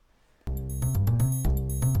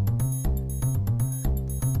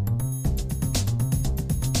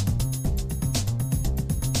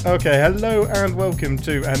Okay, hello and welcome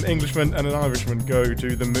to An Englishman and an Irishman Go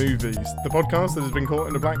to the Movies, the podcast that has been caught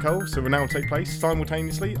in a black hole, so will now take place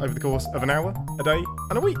simultaneously over the course of an hour, a day,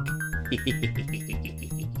 and a week.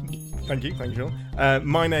 Thank you, Sean.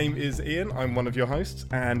 My name is Ian, I'm one of your hosts,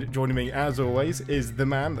 and joining me as always is the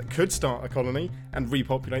man that could start a colony and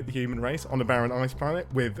repopulate the human race on a barren ice planet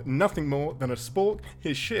with nothing more than a spork,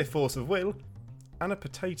 his sheer force of will, and a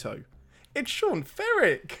potato. It's Sean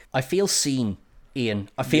Ferrick! I feel seen, Ian.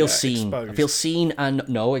 I feel seen. Exposed. I feel seen and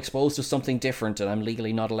exposed to something different, and I'm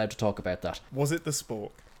legally not allowed to talk about that. Was it the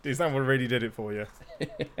spork? Is that what really did it for you?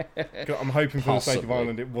 I'm hoping for the sake of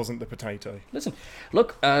Ireland it wasn't the potato. Listen,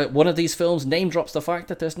 look, one of these films name drops the fact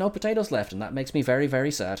that there's no potatoes left, and that makes me very,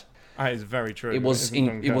 very sad. That is very true. It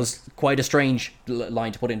was quite a strange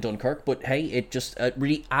line to put in Dunkirk, but hey, it just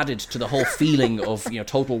really added to the whole feeling of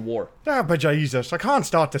total war. Ah, but Jesus, I can't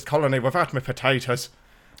start this colony without my potatoes.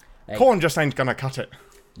 Hey. Corn just ain't gonna cut it.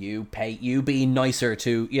 You be nicer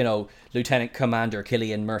to Lieutenant Commander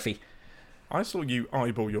Killian Murphy. I saw you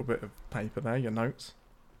eyeball your bit of paper there, your notes.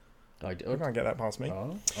 I can't get that past me.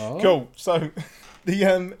 Oh. Cool. So,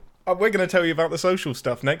 we're going to tell you about the social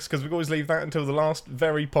stuff next, because we always leave that until the last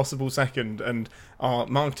very possible second. And our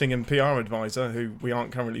marketing and PR advisor, who we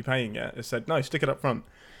aren't currently paying yet, has said, no, stick it up front.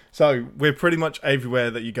 So, we're pretty much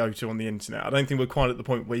everywhere that you go to on the internet. I don't think we're quite at the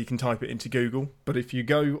point where you can type it into Google. But if you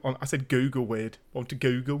go on... I said Google weird. On to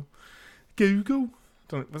Google. Google?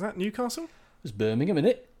 Was that Newcastle? It's Birmingham, isn't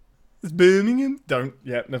it? It's Birmingham?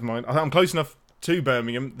 Never mind. I'm close enough to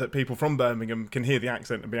Birmingham that people from Birmingham can hear the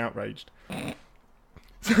accent and be outraged.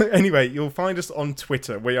 So anyway, you'll find us on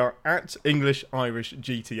Twitter. We are at English Irish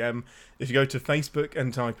GTM. If you go to Facebook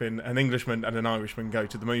and type in An Englishman and an Irishman Go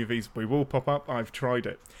to the Movies, we will pop up. I've tried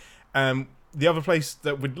it. The other place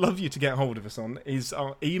that we'd love you to get hold of us on is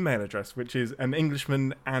our email address, which is an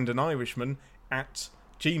Englishman and an Irishman at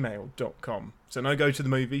gmail.com. So no Go to the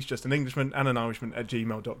Movies, just an Englishman and an Irishman at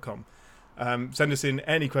gmail.com. Send us in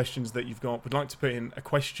any questions that you've got. We'd like to put in a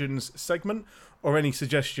questions segment or any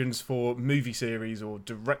suggestions for movie series or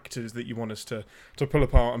directors that you want us to pull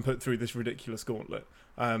apart and put through this ridiculous gauntlet.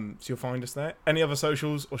 So you'll find us there. Any other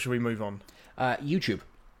socials, or should we move on? YouTube.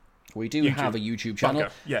 We do have a YouTube channel.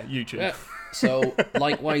 Bugger. Yeah, YouTube. So,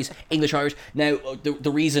 likewise, English Irish. Now,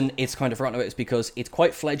 the reason it's kind of forgotten about is because it's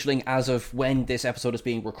quite fledgling as of when this episode is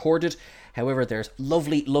being recorded. However, there's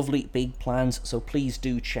lovely, lovely big plans, so please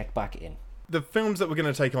do check back in. The films that we're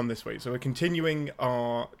going to take on this week, so we're continuing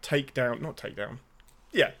our our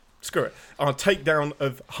takedown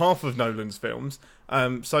of half of Nolan's films.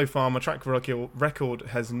 So far, my track record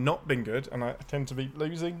has not been good, and I tend to be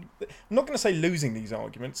losing. I'm not going to say losing these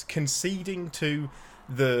arguments, conceding to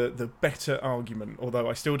the better argument, although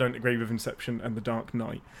I still don't agree with Inception and The Dark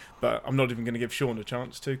Knight, but I'm not even going to give Sean a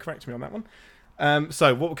chance to correct me on that one.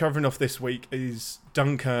 So what we're covering off this week is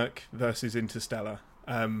Dunkirk versus Interstellar.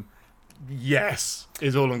 Yes,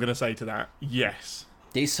 is all I'm going to say to that. Yes.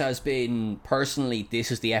 This has been, personally,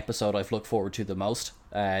 this is the episode I've looked forward to the most.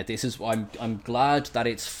 I'm glad that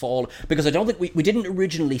it's fall, because I don't think we didn't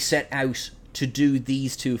originally set out to do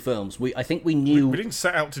these two films. I think we knew... We didn't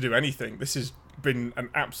set out to do anything. This has been an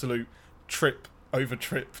absolute trip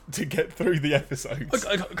to get through the episodes.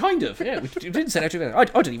 Kind of, yeah. We didn't set out to do anything.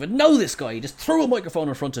 I didn't even know this guy. He just threw a microphone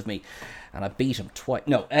in front of me, and I beat him twice.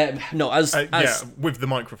 With the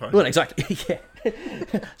microphone. Well, exactly. Yeah.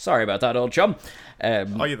 Sorry about that, old chum.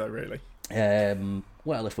 Are you though, really?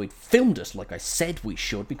 Well, if we'd filmed it like I said we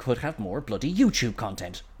should, we could have more bloody YouTube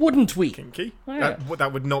content, wouldn't we? Kinky. Yeah.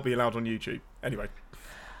 That would not be allowed on YouTube. Anyway.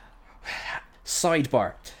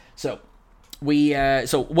 Sidebar. So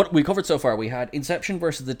what we covered so far, we had Inception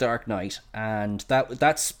versus The Dark Knight, and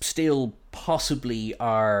that's still possibly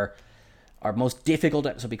our most difficult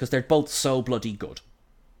episode because they're both so bloody good.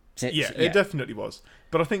 It definitely was.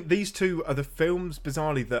 But I think these two are the films,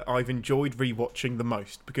 bizarrely, that I've enjoyed rewatching the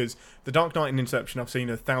most, because The Dark Knight and Inception I've seen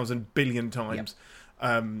 1,000 billion times.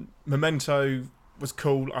 Yep. Memento was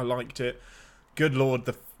cool, I liked it. Good Lord,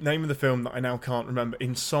 the name of the film that I now can't remember,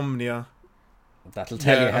 Insomnia. That'll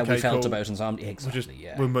tell you how we felt about Insomnia. Exactly,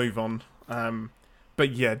 we'll move on.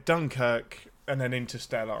 But yeah, Dunkirk and then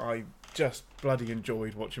Interstellar, I just bloody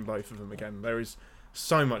enjoyed watching both of them again. There is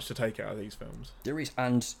so much to take out of these films. There is,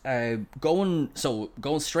 and going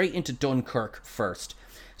straight into Dunkirk first.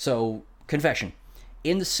 So, confession,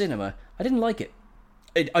 in the cinema, I didn't like it.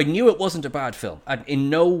 I knew it wasn't a bad film. At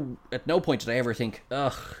no point did I ever think,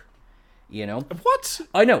 ugh, What?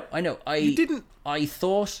 I know. You didn't. I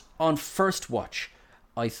thought on first watch,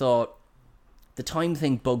 the time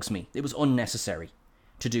thing bugs me. It was unnecessary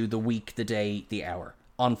to do the week, the day, the hour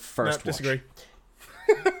on first watch. Disagree.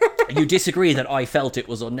 You disagree that I felt it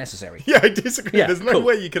was unnecessary. Yeah, I disagree. Yeah, There's no cool.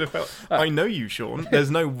 way you could have felt. I know you, Sean. There's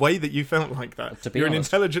no way that you felt like that. To be You're an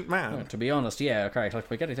honest. intelligent man. To be honest, yeah, okay, like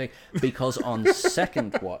forget anything. Because on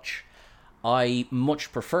second watch, I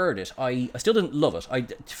much preferred it. I still didn't love it.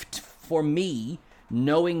 For me,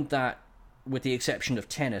 knowing that, with the exception of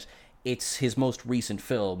Tenet, it's his most recent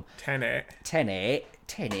film. Tenet.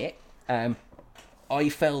 I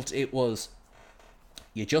felt it was.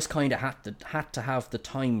 You just kind of had to have the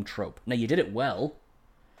time trope. Now you did it well,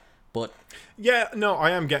 but Yeah, no,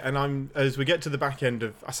 I am getting. As we get to the back end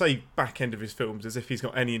of. I say back end of his films as if he's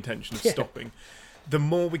got any intention of stopping. The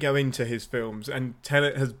more we go into his films, and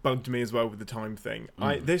Tenet has bugged me as well with the time thing.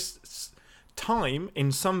 This time,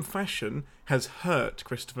 in some fashion, has hurt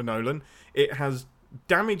Christopher Nolan. It has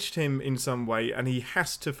damaged him in some way, and he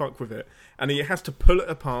has to fuck with it, and he has to pull it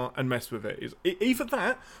apart and mess with it. Either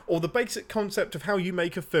that, or the basic concept of how you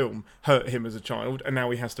make a film hurt him as a child, and now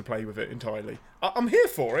he has to play with it entirely. I'm here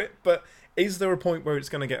for it, but is there a point where it's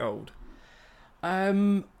going to get old?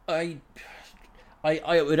 I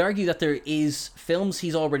would argue that there is films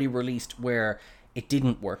he's already released where it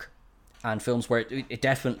didn't work, and films where it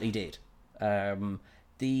definitely did.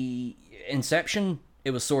 The Inception,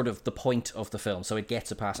 it was sort of the point of the film, so it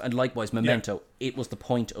gets a pass. And likewise, Memento, it was the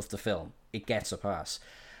point of the film. It gets a pass.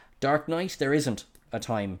 Dark Knight, there isn't a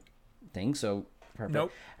time thing, so perfect.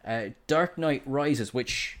 Nope. Dark Knight Rises,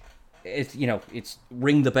 which it's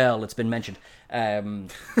ring the bell. It's been mentioned.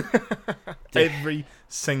 Every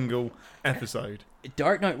single episode.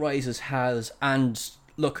 Dark Knight Rises has, and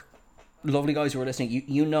look, lovely guys who are listening,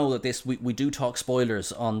 you know that we do talk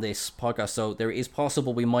spoilers on this podcast, so there is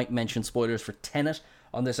possible we might mention spoilers for Tenet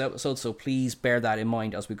on this episode, so please bear that in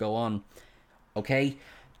mind as we go on. Okay?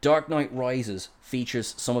 Dark Knight Rises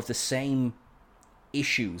features some of the same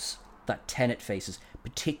issues that Tenet faces,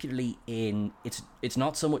 particularly in it's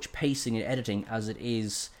not so much pacing and editing as it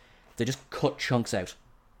is they just cut chunks out.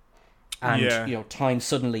 And time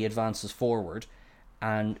suddenly advances forward,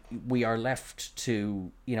 and we are left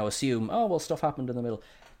to assume, oh well, stuff happened in the middle.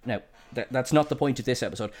 Now that's not the point of this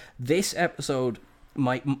episode. This episode,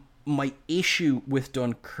 my issue with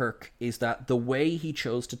Dunkirk is that the way he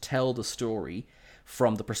chose to tell the story,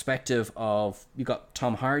 from the perspective of, you got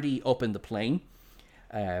Tom Hardy up in the plane,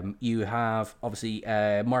 you have obviously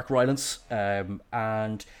Mark Rylance,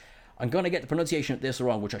 and I'm going to get the pronunciation of this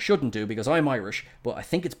wrong, which I shouldn't do because I'm Irish, but I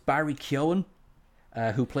think it's Barry Keoghan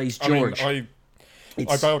who plays George. I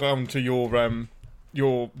bow down to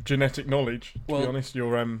your genetic knowledge. To be honest,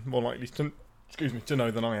 you're more likely to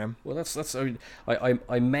know than I am. Well, that's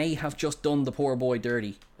I may have just done the poor boy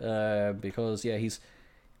dirty, because he's.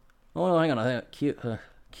 Oh no, hang on,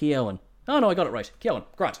 Keoghan. Oh no, I got it right. Keoghan.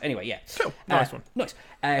 Grant. Anyway, yeah. Cool. Nice one. Nice.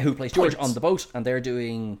 Who plays George on the boat, and they're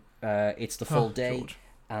doing It's the Full Day. George.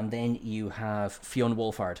 And then you have Fionn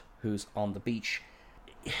Wolfhard, who's on the beach.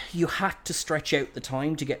 You had to stretch out the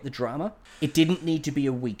time to get the drama. It didn't need to be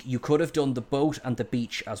a week. You could have done the boat and the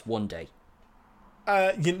beach as one day.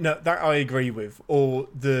 That I agree with.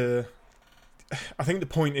 I think the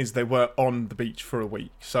point is they were on the beach for a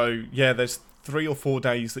week. So, yeah, there's 3 or 4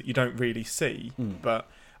 days that you don't really see, but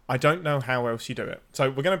I don't know how else you do it. So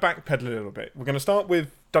we're going to backpedal a little bit. We're going to start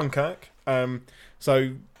with Dunkirk.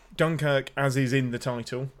 So Dunkirk, as is in the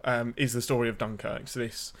title, is the story of Dunkirk. So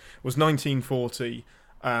this was 1940.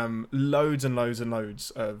 Loads and loads and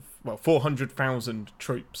loads of 400,000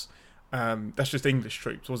 troops. That's just English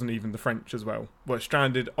troops, wasn't even the French as well. Were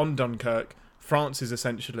stranded on Dunkirk. France is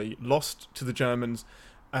essentially lost to the Germans.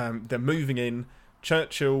 They're moving in.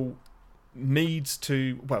 Churchill needs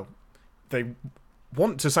to. They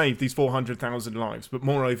want to save these 400,000 lives, but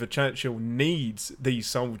moreover, Churchill needs these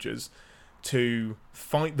soldiers to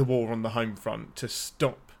fight the war on the home front to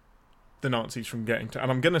stop the Nazis from getting to,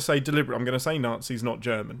 and I'm going to say deliberate, I'm going to say Nazis, not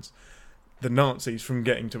Germans, the Nazis from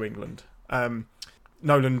getting to England.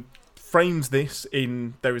 Nolan frames this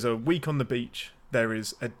in, there is a week on the beach, there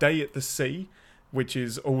is a day at the sea, which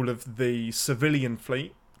is all of the civilian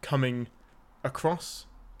fleet coming across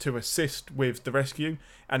to assist with the rescue,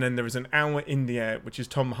 and then there is an hour in the air, which is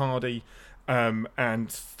Tom Hardy and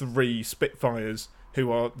 3 Spitfires,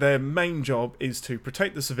 who are, their main job is to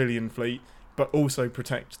protect the civilian fleet, but also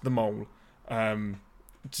protect the mole,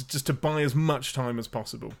 just to buy as much time as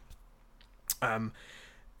possible.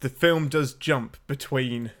 The film does jump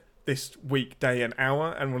between this week, day, and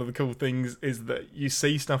hour, and one of the cool things is that you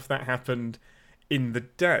see stuff that happened in the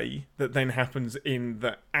day that then happens in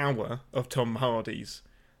the hour of Tom Hardy's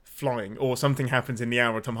flying, or something happens in the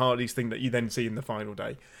hour of Tom Hardy's thing that you then see in the final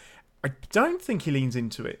day. I don't think he leans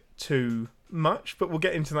into it too much, but we'll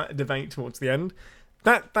get into that debate towards the end.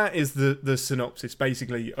 that is the synopsis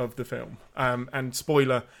basically of the film. And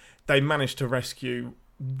spoiler, they managed to rescue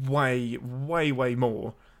way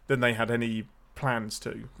more than they had any plans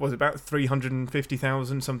to. Was it about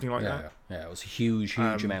 350,000, something like that? Yeah, it was a huge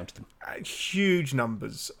amount of them. Huge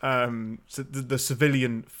numbers. So the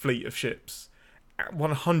civilian fleet of ships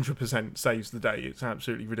 100% saves the day. It's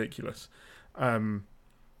absolutely ridiculous.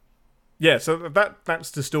 Yeah, so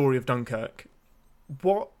that's the story of Dunkirk.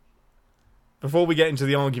 Before we get into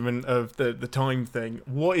the argument of the time thing,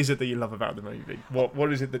 what is it that you love about the movie?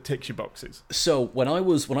 What is it that ticks your boxes? So when I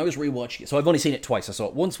was rewatching it, so I've only seen it twice. I saw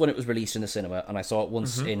it once when it was released in the cinema, and I saw it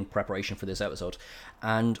once in preparation for this episode.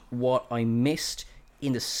 And what I missed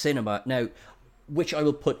in the cinema, now, which I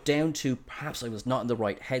will put down to perhaps I was not in the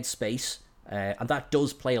right headspace, and that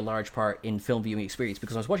does play a large part in film viewing experience,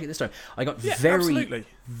 because I was watching it this time, I got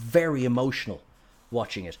very emotional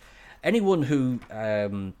watching it. Anyone who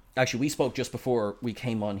actually, we spoke just before we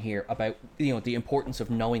came on here about the importance of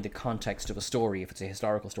knowing the context of a story if it's a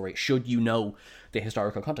historical story. Should you know the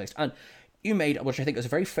historical context? And you made, which I think is a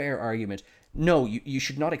very fair argument. No, you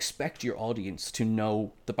should not expect your audience to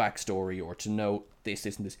know the backstory or to know this,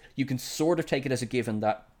 and this. You can sort of take it as a given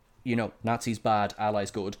that Nazis bad,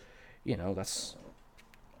 Allies good. That's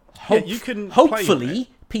you can hopefully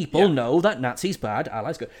people know that Nazis bad,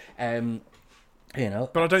 Allies good.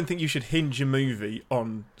 But I don't think you should hinge your movie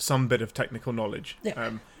on some bit of technical knowledge.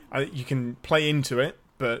 Yeah. You can play into it,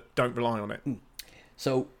 but don't rely on it.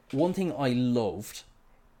 So one thing I loved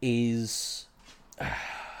is...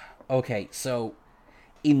 Okay, so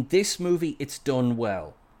in this movie, it's done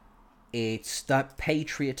well. It's that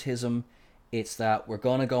patriotism. It's that we're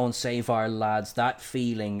going to go and save our lads. That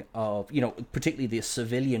feeling of, particularly the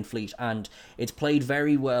civilian fleet. And it's played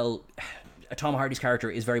very well... Tom Hardy's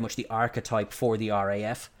character is very much the archetype for the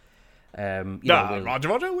RAF.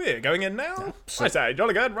 Roger, we're going in now. I say,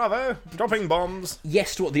 jolly good, bravo, dropping bombs.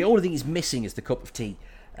 Yes, the only thing he's missing is the cup of tea.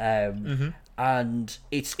 And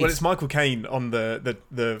it's Michael Caine on the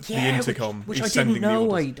intercom, which I didn't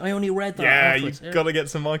know. I only read that. Yeah, you've got to get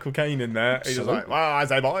some Michael Caine in there. He's like, well, I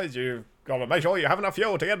say, boys, you've got to make sure you have enough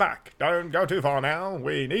fuel to get back. Don't go too far now.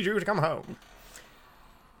 We need you to come home.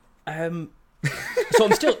 So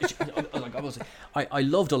I'm still I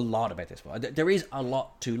loved a lot about this one. There is a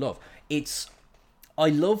lot to love. I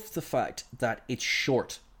love the fact that it's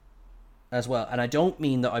short as well, and I don't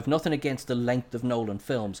mean that I've nothing against the length of Nolan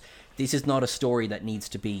films. This is not a story that needs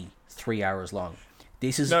to be 3 hours long.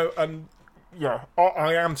 This is I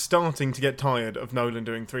am starting to get tired of Nolan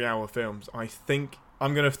doing 3-hour films. I think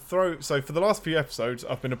I'm going to so for the last few episodes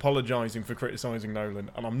I've been apologising for criticising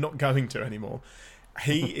Nolan, and I'm not going to anymore.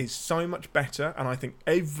 He is so much better, and I think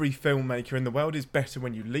every filmmaker in the world is better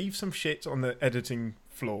when you leave some shit on the editing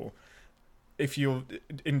floor. If you're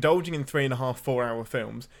indulging in 3.5, 4 hour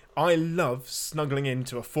films, I love snuggling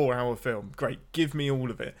into a 4-hour film. Great, give me all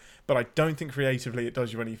of it. But I don't think creatively it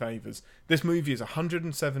does you any favours. This movie is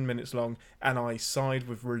 107 minutes long, and I sighed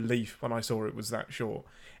with relief when I saw it was that short.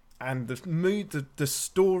 And the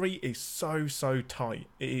story is so tight.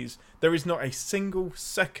 There is not a single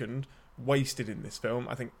second wasted in this film.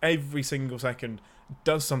 I think every single second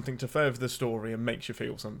does something to further the story and makes you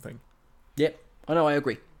feel something. Yep, I know, I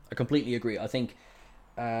agree. I completely agree. I think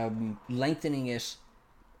lengthening it,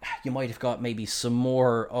 you might have got maybe some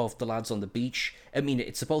more of the lads on the beach. I mean,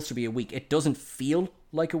 it's supposed to be a week. It doesn't feel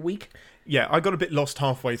like a week. Yeah, I got a bit lost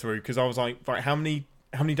halfway through because I was like, right, how many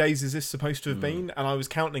days is this supposed to have been? And I was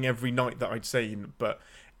counting every night that I'd seen, but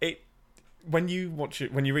when you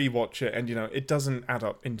rewatch it, and it doesn't add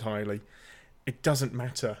up entirely. It doesn't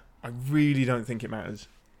matter. I really don't think it matters.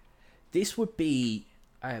 This would be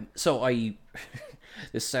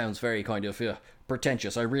this sounds very kind of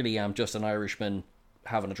pretentious. I really am just an Irishman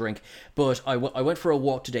having a drink, but I went for a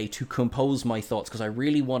walk today to compose my thoughts because I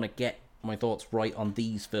really want to get my thoughts right on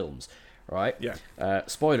these films. Right? Yeah.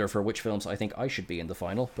 Spoiler for which films I think I should be in the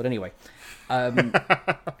final, but anyway,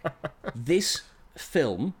 this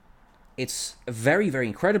film. It's a very, very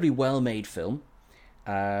incredibly well-made film.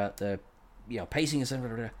 The pacing is...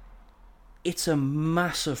 It's a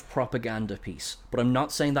massive propaganda piece, but I'm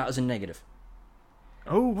not saying that as a negative.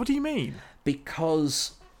 Oh, what do you mean?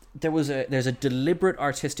 Because there's a deliberate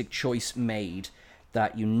artistic choice made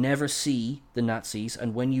that you never see the Nazis,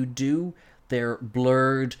 and when you do, they're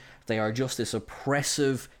blurred. They are just this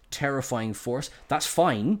oppressive, terrifying force. That's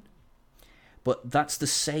fine. But that's the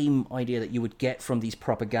same idea that you would get from these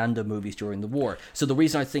propaganda movies during the war. So the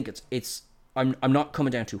reason I think I'm not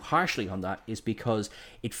coming down too harshly on that is because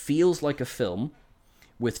it feels like a film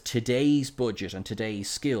with today's budget and today's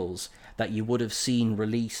skills that you would have seen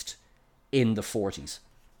released in the 40s.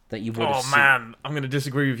 that you would have Oh seen. man, I'm going to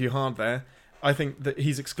disagree with you hard there. I think that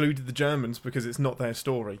he's excluded the Germans because it's not their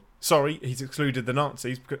story. Sorry, he's excluded the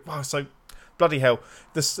Nazis because so bloody hell.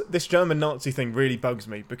 This German Nazi thing really bugs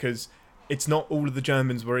me because it's not all of the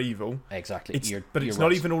Germans were evil. Exactly. It's You're not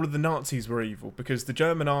right. even all of the Nazis were evil because the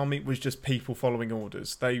German army was just people following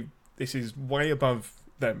orders. This is way above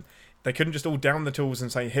them. They couldn't just all down the tools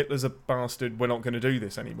and say Hitler's a bastard, we're not going to do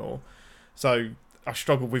this anymore. So I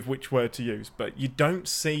struggle with which word to use, but you don't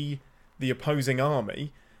see the opposing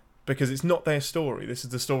army because it's not their story. This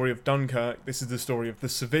is the story of Dunkirk. This is the story of the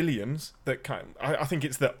civilians. I think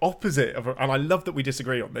it's the opposite of, and I love that we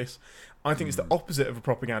disagree on this. I think it's the opposite of a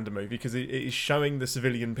propaganda movie because it is showing the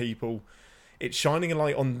civilian people. It's shining a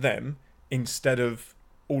light on them instead of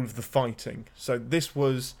all of the fighting. So this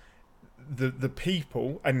was the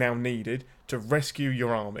people are now needed to rescue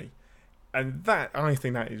your army, and I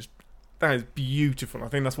think that is beautiful. I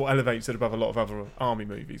think that's what elevates it above a lot of other army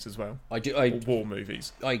movies as well. Or war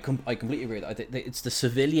movies. I completely agree. It's the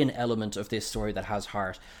civilian element of this story that has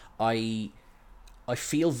heart. I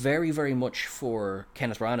feel very, very much for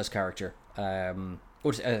Kenneth Branagh's character.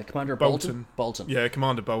 Commander Bolton. Bolton. Yeah,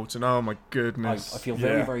 Commander Bolton. Oh my goodness. I feel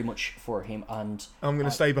very, very much for him, and I'm going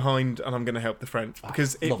to stay behind and I'm going to help the French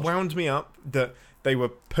because it wound me up that they were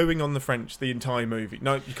pooing on the French the entire movie.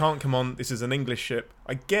 No, you can't come on. This is an English ship.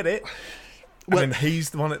 I get it. Well, and then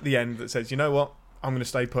he's the one at the end that says, you know what? I'm going to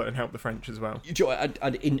stay put and help the French as well.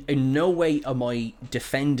 And in no way am I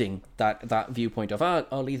defending that viewpoint of,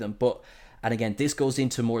 I'll leave them. But, and again, this goes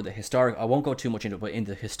into more the historic. I won't go too much into it, but in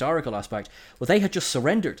the historical aspect, well, they had just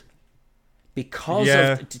surrendered because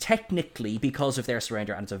of their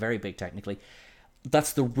surrender, and it's a very big technically.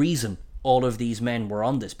 That's the reason all of these men were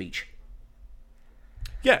on this beach.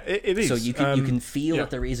 Yeah, it is. So you can feel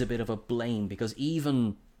that there is a bit of a blame because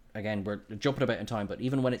even, again, we're jumping a bit in time, but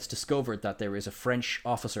even when it's discovered that there is a French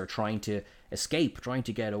officer trying to escape, trying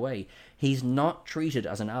to get away, he's not treated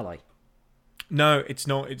as an ally. No, it's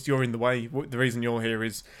not. It's you're in the way. The reason you're here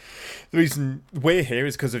is, the reason we're here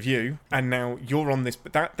is because of you, and now you're on this.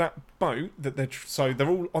 But that boat that they're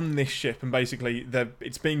all on this ship, and basically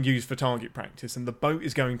it's being used for target practice, and the boat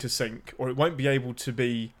is going to sink, or it won't be able to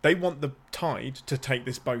be. They want the tide to take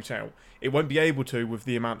this boat out. It won't be able to with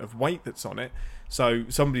the amount of weight that's on it. So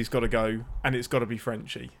somebody's got to go, and it's got to be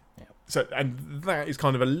Frenchy. Yeah. So, and that is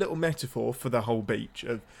kind of a little metaphor for the whole beach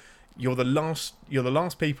of. You're the last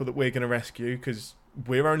people that we're going to rescue because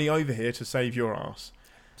we're only over here to save your ass.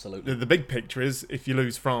 Absolutely. The big picture is if you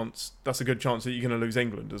lose France, that's a good chance that you're going to lose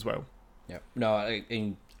England as well. Yeah. No,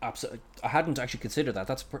 absolutely. I hadn't actually considered that.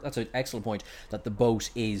 That's an excellent point. That the boat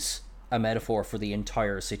is a metaphor for the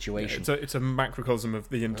entire situation. Yeah, it's a macrocosm of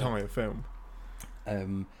the entire film.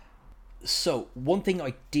 So one thing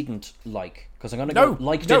I didn't like, because I'm going to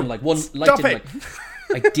didn't like.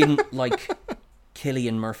 I didn't like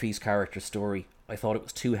Cillian Murphy's character story. I thought it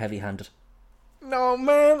was too heavy-handed. No,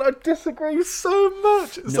 man, I disagree so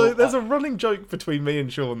much. So there's a running joke between me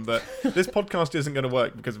and Sean that this podcast isn't going to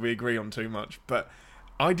work because we agree on too much, but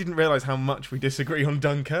I didn't realise how much we disagree on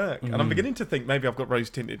Dunkirk. And I'm beginning to think maybe I've got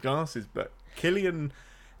rose-tinted glasses, but Cillian,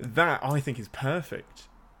 that I think is perfect.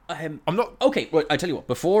 I'm not... Okay, well, I tell you what,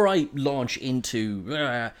 before I launch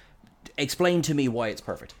into... explain to me why it's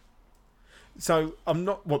perfect. So, I'm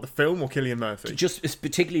not... What, the film or Cillian Murphy? It's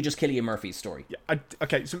particularly just Cillian Murphy's story. Yeah,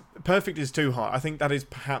 okay, so perfect is too high. I think that is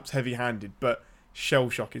perhaps heavy-handed, but Shell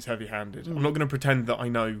Shock is heavy-handed. I'm not going to pretend that I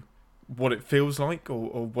know what it feels like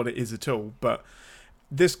or what it is at all, but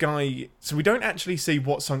this guy... So, we don't actually see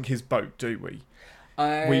what sunk his boat, do we?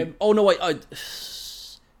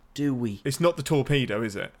 Do we? It's not the torpedo,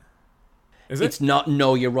 is it? Is it? It's not...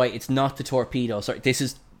 No, you're right. It's not the torpedo. Sorry, this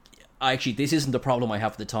is... Actually, this isn't the problem I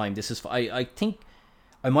have at the time. This is... I think...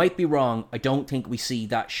 I might be wrong. I don't think we see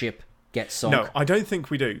that ship get sunk. No, I don't think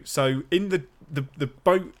we do. So, in the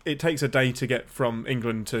boat, it takes a day to get from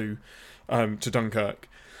England to Dunkirk.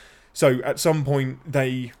 So, at some point,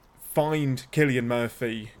 they find Cillian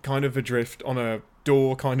Murphy kind of adrift on a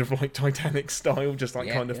door, kind of like Titanic style, just like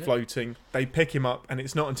floating. They pick him up, and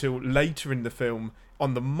it's not until later in the film,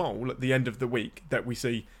 on the mole at the end of the week, that we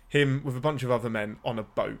see him with a bunch of other men on a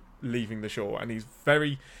boat leaving the shore, and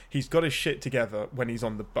he's got his shit together when he's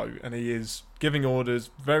on the boat, and he is giving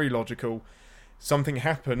orders, very logical. Something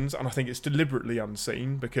happens, and I think it's deliberately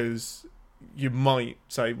unseen, because you might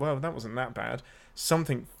say, well, that wasn't that bad.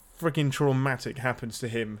 Something freaking traumatic happens to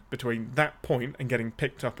him between that point and getting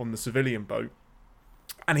picked up on the civilian boat,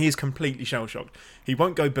 and he is completely shell-shocked. He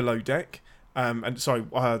won't go below deck,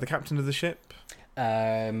 the captain of the ship...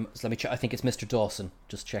 So let me check. I think it's Mr. Dawson.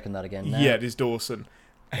 Just checking that again now. Yeah, it is Dawson.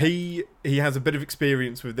 He has a bit of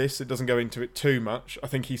experience with this. It doesn't go into it too much. I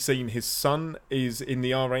think he's seen his son is in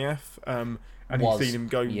the RAF, and he's seen him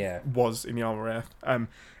go. Was in the RAF, and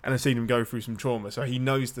has seen him go through some trauma. So he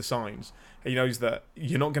knows the signs. He knows that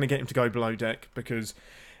you're not going to get him to go below deck, because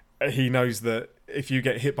he knows that if you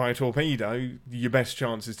get hit by a torpedo, your best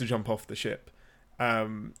chance is to jump off the ship.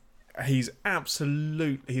 He's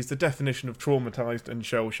the definition of traumatized and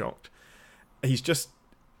shell shocked.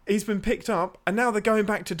 He's been picked up, and now they're going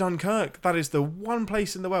back to Dunkirk. That is the one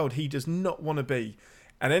place in the world he does not want to be.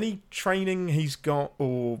 And any training he's got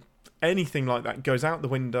or anything like that goes out the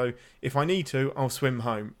window. If I need to, I'll swim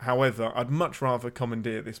home. However, I'd much rather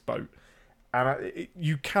commandeer this boat. And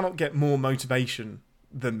you cannot get more motivation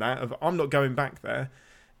than that. Of I'm not going back there.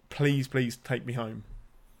 Please take me home.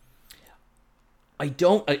 I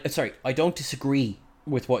don't disagree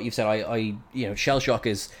with what you've said. Shell shock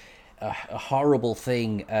is a horrible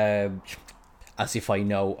thing. As if I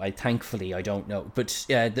know. Thankfully I don't know. But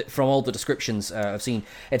from all the descriptions I've seen,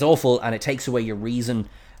 it's awful, and it takes away your reason.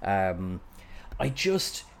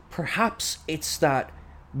 Perhaps it's that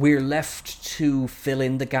we're left to fill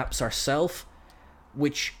in the gaps ourselves,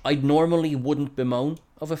 which I normally wouldn't bemoan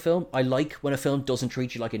of a film. I like when a film doesn't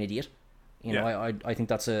treat you like an idiot. I think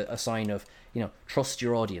that's a sign of, trust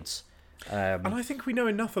your audience. And I think we know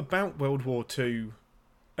enough about World War II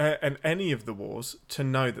and any of the wars to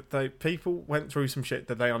know that people went through some shit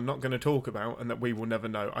that they are not going to talk about and that we will never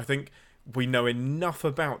know. I think we know enough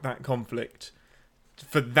about that conflict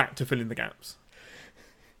for that to fill in the gaps.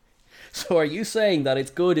 So are you saying that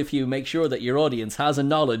it's good if you make sure that your audience has a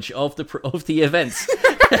knowledge of the events?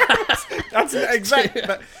 That's exactly.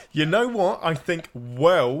 You know what? I think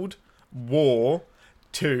World War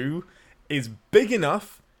II is big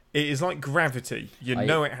enough. It is like gravity. You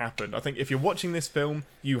know it happened. I think if you're watching this film,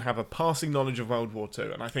 you have a passing knowledge of World War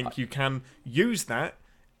II, and I think you can use that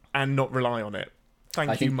and not rely on it.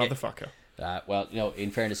 Thank you, motherfucker.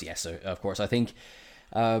 In fairness, yes, of course. I think,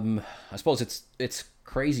 I suppose it's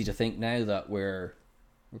crazy to think now that we're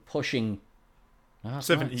pushing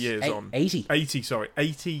 70 years on. 80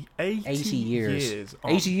 years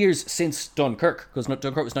on. 80 years since Dunkirk, because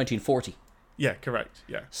Dunkirk was 1940. Yeah, correct.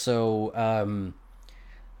 Yeah. So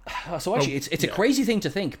actually, it's a crazy thing to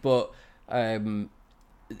think, but like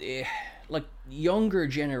younger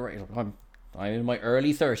generation. I'm in my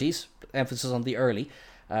early 30s. Emphasis on the early.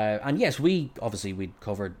 And yes, we'd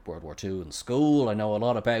covered World War II in school. I know a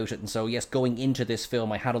lot about it, and so yes, going into this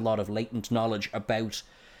film, I had a lot of latent knowledge about.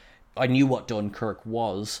 I knew what Dunkirk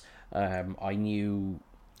was. I knew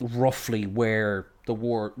roughly where the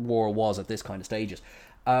war was at this kind of stages.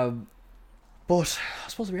 But I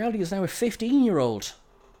suppose the reality is now a 15-year-old.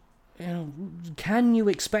 Can you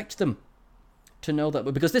expect them to know that?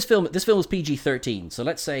 Because this film is PG-13, so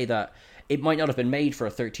let's say that it might not have been made for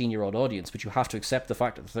a 13-year-old audience, but you have to accept the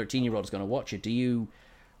fact that the 13-year-old is going to watch it. Do you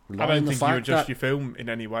rely on the fact that... I don't think you adjust your film in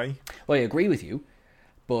any way. Well, I agree with you,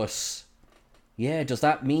 but... yeah, does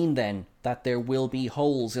that mean then that there will be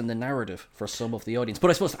holes in the narrative for some of the audience?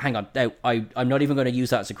 But I suppose, hang on, now, I'm not even going to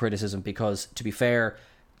use that as a criticism, because, to be fair,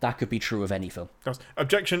 that could be true of any film.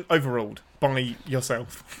 Objection overruled by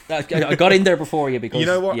yourself. I got in there before you, because... You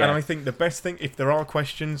know what? Yeah. And I think the best thing, if there are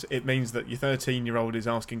questions, it means that your 13-year-old is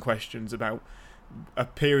asking questions about a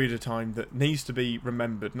period of time that needs to be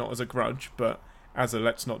remembered, not as a grudge, but as a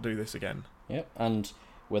let's not do this again. Yep, and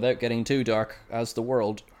without getting too dark, as the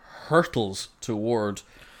world hurtles toward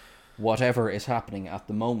whatever is happening at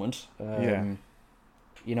the moment.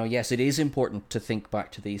 Yes, it is important to think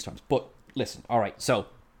back to these times. But listen, all right, so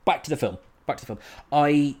back to the film.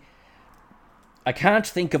 I can't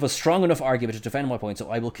think of a strong enough argument to defend my point, so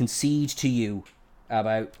I will concede to you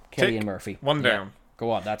about Cillian Murphy. One down. Yeah,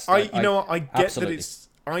 go on. That's I get absolutely. That it's.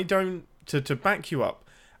 I don't to back you up.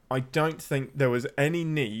 I don't think there was any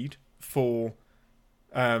need for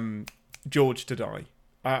George to die.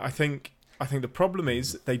 I think the problem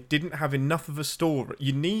is they didn't have enough of a story.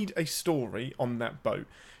 You need a story on that boat.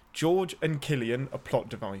 George and Cillian are plot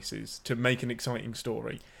devices to make an exciting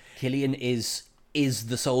story. Cillian is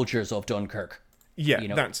the soldiers of Dunkirk.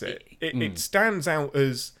 Yeah, that's it. It stands out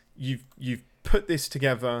as you've put this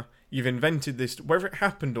together. You've invented this. Whether it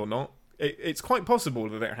happened or not, it's quite possible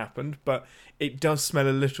that it happened, but it does smell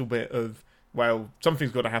a little bit of, well,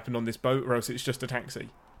 something's got to happen on this boat, or else it's just a taxi.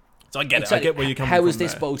 So I get it. I get where you're coming from. How is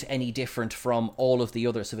this boat any different from all of the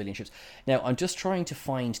other civilian ships? Now, I'm just trying to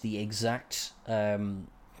find the exact... well,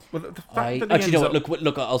 the fact that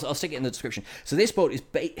Look, I'll stick it in the description. So this boat is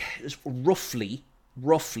roughly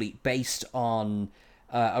based on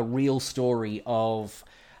a real story of...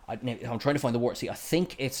 I'm trying to find the war. See, I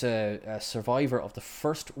think it's a survivor of the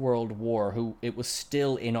First World War who it was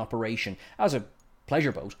still in operation as a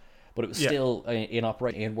pleasure boat, but it was still in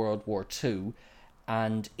operation in World War II,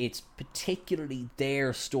 and it's particularly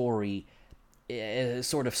their story,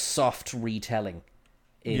 sort of soft retelling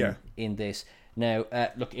in this. Now,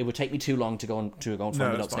 look, it would take me too long to go and find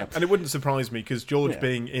the notes now. And it wouldn't surprise me because George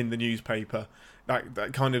being in the newspaper,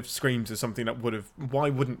 that kind of screams as something that would have. Why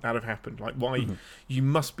wouldn't that have happened? Like, why you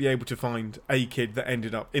must be able to find a kid that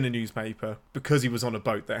ended up in a newspaper because he was on a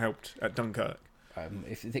boat that helped at Dunkirk.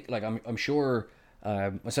 If you think, like, I'm sure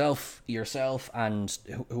myself, yourself, and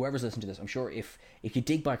whoever's listening to this, I'm sure if you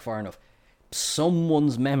dig back far enough,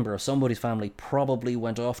 someone's member of somebody's family probably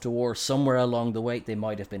went off to war somewhere along the way. They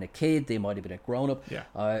might have been a kid, they might have been a grown-up.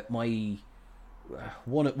 One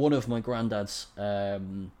of my granddads,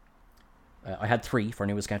 I had 3 for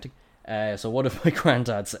New Counting. So one of my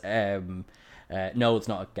granddads, no, it's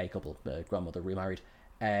not a gay couple, grandmother remarried,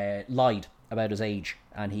 lied about his age,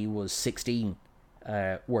 and he was 16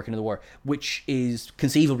 working in the war, which is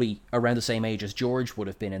conceivably around the same age as George would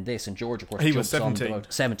have been in this. And George, of course, he was 17.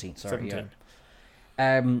 17, sorry, 17.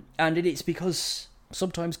 And it's because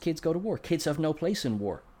sometimes kids go to war. Kids have no place in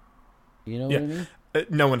war. You know what I mean?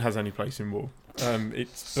 No one has any place in war.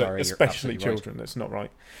 Sorry, especially children. Right. That's not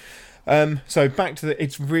right. So back to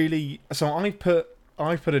it's really. So I put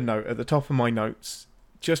a note at the top of my notes.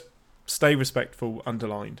 Just stay respectful.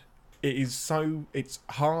 Underlined. It's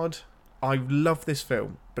hard. I love this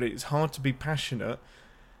film, but it's hard to be passionate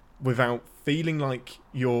without feeling like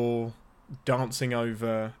you're dancing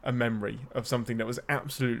over a memory of something that was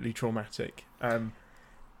absolutely traumatic.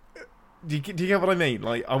 Do you get what I mean?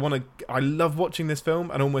 Like, I love watching this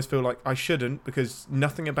film and almost feel like I shouldn't, because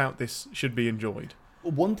nothing about this should be enjoyed.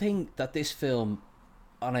 One thing that this film,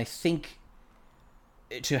 and I think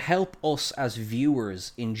to help us as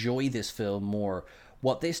viewers enjoy this film more,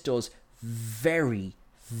 what this does very,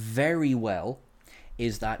 very well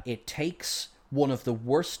is that it takes one of the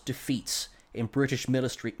worst defeats in British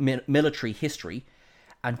military history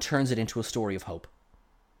and turns it into a story of hope.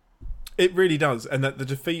 It really does, and that the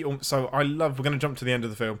defeat. So we're going to jump to the end of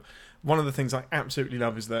the film. One of the things I absolutely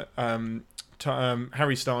love is that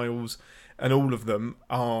Harry Styles and all of them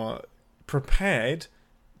are prepared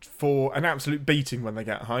for an absolute beating when they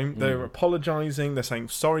get home. They're apologising. They're saying,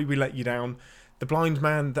 "Sorry, we let you down." The blind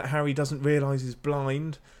man that Harry doesn't realise is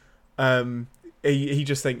blind. He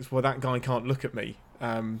just thinks, "Well, that guy can't look at me."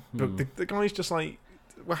 But the guy's just like,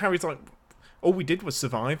 well, Harry's like, all we did was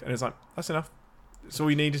survive, and it's like, that's enough. It's all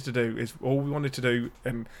we needed to do, is all we wanted to do,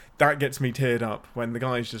 and that gets me teared up when the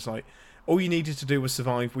guy's just like, all you needed to do was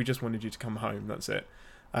survive, we just wanted you to come home, that's it.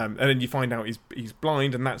 And then you find out he's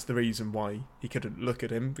blind, and that's the reason why he couldn't look at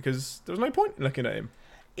him, because there was no point in looking at him.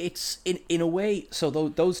 It's, in a way, so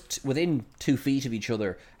those within 2 feet of each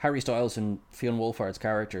other, Harry Styles and Fionn Wolfhard's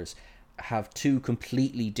characters have 2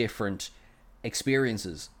 completely different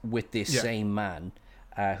experiences with this same man,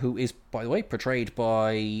 who is, by the way, portrayed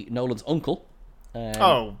by Nolan's uncle.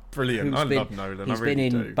 Brilliant. I love Nolan. He's been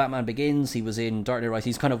in Batman Begins, he was in Dark Knight Rises.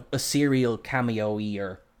 He's kind of a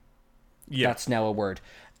cameo-y, that's now a word.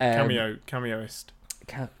 Cameoist.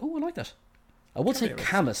 I like that. I would say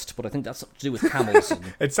camist, but I think that's something to do with camels.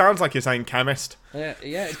 It sounds like you're saying chemist.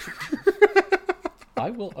 Yeah.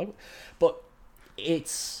 I will. But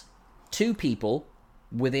it's 2 people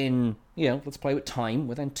within, let's play with time,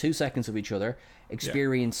 within 2 seconds of each other,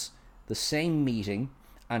 experience the same meeting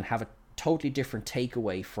and have a totally different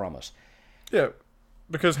takeaway from it. Yeah,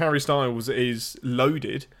 because Harry Styles is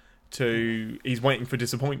loaded he's waiting for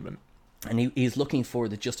disappointment. And he's looking for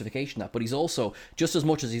the justification of that, but he's also, just as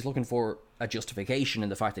much as he's looking for a justification in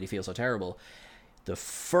the fact that he feels so terrible, the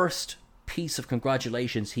first piece of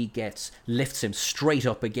congratulations he gets lifts him straight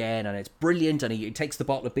up again, and it's brilliant, and he takes the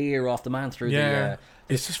bottle of beer off the man through the...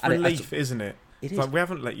 It's just relief, isn't it? It's like, we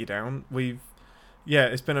haven't let you down.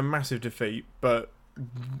 It's been a massive defeat, but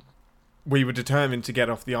we were determined to get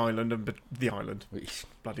off the island,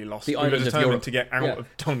 bloody lost. We were determined to get out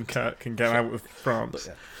of Dunkirk and get out of France.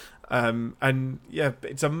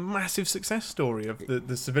 It's a massive success story of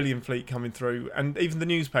the civilian fleet coming through, and even the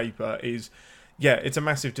newspaper is, it's a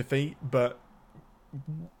massive defeat, but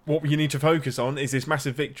what you need to focus on is this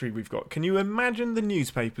massive victory we've got. Can you imagine the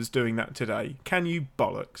newspapers doing that today? Can you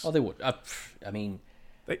bollocks? Oh, they would.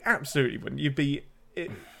 They absolutely wouldn't.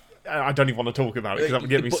 I don't even want to talk about it because that would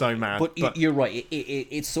get me so mad. But you're right.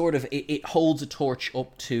 It's sort of it holds a torch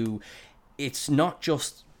up to. It's not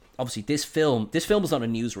just obviously this film. This film is not a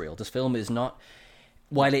newsreel. This film is not.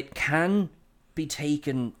 While it can be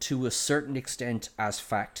taken to a certain extent as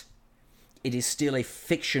fact, it is still a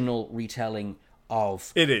fictional retelling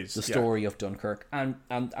of It is, the story of Dunkirk, and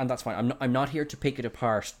that's fine. I'm not here to pick it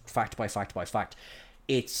apart fact by fact by fact.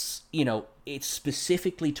 It's, you know, it's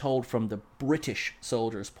specifically told from the British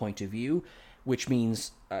soldier's point of view, which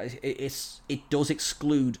means it does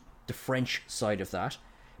exclude the French side of that,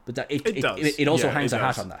 but that it also hangs a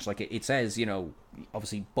hat on that. Like it says, you know,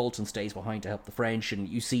 obviously Bolton stays behind to help the French, and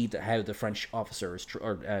you see how the French officer is,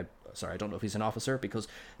 sorry, I don't know if he's an officer because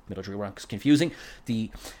military rank is confusing.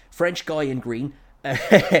 The French guy in green.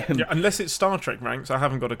 Unless it's Star Trek ranks, I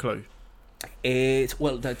haven't got a clue. I'm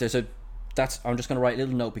just going to write a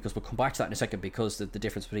little note because we'll come back to that in a second, because the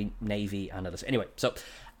difference between Navy and others. Anyway, so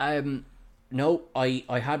the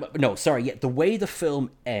way the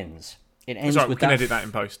film ends, it ends with we can edit that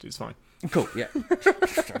in post. It's fine. Cool, yeah.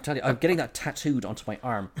 I'll tell you, I'm getting that tattooed onto my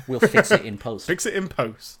arm. We'll fix it in post. Fix it in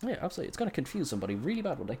post. Yeah, absolutely. It's going to confuse somebody really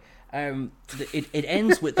bad one day. It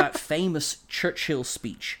ends with that famous Churchill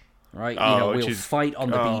speech, right? We'll fight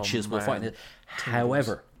on the beaches. We'll fight.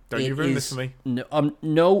 However, don't you ruin this for me?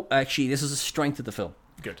 No, actually, this is a strength of the film.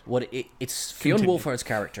 Good. It's Fionn Wolfhard's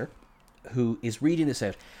character who is reading this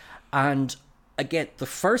out, and again, the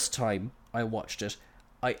first time I watched it,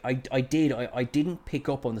 I didn't pick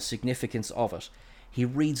up on the significance of it. He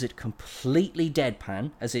reads it completely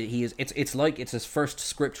deadpan, it's like it's his first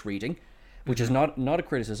script reading, which is not a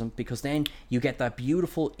criticism, because then you get that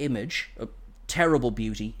beautiful image, a terrible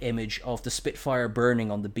beauty image of the Spitfire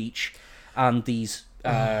burning on the beach, and these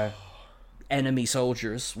enemy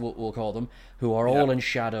soldiers, we'll call them, who are all in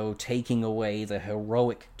shadow, taking away the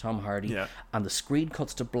heroic Tom Hardy, and the screen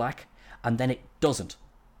cuts to black, and then it doesn't.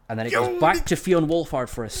 And then it goes back to Fionn Wolfhard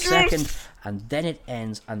for a second, and then it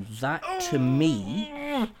ends. And that, to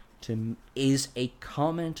me, is a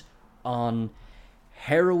comment on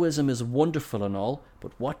heroism is wonderful and all,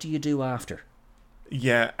 but what do you do after?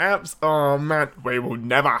 Yeah, oh man, we will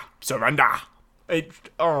never surrender.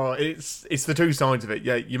 It's the two sides of it.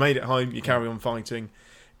 Yeah, you made it home, you carry on fighting.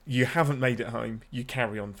 You haven't made it home, you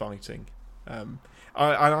carry on fighting.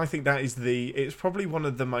 I think that is it's probably one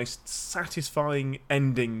of the most satisfying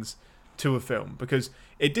endings to a film, because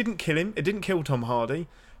it didn't kill him, it didn't kill Tom Hardy.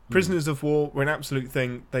 Prisoners of War were an absolute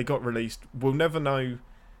thing. They got released. We'll never know.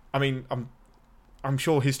 I mean, I'm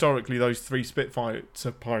sure historically those 3 Spitfire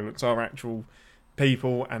pilots are actual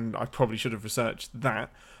people, and I probably should have researched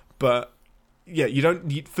that. But yeah,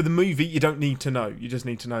 for the movie, you don't need to know. You just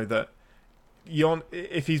need to know that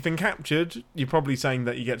if he's been captured, you're probably saying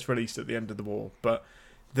that he gets released at the end of the war. But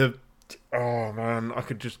oh man, I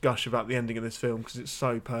could just gush about the ending of this film because it's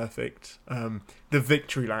so perfect. The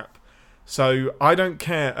victory lap. So I don't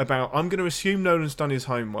care about. I'm going to assume Nolan's done his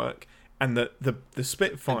homework, and that the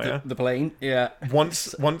Spitfire, the plane, yeah.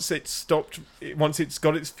 Once it's stopped, once it's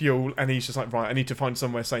got its fuel, and he's just like, right, I need to find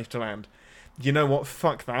somewhere safe to land. You know what?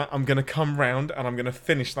 Fuck that. I'm going to come round and I'm going to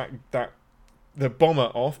finish the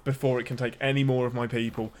bomber off before it can take any more of my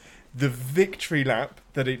people. The victory lap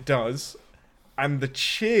that it does, and the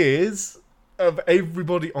cheers of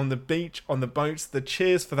everybody on the beach, on the boats, the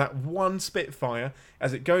cheers for that one Spitfire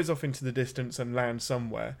as it goes off into the distance and lands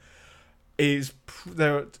somewhere, it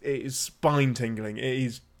is spine tingling.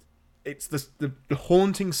 It's the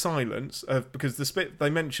haunting silence of, because they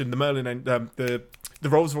mentioned the Merlin the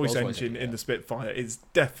Rolls-Royce engine in the Spitfire is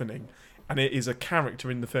deafening, and it is a character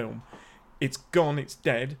in the film. It's gone, it's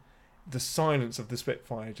dead. The silence of the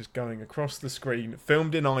Spitfire just going across the screen,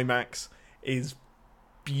 filmed in IMAX, is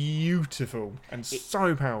beautiful and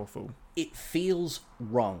so powerful. It feels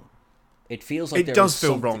wrong. It feels like it does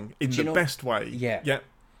feel wrong in the best way. Yeah.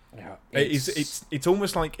 It's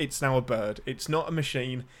almost like it's now a bird. It's not a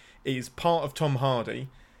machine. It is part of Tom Hardy.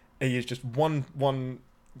 He is just one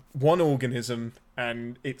organism,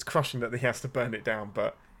 and it's crushing that he has to burn it down.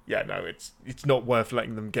 But yeah, no, it's not worth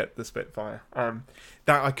letting them get the Spitfire.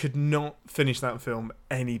 That I could not finish that film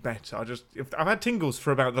any better. I've had tingles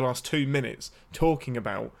for about the last 2 minutes talking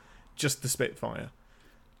about just the Spitfire.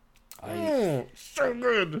 So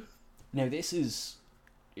good. Now this is,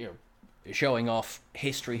 showing off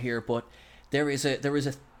history here, but there is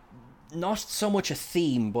a not so much a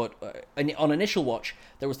theme, but on initial watch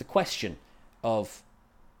there was the question of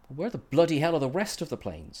where the bloody hell are the rest of the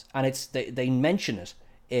planes, and they mention it.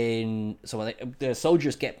 So the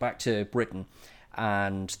soldiers get back to Britain,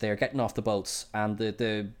 and they're getting off the boats, and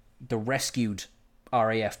the rescued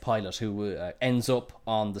RAF pilot who ends up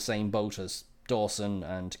on the same boat as Dawson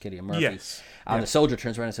and Cillian Murphy, the soldier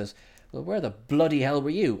turns around and says, "Well, where the bloody hell were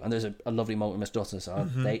you?" And there's a lovely moment. Miss Dawson says,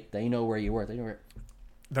 "They know where you were. They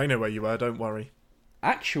know where you were. Don't worry."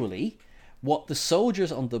 Actually, what the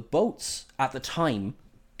soldiers on the boats at the time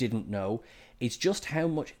didn't know is just how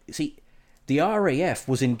much. See, the RAF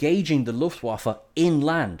was engaging the Luftwaffe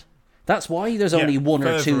inland. That's why there's only one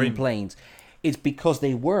or two planes. It's because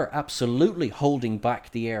they were absolutely holding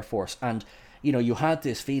back the Air Force. And, you know, you had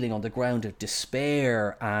this feeling on the ground of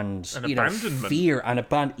despair and you know, fear and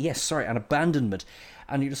abandonment.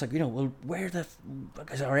 And you're just like, you know, well, where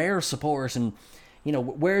is our air support? And, you know,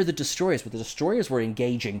 where are the destroyers? But the destroyers were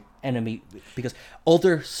engaging enemy because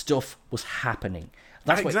other stuff was happening.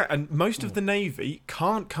 That's exactly. And most of the Navy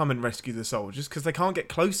can't come and rescue the soldiers because they can't get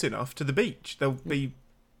close enough to the beach. They'll be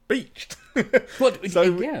beached. But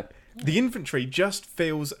so the infantry just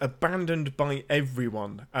feels abandoned by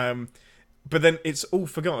everyone. But then it's all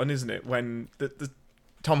forgotten, isn't it? When the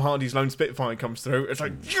Tom Hardy's Lone Spitfire comes through, it's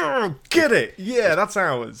like, yeah, get it! Yeah, that's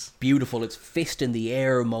ours. Beautiful. It's fist in the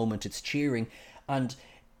air moment. It's cheering. And,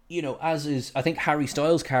 you know, as is, I think Harry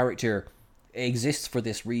Styles' character exists for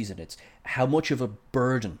this reason. It's how much of a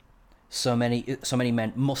burden so many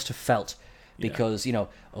men must have felt because, you know,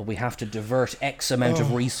 we have to divert X amount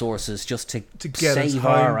of resources just to get save us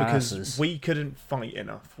home our because asses. We couldn't fight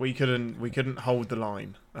enough. We couldn't hold the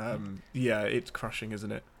line. It's crushing,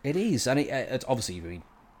 isn't it? It is, and it's obviously, I mean,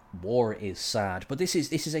 war is sad, but this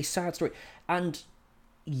is a sad story. And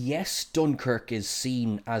yes, Dunkirk is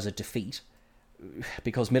seen as a defeat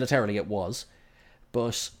because militarily it was,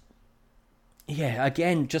 but yeah,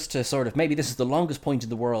 again, just to sort of, maybe this is the longest point in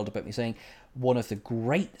the world about me saying one of the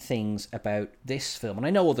great things about this film, and I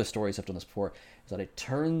know other stories have done this before, is that it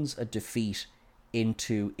turns a defeat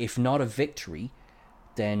into, if not a victory,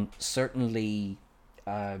 then certainly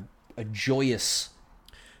a joyous.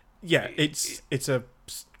 Yeah, it's a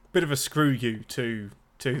bit of a screw you to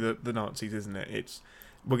the Nazis, isn't it?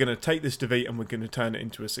 We're going to take this defeat and we're going to turn it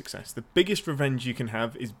into a success. The biggest revenge you can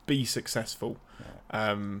have is be successful.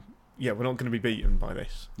 We're not going to be beaten by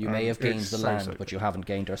this. You may have gained the land, but you haven't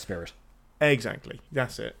gained our spirit. Exactly,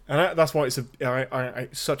 that's it, and that's why it's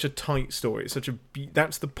such a tight story.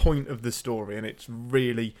 That's the point of the story, and it's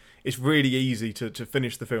really easy to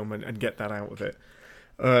finish the film and get that out of it.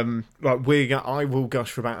 I will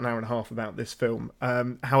gush for about an hour and a half about this film.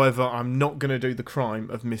 However, I'm not going to do the crime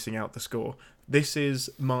of missing out the score. This is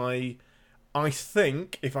I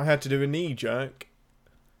think, if I had to do a knee jerk,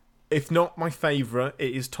 if not my favourite,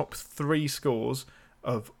 it is top 3 scores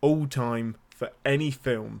of all time for any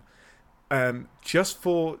film. Just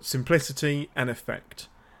for simplicity and effect.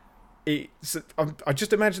 I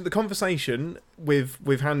just imagine the conversation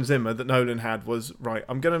with Hans Zimmer that Nolan had was, right,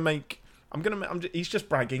 he's just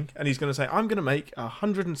bragging, and he's going to say, I'm going to make a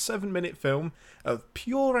 107-minute film of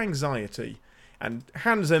pure anxiety. And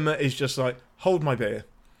Hans Zimmer is just like, hold my beer.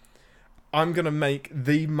 I'm going to make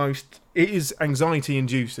it is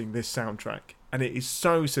anxiety-inducing, this soundtrack. And it is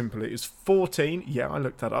so simple. It is 14, I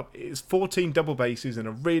looked that up. It is 14 double basses in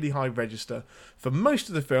a really high register for most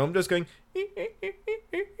of the film, just going.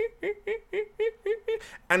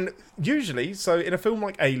 And usually, so in a film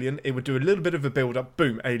like Alien, it would do a little bit of a build-up,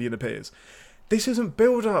 boom, Alien appears. This isn't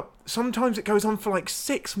build-up. Sometimes it goes on for like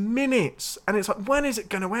 6 minutes, and it's like, when is it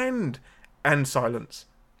going to end? And silence.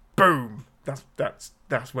 Boom.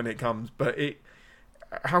 That's when it comes. But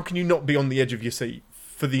how can you not be on the edge of your seat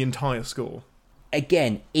for the entire score?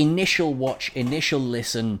 Again, initial watch, initial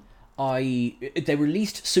listen. They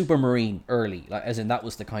released Supermarine early, as in that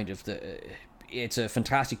was the kind of it's a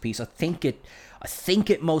fantastic piece. I think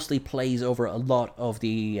it mostly plays over a lot of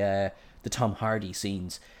the Tom Hardy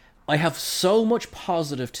scenes. I have so much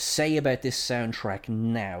positive to say about this soundtrack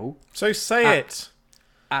now. So say it.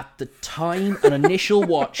 At the time, an initial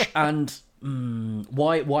watch, and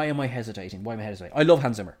why am I hesitating? I love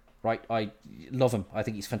Hans Zimmer, right? I love him. I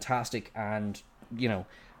think he's fantastic, and you know,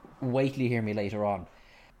 wait till you hear me later on.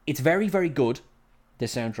 It's very, very good,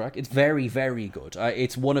 this soundtrack. It's very, very good.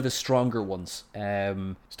 It's one of his stronger ones.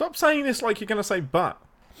 Stop saying this like you're going to say but.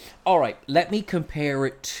 Alright, let me compare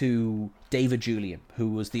it to David Julian,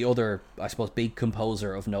 who was the other, I suppose, big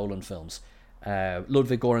composer of Nolan films.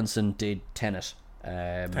 Ludwig Göransson did Tenet.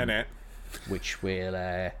 Which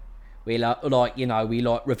we'll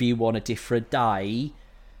review on a different day.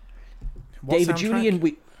 What David soundtrack?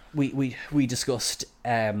 Julian, we discussed,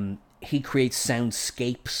 he creates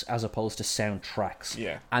soundscapes as opposed to soundtracks.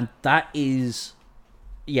 Yeah. And that is,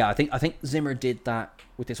 I think Zimmer did that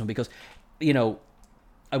with this one because, you know,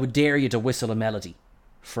 I would dare you to whistle a melody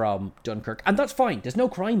from Dunkirk, and that's fine. There's no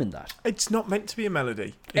crime in that. It's not meant to be a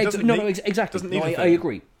melody. Exactly. I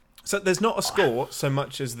agree. So there's not a score so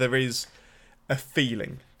much as there is a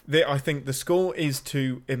feeling. I think the score is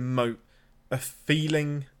to emote a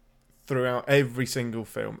feeling throughout every single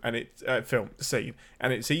film and scene,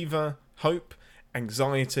 and it's either hope,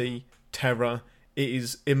 anxiety, terror. It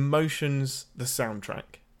is emotions. The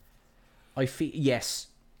soundtrack. I feel yes,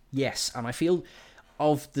 and I feel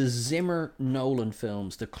of the Zimmer Nolan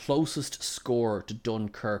films, the closest score to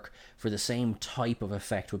Dunkirk for the same type of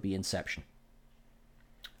effect would be Inception.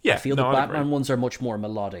 Yeah, I feel no, the I'd Batman agree. ones are much more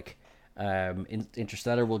melodic.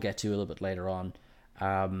 Interstellar we'll get to a little bit later on.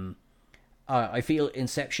 I feel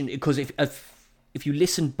Inception, because if you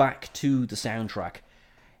listen back to the soundtrack,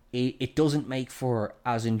 it doesn't make for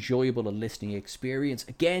as enjoyable a listening experience.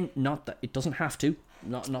 Again, not that it doesn't have to.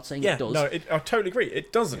 Not saying Yeah, it does. no, I totally agree.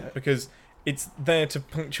 It doesn't, because it's there to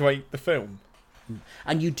punctuate the film.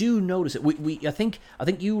 And you do notice it. I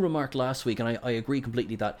think you remarked last week, and I agree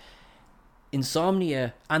completely, that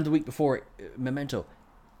Insomnia and the week before, Memento.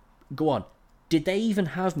 Go on. Did they even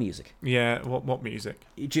have music? Yeah, what music?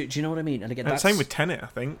 Do you know what I mean? And again, that's... Same with Tenet, I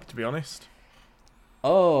think, to be honest.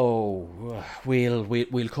 Oh,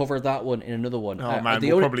 we'll cover that one in another one. Oh man,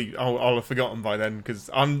 I'll have forgotten by then, because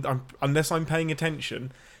unless I'm paying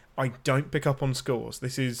attention, I don't pick up on scores.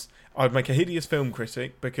 I'd make a hideous film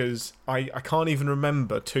critic, because I can't even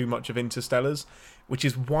remember too much of Interstellar's, which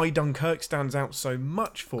is why Dunkirk stands out so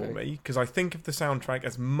much for me, because I think of the soundtrack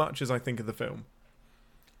as much as I think of the film.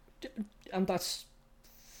 And that's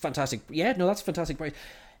fantastic. Yeah, no, that's fantastic.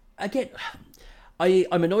 Again,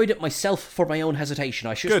 I'm annoyed at myself for my own hesitation.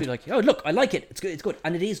 I should be like, oh, look, I like it. It's good. It's good.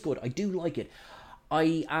 And it is good. I do like it.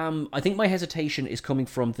 I think my hesitation is coming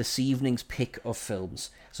from this evening's pick of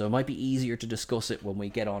films. So it might be easier to discuss it when we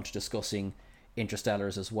get on to discussing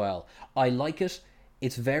Interstellars as well. I like it.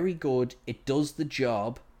 It's very good. It does the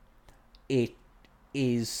job. It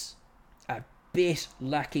is a bit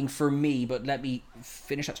lacking for me, but let me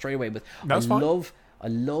finish that straight away with I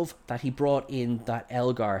love that he brought in that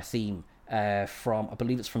Elgar theme from, I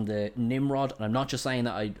believe it's from the Nimrod, and I'm not just saying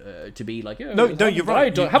that to be like, you're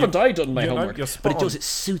right. Haven't I done my homework? But it does. It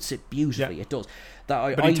suits it beautifully. Yeah. It does.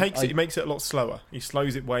 But he makes it a lot slower. He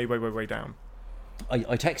slows it way down.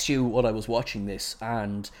 I text you while I was watching this,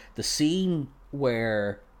 and the scene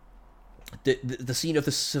where the scene of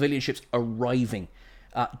the civilian ships arriving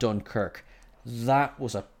at Dunkirk, that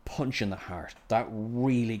was a punch in the heart. That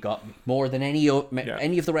really got me more than any of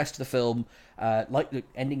the rest of the film. Like, the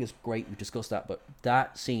ending is great, we've discussed that, but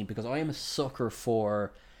that scene, because I am a sucker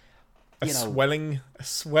for a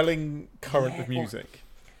swelling current of music.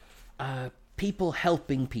 People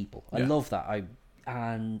helping people. I love that.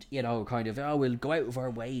 We'll go out of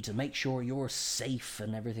our way to make sure you're safe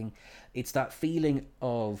and everything. It's that feeling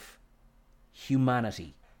of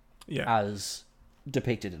humanity as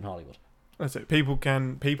depicted in Hollywood. That's it. People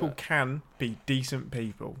can be decent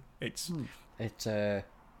people.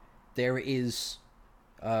 There is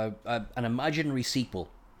an imaginary sequel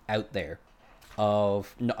out there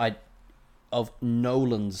of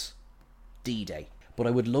Nolan's D-Day, but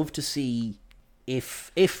I would love to see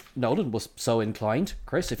if Nolan was so inclined,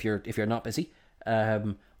 Chris. If you're not busy,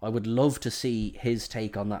 I would love to see his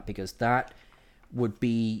take on that, because that would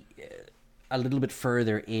be a little bit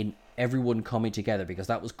further in everyone coming together, because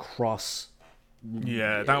that was cross.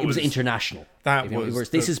 Yeah, it was international.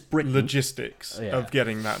 This is Britain. Logistics of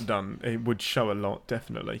getting that done. It would show a lot,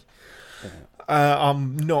 definitely.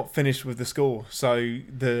 I'm not finished with the score, so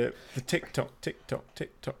the tick tock,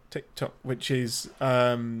 which is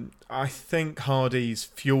I think Hardy's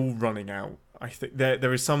fuel running out. I think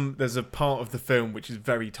there's a part of the film which is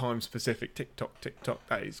very time specific. Tick tock,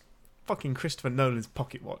 that is fucking Christopher Nolan's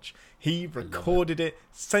pocket watch. He recorded it,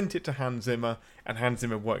 sent it to Hans Zimmer, and Hans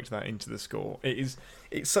Zimmer worked that into the score. It's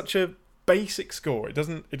such a basic score. It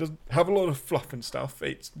doesn't have a lot of fluff and stuff.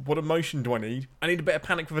 It's, what emotion do I need? I need a bit of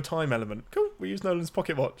Panic with a Time element. Cool, we use Nolan's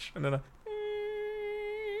pocket watch, and then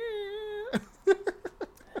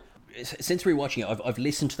since rewatching it, I've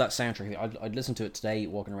listened to that soundtrack. I'd listened to it today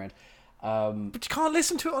walking around. But you can't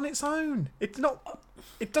listen to it on its own. It's not.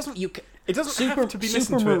 It doesn't. It doesn't have to be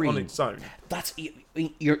listened to it on its own. That's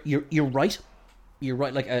you're right. You're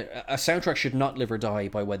right. Like a soundtrack should not live or die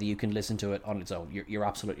by whether you can listen to it on its own. You're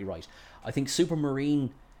absolutely right. I think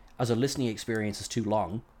Supermarine as a listening experience is too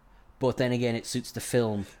long, but then again, it suits the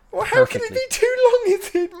film. Well, how can it be too long?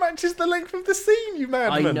 It matches the length of the scene, you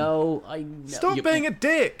madman. I know. Stop being a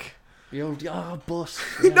dick. But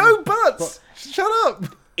no buts. Shut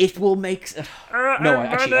up. It will make.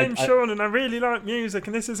 My name's Sean, and I really like music,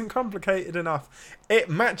 and this isn't complicated enough. It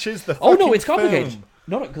matches the. Oh no, it's complicated. Film.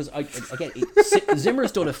 No, because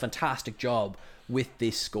Zimmer's done a fantastic job with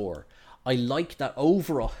this score. I like that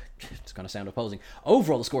overall. It's going to sound opposing.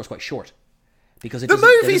 Overall, the score is quite short because the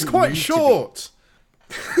movie's quite short.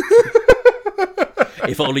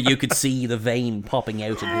 If only you could see the vein popping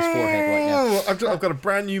out in his forehead right now. I've got a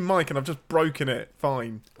brand new mic and I've just broken it.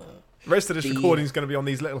 Fine. The rest of this recording is going to be on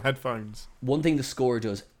these little headphones. One thing the score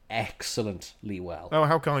does excellently well Oh,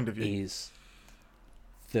 how kind of you. is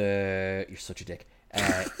you're such a dick.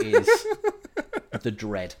 Is the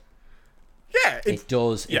dread. Yeah, It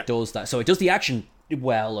does that. So it does the action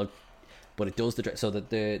well, but it does the dread. So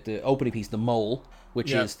the opening piece, the mole,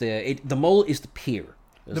 which is the mole is the pier.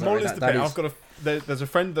 The mole is the bit. I've got there's a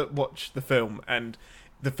friend that watched the film, and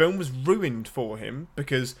the film was ruined for him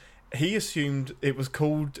because he assumed it was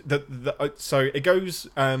called so it goes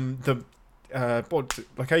what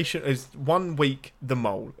location is 1 week the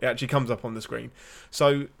mole. It actually comes up on the screen.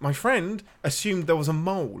 So my friend assumed there was a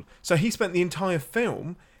mole, so he spent the entire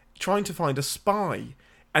film trying to find a spy,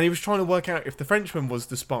 and he was trying to work out if the Frenchman was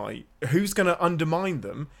the spy, who's going to undermine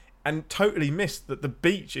them, and totally missed that the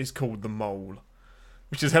beach is called the Mole,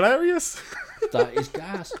 which is hilarious. That is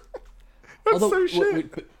gas. That's so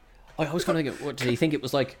shit. I was going to think, what did he think it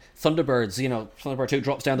was like Thunderbirds? You know, Thunderbird 2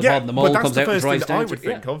 drops down the pod and the mole comes out and drives down. I would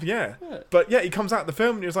think of, yeah. But yeah, he comes out of the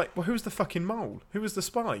film and he was like, well, who's the fucking mole? Who was the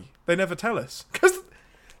spy? They never tell us. Because,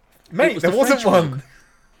 mate, there wasn't one.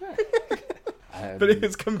 But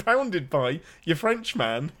it's compounded by your French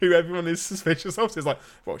man, who everyone is suspicious of. So it's like,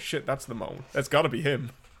 well, shit, that's the mole. That's got to be him.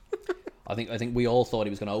 I think we all thought he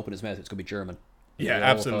was going to open his mouth. It's going to be German. Yeah,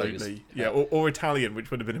 absolutely. Or Italian,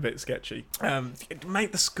 which would have been a bit sketchy.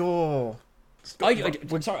 Make the score.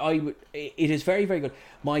 It is very, very good.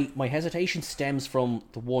 My hesitation stems from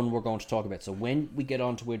the one we're going to talk about. So when we get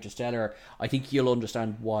on to Interstellar, I think you'll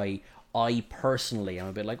understand why I personally am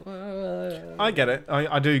a bit like. I get it.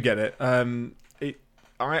 I do get it. I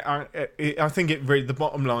think it really. The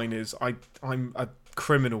bottom line is I'm a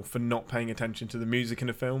criminal for not paying attention to the music in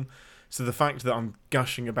a film. So the fact that I'm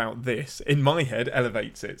gushing about this, in my head,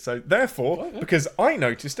 elevates it. So therefore, because I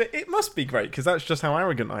noticed it, it must be great, because that's just how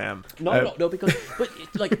arrogant I am. No, because... But,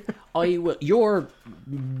 like, your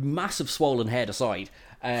massive swollen head aside,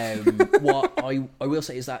 what I will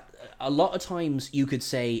say is that a lot of times you could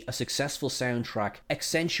say a successful soundtrack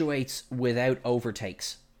accentuates without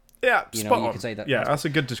overtakes. Yeah, you spot on. You could say that. Yeah, that's a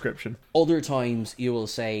good description. Other times you will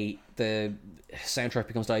say the soundtrack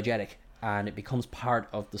becomes diegetic, and it becomes part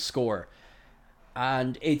of the score,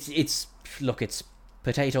 and it's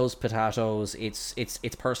potatoes,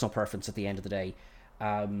 it's personal preference at the end of the day.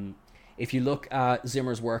 If you look at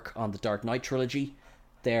Zimmer's work on the Dark Knight trilogy,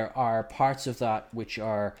 there are parts of that which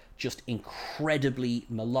are just incredibly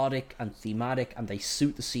melodic and thematic, and they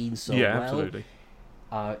suit the scene so well. Absolutely.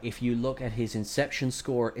 If you look at his Inception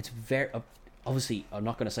score, it's very... Obviously, I'm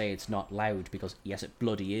not going to say it's not loud, because yes, it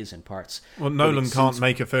bloody is in parts. Well, Nolan can't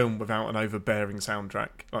make a film without an overbearing soundtrack.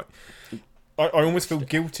 Like, I almost feel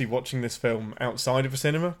guilty watching this film outside of a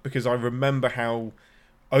cinema, because I remember how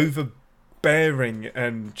overbearing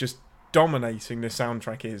and just dominating the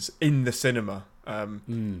soundtrack is in the cinema.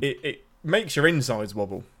 It makes your insides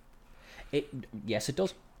wobble. Yes, it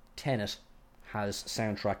does. Tenet has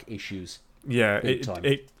soundtrack issues. Yeah,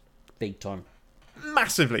 big time.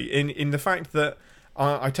 Massively in the fact that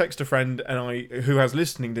I text a friend who has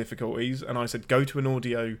listening difficulties, and I said go to an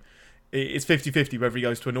audio. It's 50-50 whether he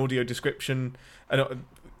goes to an audio description, and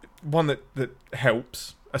one that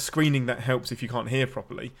helps, a screening that helps if you can't hear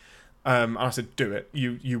properly. And I said do it.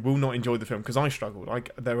 You will not enjoy the film, because I struggled.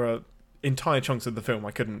 Like, there are entire chunks of the film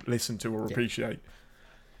I couldn't listen to or appreciate.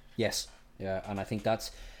 Yes, yeah, and I think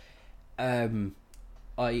that's. I'm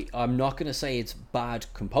not going to say it's bad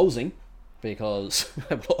composing, because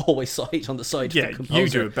I will always side on the side of the composer. You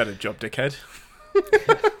do a better job, dickhead.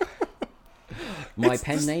 My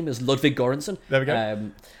pen name is Ludwig Göransson. There we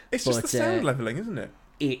go. It's just the sound leveling, isn't it?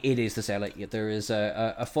 It is the sound. Like, there is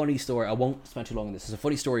a funny story. I won't spend too long on this. There's a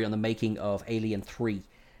funny story on the making of Alien 3.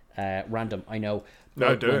 Random, I know.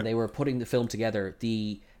 But when they were putting the film together,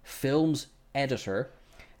 the film's editor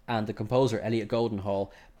and the composer, Elliot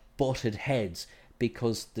Goldenhall, butted heads,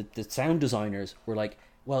 because the sound designers were like,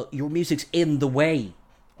 well, your music's in the way.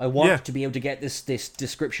 I want to be able to get this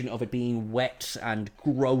description of it being wet and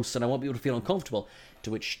gross, and I want people to feel uncomfortable.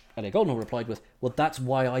 To which Elliot Goldenhall replied with, well, that's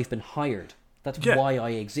why I've been hired. That's why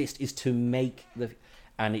I exist, is to make the...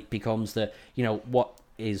 And it becomes the, what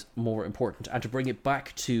is more important. And to bring it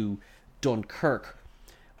back to Dunkirk,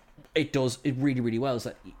 it does it really, really well. Is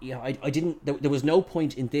that, I didn't... There was no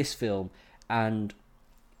point in this film, and...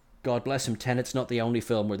 God bless him, Tenet's not the only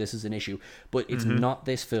film where this is an issue, but it's not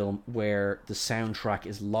this film where the soundtrack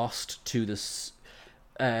is lost to this...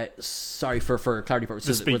 sorry, for clarity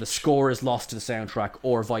purposes, where the score is lost to the soundtrack,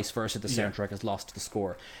 or vice versa, the soundtrack is lost to the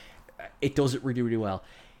score. It does it really, really well.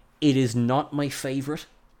 It is not my favourite,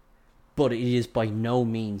 but it is by no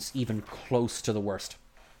means even close to the worst.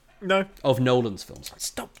 No. Of Nolan's films.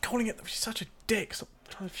 Stop calling it... You're such a dick. Stop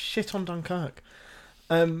trying to shit on Dunkirk.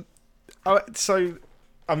 So...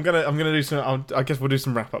 I'm gonna do some. I guess we'll do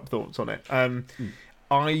some wrap up thoughts on it.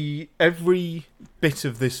 Every bit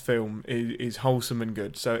of this film is wholesome and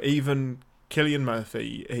good. So even Cillian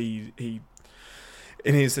Murphy, he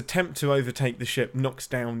in his attempt to overtake the ship, knocks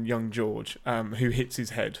down young George, who hits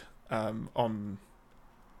his head on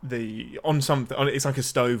something. It's like a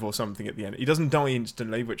stove or something at the end. He doesn't die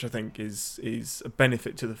instantly, which I think is a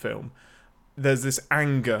benefit to the film. There's this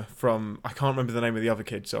anger from, I can't remember the name of the other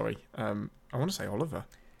kid. Sorry, I want to say Oliver.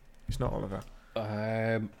 It's not Oliver.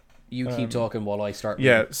 You keep talking while I start.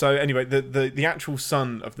 Yeah. So anyway, the actual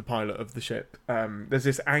son of the pilot of the ship. There's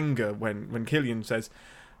this anger when Cillian says,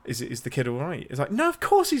 "Is the kid all right?" It's like, no, of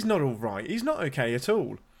course he's not all right. He's not okay at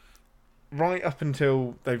all. Right up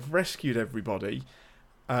until they've rescued everybody.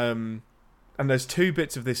 And there's two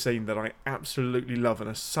bits of this scene that I absolutely love and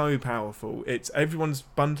are so powerful. It's everyone's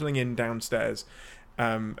bundling in downstairs,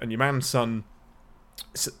 and your man's son,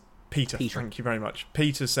 Peter, thank you very much.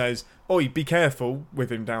 Peter says, "Oi, be careful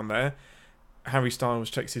with him down there." Harry Styles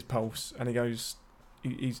checks his pulse, and he goes,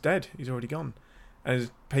 "He's dead. He's already gone."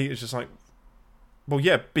 And Peter's just like, "Well,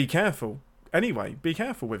 yeah, be careful. Anyway, be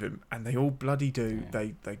careful with him." And they all bloody do.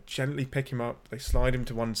 Yeah. They gently pick him up. They slide him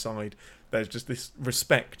to one side. There's just this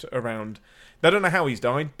respect around. They don't know how he's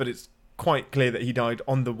died, but it's quite clear that he died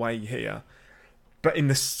on the way here. But in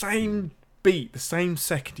the same beat, the same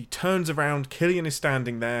second, he turns around, Cillian is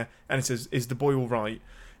standing there, and he says, "Is the boy all right?"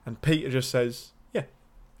 And Peter just says, "Yeah,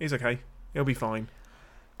 he's okay. He'll be fine."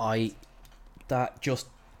 Just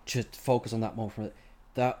to focus on that moment for a minute,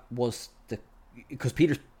 that was because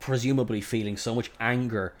Peter's presumably feeling so much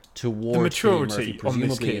anger towards the maturity on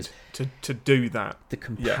this kid to do that. The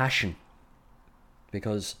compassion.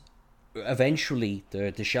 Because eventually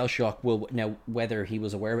the shell shock will, now whether he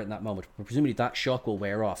was aware of it in that moment, but presumably that shock will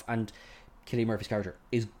wear off, and Cillian Murphy's character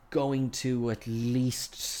is going to at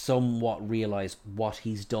least somewhat realise what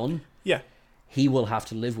he's done. Yeah. He will have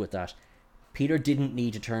to live with that. Peter didn't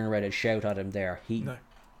need to turn around and shout at him there. No.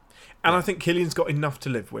 And I think Cillian's got enough to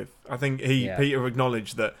live with. I think Peter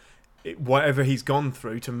acknowledged that whatever he's gone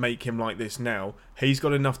through to make him like this now, he's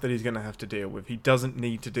got enough that he's going to have to deal with. He doesn't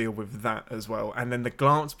need to deal with that as well. And then the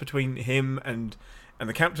glance between him and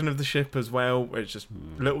the captain of the ship as well, where it's just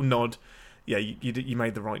a little nod. Yeah, you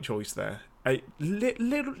made the right choice there.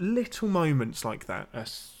 Little moments like that are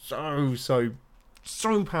so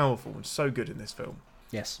powerful and so good in this film.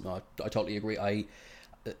 Yes, no, I totally agree.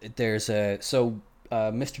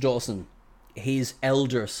 Mr. Dawson, his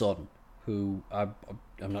elder son, who I'm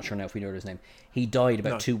not sure now if we know his name, he died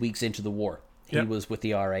about 2 weeks into the war. He was with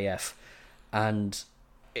the RAF, and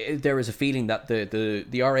there is a feeling that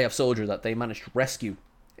the RAF soldier that they managed to rescue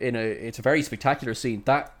it's a very spectacular scene.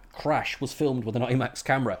 That crash was filmed with an IMAX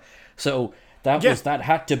camera, so that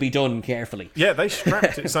had to be done carefully. Yeah, they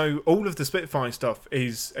strapped it. So all of the Spitfire stuff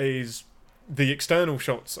is the external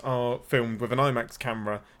shots are filmed with an IMAX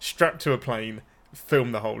camera strapped to a plane.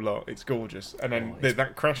 Film the whole lot. It's gorgeous. And then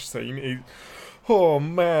that crash scene is, oh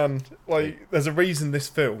man, there's a reason this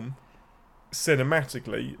film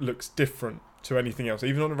cinematically looks different to anything else,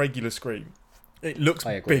 even on a regular screen. It looks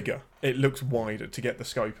bigger, it looks wider to get the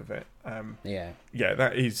scope of it.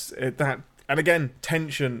 That is that. And again,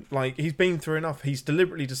 tension, he's been through enough. He's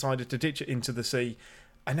deliberately decided to ditch it into the sea,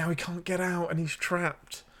 and now he can't get out and he's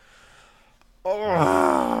trapped.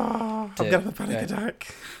 I'm going to have a panic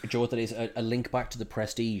attack. Joe, that is a link back to The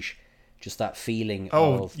Prestige. Just that feeling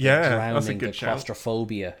of shout. drowning, the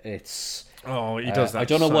claustrophobia. It's... Oh, he does that. I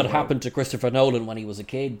don't know what happened to Christopher Nolan when he was a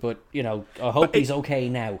kid, but, I hope he's okay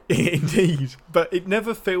now. Indeed. But it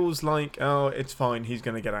never feels like, it's fine, he's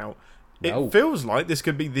going to get out. No. It feels like this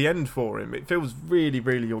could be the end for him. It feels really,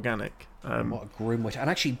 really organic. What a grim way. And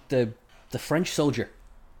actually, the French soldier,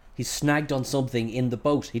 he's snagged on something in the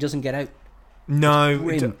boat. He doesn't get out. No,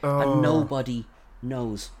 and nobody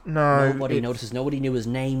knows. Nobody notices. Nobody knew his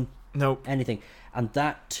name. Nope. Anything. And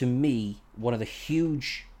that, to me, one of the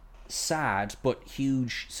huge, sad but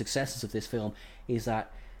huge successes of this film is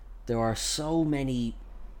that there are so many,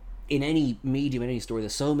 in any medium, in any story,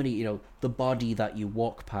 there's so many, the body that you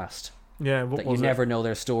walk past. Yeah, what that was you it? never know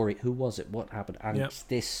their story. Who was it? What happened? And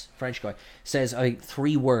this French guy says,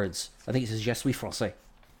 3 words. I think he says, "Je suis français."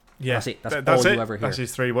 Yeah, that's it. That's all you ever hear. That's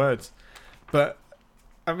his 3 words. But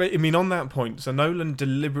I mean, on that point, so Nolan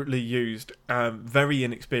deliberately used very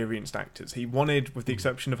inexperienced actors. He wanted, with the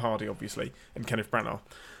exception of Hardy, obviously, and Kenneth Branagh,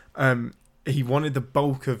 he wanted the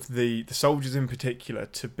bulk of the soldiers in particular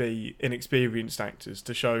to be inexperienced actors,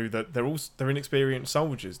 to show that they're inexperienced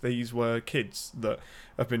soldiers. These were kids that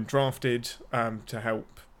have been drafted to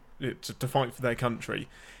help to fight for their country.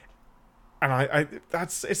 And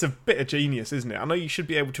it's a bit of genius, isn't it? I know you should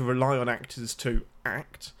be able to rely on actors to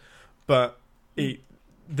act, but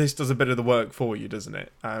this does a bit of the work for you, doesn't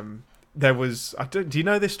it? Do you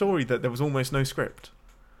know this story that there was almost no script?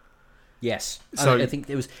 Yes. So I think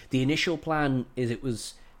it was the initial plan is it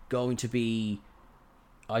was going to be,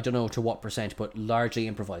 I don't know to what percent, but largely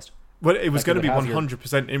improvised. Well, it was Like going to be it would have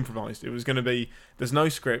 100% improvised. It was going to be, there's no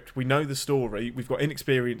script, we know the story, we've got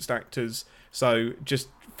inexperienced actors, so just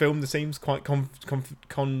film the scenes quite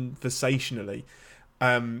conversationally.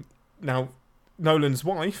 Now, Nolan's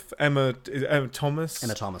wife, Emma Thomas.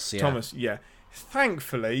 Emma Thomas, yeah. Thomas, yeah.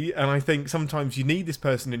 Thankfully, and I think sometimes you need this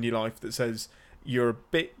person in your life that says, you're a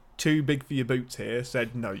bit too big for your boots here,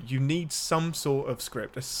 said, no, you need some sort of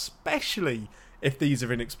script, especially if these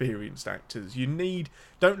are inexperienced actors.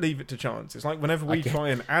 Don't leave it to chance. It's like whenever we try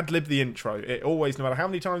and ad-lib the intro, it always, no matter how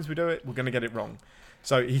many times we do it, we're going to get it wrong.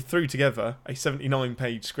 So he threw together a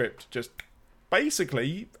 79-page script, just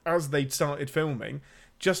basically, as they'd started filming,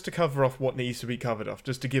 just to cover off what needs to be covered off,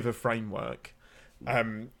 just to give a framework.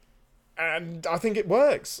 And I think it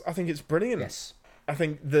works. I think it's brilliant. Yes. I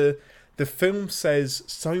think the film says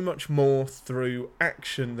so much more through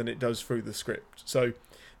action than it does through the script. So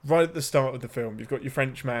right at the start of the film, you've got your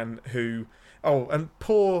French man who... Oh, and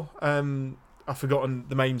poor... I've forgotten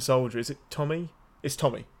the main soldier. Is it Tommy? It's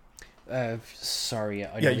Tommy. Sorry,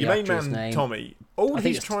 I know Yeah, the your main actor's man, name. Tommy. All I think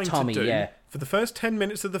he's it's trying Tommy, to do yeah. for the first 10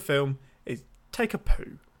 minutes of the film is take a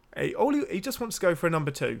poo. He just wants to go for a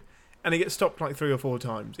number 2. And he gets stopped like 3 or 4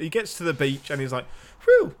 times. He gets to the beach and he's like,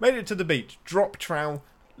 whew, made it to the beach. Drop trowel,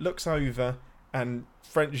 looks over, and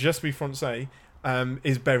French, Je suis français,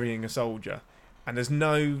 is burying a soldier. And there's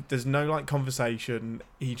no like conversation.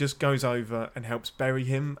 He just goes over and helps bury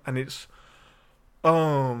him, and it's,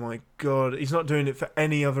 oh my god, he's not doing it for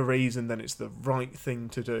any other reason than it's the right thing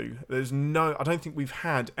to do. I don't think we've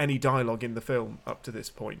had any dialogue in the film up to this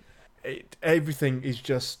point. Everything is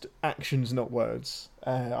just actions, not words.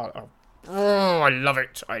 I love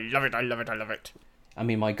it. I love it. I love it. I love it. I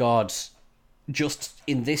mean, my God, just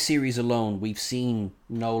in this series alone, we've seen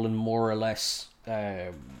Nolan more or less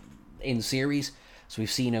in series. So we've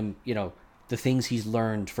seen him, the things he's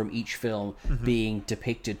learned from each film being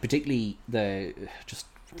depicted, particularly the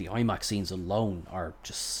IMAX scenes alone are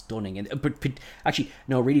just stunning. And but actually,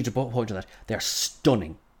 no, really to point to that, they're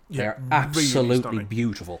stunning. They're really absolutely stunning.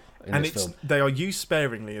 beautiful in this film. They are used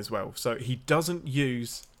sparingly as well. So he doesn't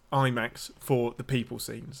use IMAX for the people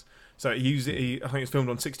scenes. So I think it's filmed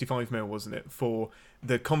on 65mm, wasn't it, for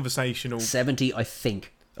the conversational 70, I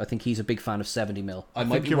think. I think he's a big fan of 70mm. I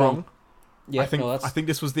might think be you're wrong. Yeah, I think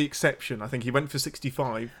this was the exception. I think he went for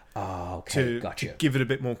 65 gotcha. to give it a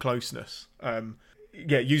bit more closeness.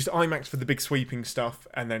 Used IMAX for the big sweeping stuff,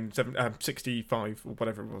 and then 65 or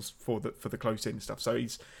whatever it was for the close in stuff. So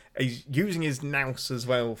he's using his nous as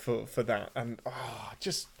well for that. And I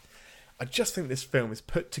just think this film is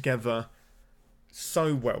put together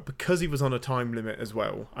so well because he was on a time limit as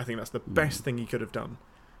well. I think that's the best thing he could have done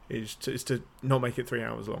is to not make it 3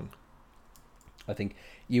 hours long. I think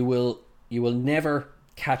you will never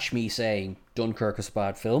catch me saying Dunkirk is a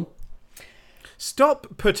bad film.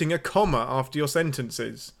 Stop putting a comma after your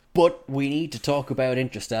sentences. But we need to talk about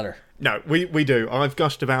Interstellar. No, we do. I've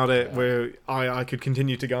gushed about it. I could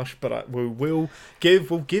continue to gush, but we'll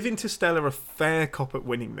give Interstellar a fair cop at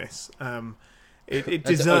winning this. It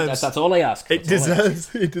deserves. That's all I ask. It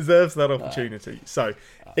deserves that opportunity. So,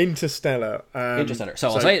 Interstellar. Interstellar. So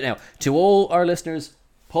I'll say it now to all our listeners: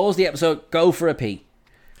 pause the episode, go for a pee,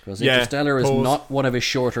 because Interstellar is not one of his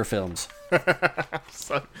shorter films.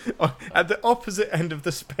 So, at the opposite end of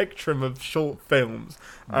the spectrum of short films,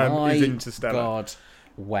 is Interstellar. God,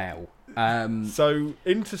 wow. So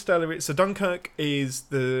Interstellar, Dunkirk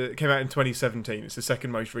came out in 2017. It's the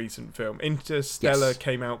second most recent film. Interstellar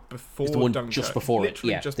came out before it's the one Dunkirk. just before it.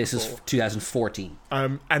 Yeah, this before. is 2014.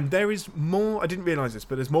 And there is more. I didn't realise this,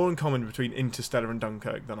 but there's more in common between Interstellar and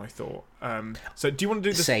Dunkirk than I thought. So do you want to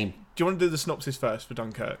do the same? Do you want to do the synopsis first for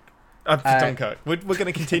Dunkirk? Dunkirk. We're going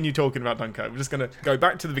to continue talking about Dunkirk. We're just going to go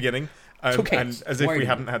back to the beginning, and as if we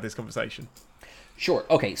hadn't had this conversation. Sure.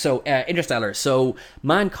 Okay. So Interstellar. So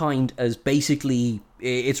mankind has basically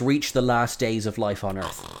it's reached the last days of life on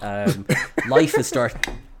Earth. Life is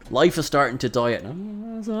starting to die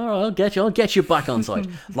out. I'll get you back on side.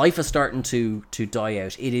 Life is starting to die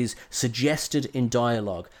out. It is suggested in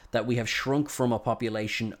dialogue that we have shrunk from a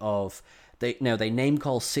population of. They name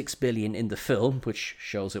call 6 billion in the film, which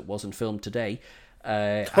shows it wasn't filmed today.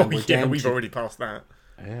 We've already passed that.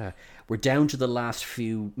 Yeah, we're down to the last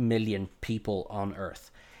few million people on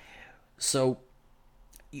Earth. So,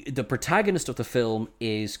 the protagonist of the film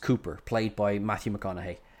is Cooper, played by Matthew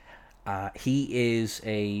McConaughey. He is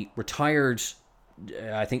a retired,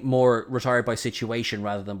 I think more retired by situation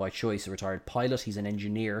rather than by choice, a retired pilot. He's an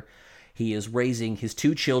engineer. He is raising his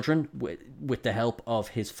 2 children with the help of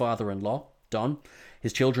his father-in-law, Don.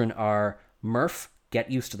 His children are Murph,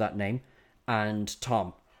 get used to that name, and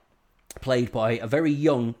Tom, played by a very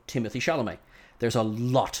young Timothy Chalamet. There's a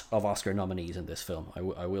lot of Oscar nominees in this film.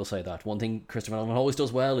 I will say that. One thing Christopher Nolan always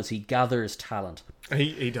does well is he gathers talent.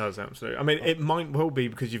 He does, absolutely. I mean, it might well be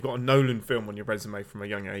because you've got a Nolan film on your resume from a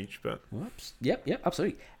young age, but... Whoops. Yep,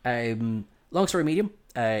 absolutely. Long story medium,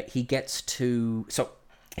 he gets to... So,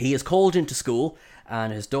 he is called into school,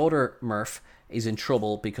 and his daughter, Murph, is in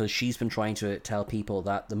trouble because she's been trying to tell people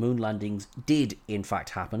that the moon landings did in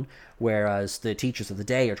fact happen, whereas the teachers of the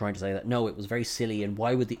day are trying to say that no, it was very silly, and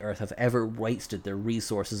why would the Earth have ever wasted their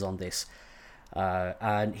resources on this?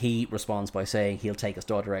 And he responds by saying he'll take his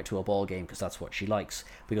daughter out to a ball game because that's what she likes,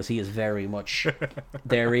 because he is very much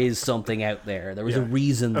there is something out there. There was a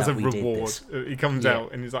reason that we did this. He comes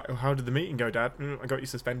out and he's like, oh, how did the meeting go, Dad? I got you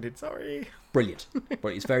suspended, sorry. Brilliant.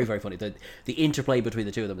 But it's very, very funny. The interplay between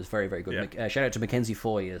the two of them is very, very good. Yeah. Shout out to Mackenzie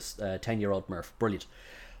Foy as 10-year-old Murph. Brilliant.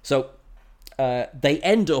 So they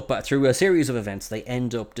end up, through a series of events, they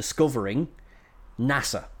end up discovering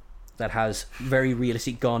NASA, that has very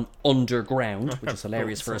realistically gone underground, which is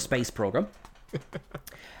hilarious for a space program.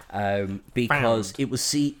 Because it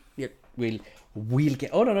was we'll get.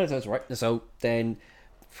 Oh no, that's right. So then,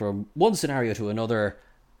 from one scenario to another,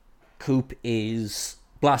 Coop is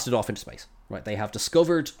blasted off into space. Right, they have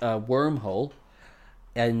discovered a wormhole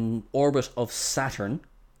in orbit of Saturn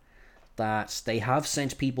that they have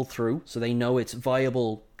sent people through, so they know it's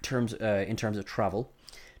viable in terms of travel,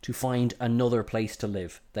 to find another place to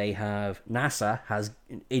live. They have NASA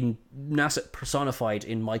personified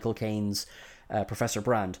in Michael Caine's Professor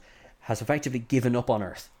Brand, has effectively given up on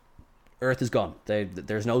Earth. Earth is gone.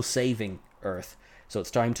 There's no saving Earth, so it's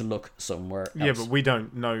time to look somewhere else. Yeah, but we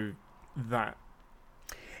don't know that.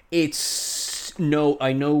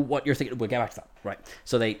 I know what you're thinking. We'll get back to that. Right.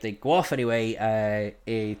 So they go off anyway.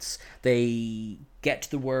 They get to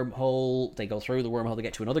the wormhole. They go through the wormhole. They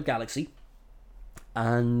get to another galaxy.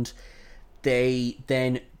 And they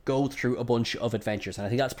then go through a bunch of adventures, and I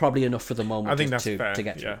think that's probably enough for the moment. I think that's to fair. To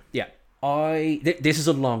get through. Yeah. This is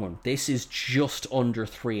a long one. This is just under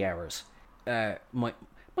 3 hours.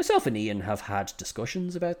 Myself and Ian have had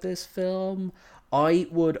discussions about this film. I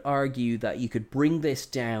would argue that you could bring this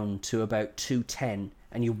down to about 2:10,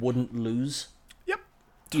 and you wouldn't lose.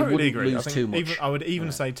 Totally agree. Lose too much. I would even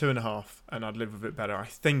say 2.5, and I'd live with it better. I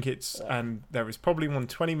think it's, and there is probably one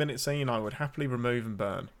 20-minute scene I would happily remove and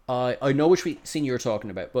burn. I know which scene you're talking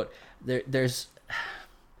about, but there's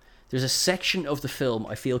a section of the film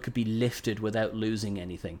I feel could be lifted without losing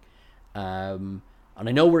anything. And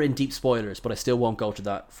I know we're in deep spoilers, but I still won't go to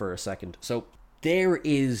that for a second. So there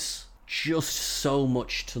is just so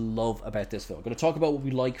much to love about this film. I'm going to talk about what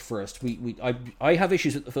we like first. I have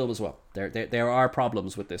issues with the film as well. There are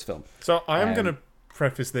problems with this film. So I am going to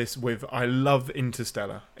preface this with I love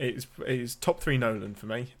Interstellar. It's top 3 Nolan for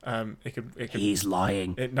me. It could He's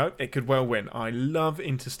lying. It could well win. I love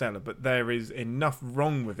Interstellar, but there is enough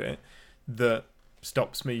wrong with it that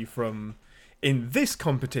stops me from, in this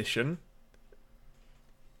competition,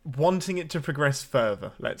 wanting it to progress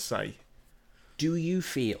further, let's say. Do you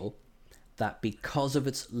feel that because of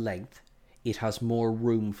its length, it has more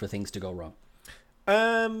room for things to go wrong?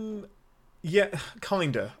 Yeah,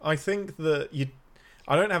 kinda. I think that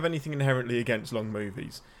I don't have anything inherently against long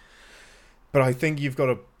movies, but I think you've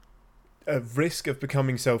got a risk of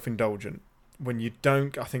becoming self-indulgent when you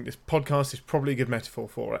don't. I think this podcast is probably a good metaphor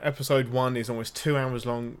for it. Episode 1 is almost 2 hours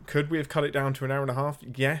long. Could we have cut it down to 1.5 hours?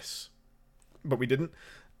 Yes, but we didn't.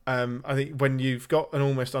 I think when you've got an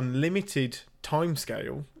almost unlimited time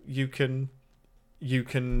scale, you can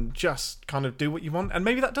just kind of do what you want, and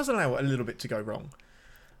maybe that does allow a little bit to go wrong.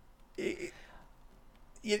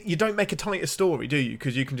 You don't make a tighter story, do you?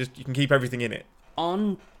 Because you can keep everything in it.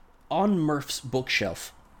 On Murph's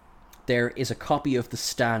bookshelf, there is a copy of The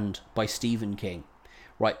Stand by Stephen King.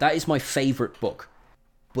 Right, that is my favourite book,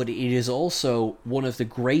 but it is also one of the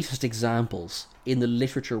greatest examples in the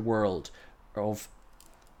literature world of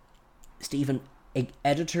Stephen.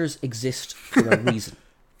 Editors exist for a reason.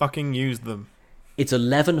 Fucking use them. It's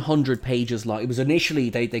 1,100 pages long. It was initially,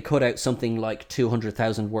 they cut out something like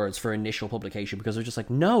 200,000 words for initial publication because they're just like,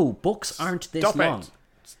 no, books aren't this long.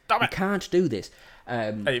 Stop it. You can't do this.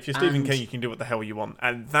 Hey, if you're Stephen King, you can do what the hell you want.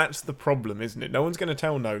 And that's the problem, isn't it? No one's going to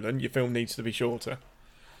tell Nolan your film needs to be shorter.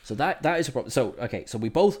 So that is a problem. So okay, so we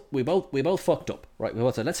both fucked up, right? We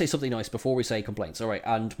both said, let's say something nice before we say complaints, all right?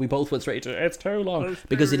 And we both went straight to it's too long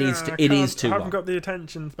because it is too I long. haven't got the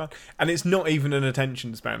attention span, and it's not even an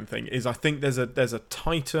attention span thing. Is I think there's a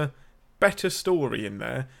tighter, better story in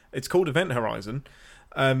there. It's called Event Horizon,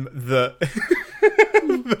 that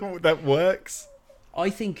that works. I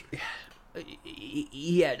think,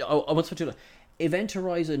 yeah. I want to Event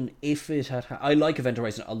Horizon. If it had, I like Event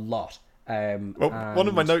Horizon a lot. Well, one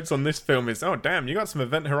of my notes on this film is, oh damn, you got some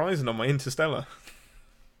Event Horizon on my Interstellar.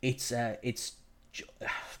 It's had it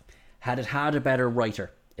had a better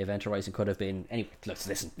writer, Event Horizon could have been. Anyway, let's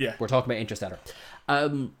listen. Yeah, we're talking about Interstellar.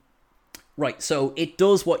 Right, so it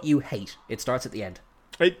does what you hate. It starts at the end.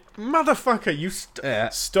 Hey, motherfucker, you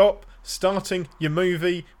stop starting your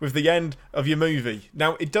movie with the end of your movie.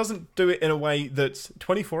 Now, it doesn't do it in a way that's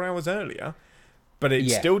 24 hours earlier, but it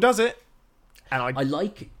still does it. And I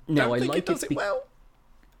like it does it well.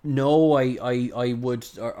 No, I would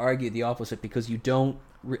argue the opposite because you don't.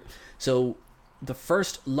 So the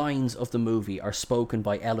first lines of the movie are spoken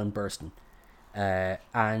by Ellen Burstyn,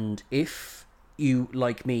 and if you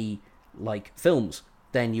like me like films,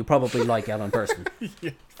 then you probably like Ellen Burstyn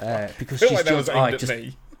because she's like just at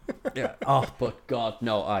me. Yeah. Oh, but God,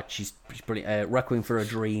 no! She's brilliant. Requiem for a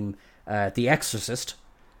Dream, The Exorcist.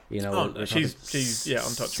 You know, she's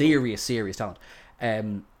untouchable. Serious talent.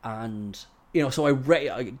 And you know, so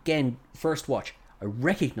again, first watch, I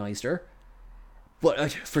recognised her,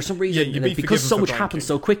 but for some reason, because so much happens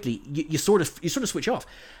so quickly, you sort of switch off,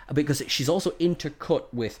 because she's also intercut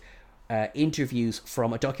with interviews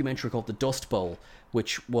from a documentary called The Dust Bowl,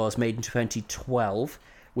 which was made in 2012.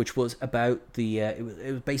 Which was about it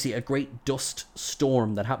was basically a great dust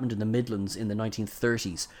storm that happened in the Midlands in the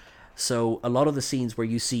 1930s. So a lot of the scenes where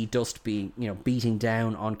you see dust being, beating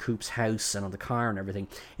down on Coop's house and on the car and everything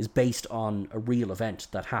is based on a real event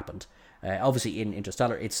that happened. Obviously, in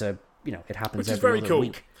Interstellar, it's it happens every other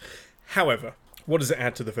week. However, what does it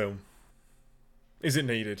add to the film? Is it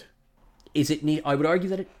needed? Is it need? I would argue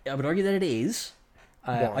that it is.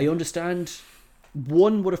 I understand.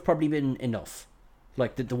 One would have probably been enough.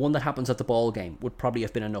 Like the one that happens at the ball game would probably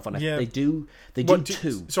have been enough. And they do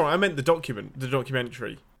two. Sorry, I meant the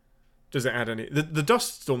documentary. Does it add any? The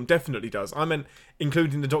dust storm definitely does. I meant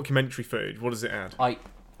including the documentary footage. What does it add?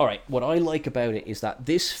 All right. What I like about it is that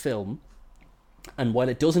this film, and while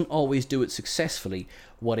it doesn't always do it successfully,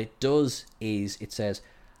 what it does is it says,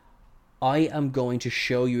 I am going to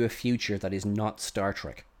show you a future that is not Star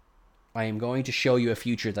Trek. I am going to show you a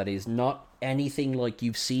future that is not anything like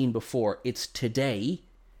you've seen before. It's today,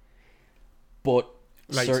 but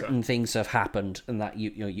later. Certain things have happened, and that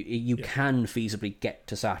you can feasibly get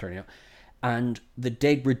to Saturn. And the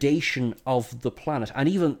degradation of the planet, and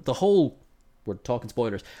even the whole, we're talking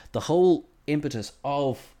spoilers, the whole impetus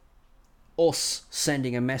of us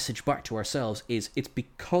sending a message back to ourselves it's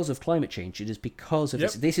because of climate change. It is because of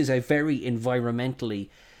this is a very environmentally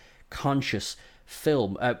conscious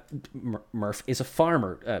film. Murph is a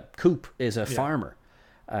farmer. Coop is a farmer,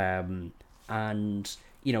 and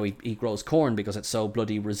he grows corn because it's so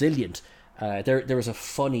bloody resilient. There was a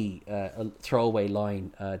funny throwaway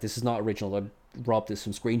line. This is not original. I robbed this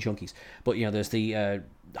from Screen Junkies, but there's the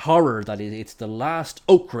horror that it's the last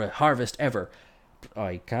okra harvest ever.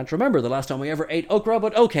 I can't remember the last time we ever ate okra,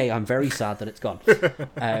 but okay, I'm very sad that it's gone.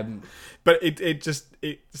 But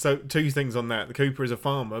so two things on that. The Cooper is a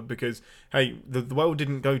farmer because, hey, the world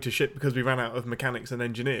didn't go to shit because we ran out of mechanics and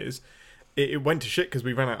engineers. It went to shit because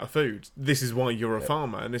we ran out of food. This is why you're a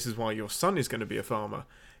farmer, and this is why your son is going to be a farmer.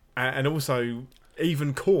 And also,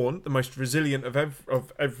 even corn, the most resilient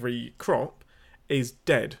of every crop, is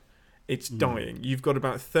dead. It's dying. You've got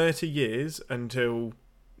about 30 years until...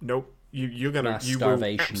 Nope. You will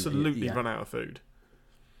absolutely run out of food.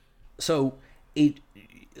 So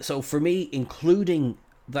for me, including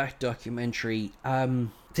that documentary,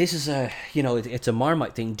 this is it's a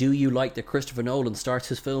Marmite thing. Do you like that Christopher Nolan starts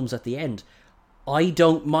his films at the end? I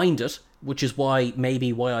don't mind it, which is why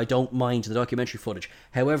I don't mind the documentary footage.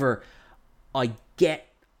 However, I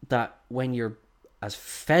get that when you're as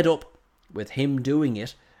fed up with him doing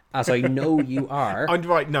it as I know you are. I'm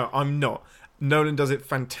right. No, I'm not. Nolan does it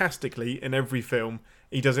fantastically in every film.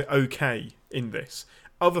 He does it okay in this.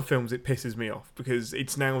 Other films, it pisses me off because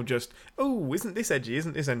it's now just, oh, isn't this edgy?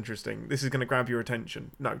 Isn't this interesting? This is going to grab your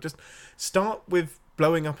attention. No, just start with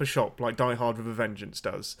blowing up a shop like Die Hard with a Vengeance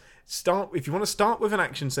does. If you want to start with an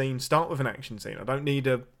action scene, start with an action scene.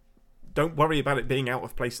 Don't worry about it being out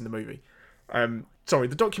of place in the movie. Sorry,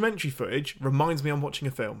 the documentary footage reminds me I'm watching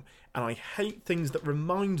a film, and I hate things that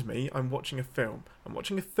remind me I'm watching a film. I'm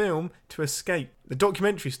watching a film to escape. The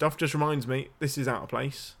documentary stuff just reminds me this is out of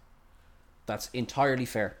place. That's entirely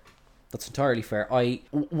fair.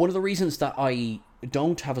 One of the reasons that I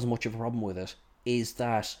don't have as much of a problem with it is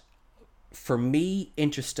that, for me,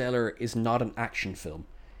 Interstellar is not an action film.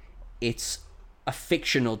 It's a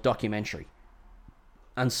fictional documentary.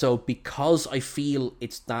 And so because I feel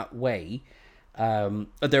it's that way,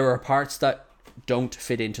 there are parts that don't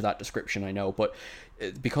fit into that description, I know, but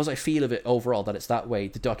because I feel of it overall that it's that way,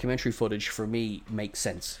 the documentary footage for me makes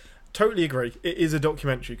sense. Totally agree. It is a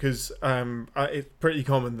documentary because it's pretty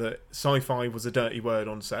common that sci-fi was a dirty word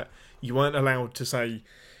on set. You weren't allowed to say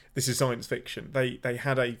this is science fiction. They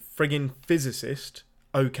had a friggin' physicist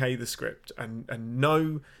okay the script, and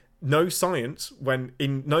no science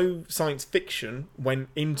no science fiction went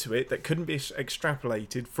into it that couldn't be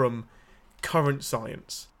extrapolated from current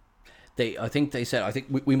science. I think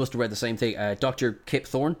we must have read the same thing. Dr. Kip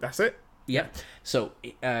Thorne. That's it. Yeah. So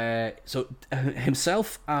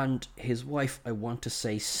himself and his wife, I want to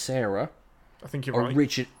say Sarah, I think you're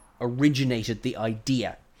right, originated the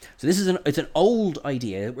idea. So it's an old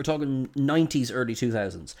idea. We're talking 90s, early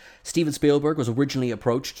 2000s. Steven Spielberg was originally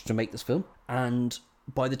approached to make this film, and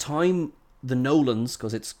by the time the Nolans,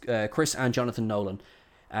 because it's Chris and Jonathan Nolan,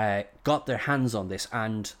 got their hands on this,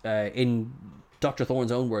 and in Dr.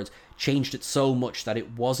 Thorne's own words, changed it so much that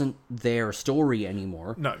it wasn't their story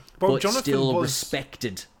anymore. No, but Jonathan still was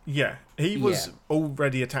respected. Yeah, he was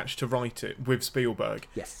already attached to write it with Spielberg.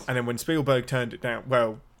 Yes. And then when Spielberg turned it down,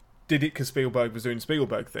 did it because Spielberg was doing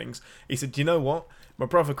Spielberg things, he said, you know what? My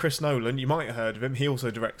brother Chris Nolan, you might have heard of him, he also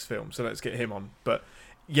directs films, so let's get him on. But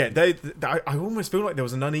yeah, I almost feel like there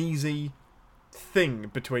was an uneasy thing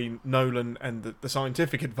between Nolan and the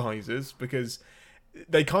scientific advisors, because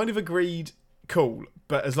they kind of agreed, cool,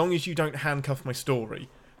 but as long as you don't handcuff my story,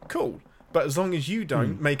 cool, but as long as you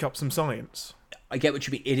don't make up some science. I get what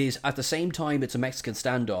you mean. It is, at the same time, it's a Mexican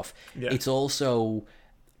standoff. Yeah. It's also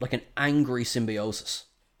like an angry symbiosis.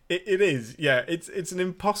 It is, yeah. It's an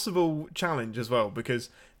impossible challenge as well, because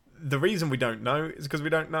the reason we don't know is because we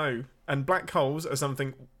don't know. And black holes are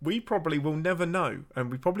something we probably will never know,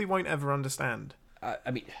 and we probably won't ever understand.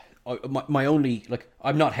 I mean, my only,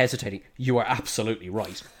 I'm not hesitating. You are absolutely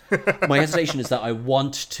right. My hesitation is that I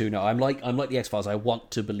want to know. I'm like the X-Files. I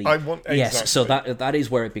want to believe. Exactly. Yes, so that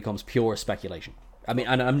is where it becomes pure speculation. I mean,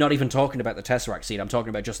 and I'm not even talking about the Tesseract scene. I'm talking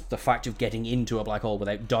about just the fact of getting into a black hole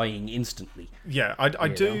without dying instantly. Yeah, I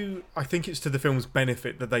do. I think it's to the film's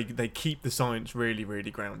benefit that they keep the science really,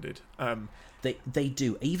 really grounded. They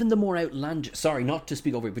do. Even the more outlandish... Sorry, not to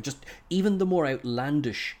speak over it, but just even the more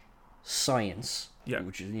outlandish science,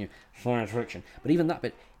 which is science fiction, but even that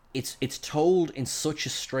bit, it's told in such a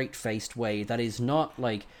straight-faced way that is not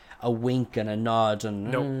like a wink and a nod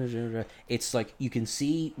and... No. It's like you can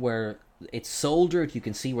see where it's soldered, you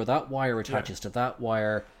can see where that wire attaches to that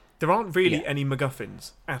wire. There aren't really any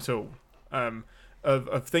MacGuffins at all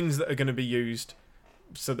of things that are going to be used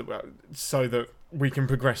so that we can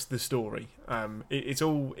progress the story. It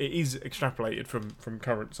is extrapolated from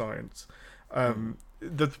current science.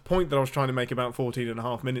 The point that I was trying to make about 14 and a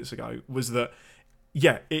half minutes ago was that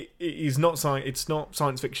it is not science. It's not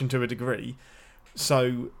science fiction to a degree.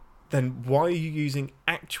 So then why are you using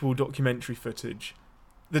actual documentary footage?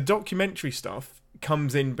 The documentary stuff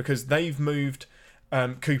comes in because they've moved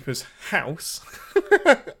Cooper's house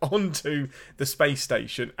onto the space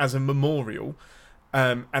station as a memorial,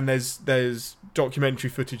 and there's documentary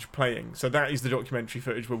footage playing. So that is the documentary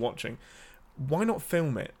footage we're watching. Why not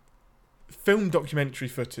film it? Film documentary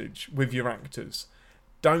footage with your actors.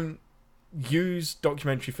 Don't use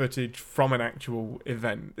documentary footage from an actual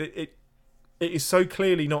event. It is so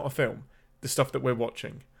clearly not a film, the stuff that we're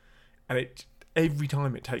watching, and every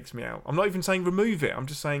time it takes me out. I'm not even saying remove it, I'm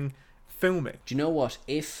just saying film it. Do you know what?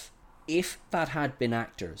 If that had been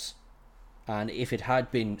actors, and if it had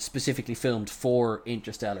been specifically filmed for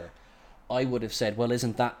Interstellar, I would have said, well,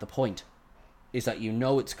 isn't that the point? Is that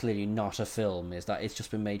it's clearly not a film, is that it's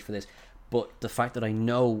just been made for this. But the fact that I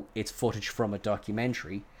know it's footage from a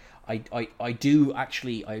documentary, I do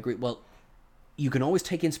actually, I agree. Well, you can always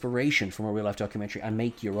take inspiration from a real-life documentary and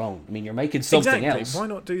make your own. I mean, you're making something else. Why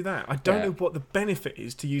not do that? I don't know what the benefit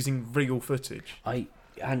is to using real footage.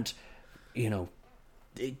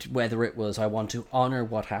 Whether it was, I want to honour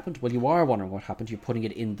what happened. Well, you are honouring what happened. You're putting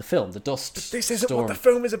it in the film. The dust But this isn't storm. what the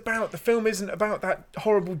film is about. The film isn't about that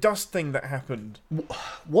horrible dust thing that happened.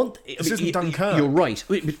 This isn't Dunkirk. You're right.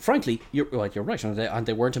 Frankly, you're right. And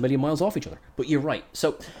they weren't a million miles off each other. But you're right.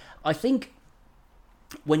 So I think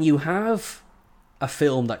when you have a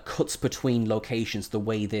film that cuts between locations the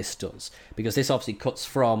way this does, because this obviously cuts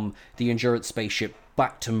from the Endurance spaceship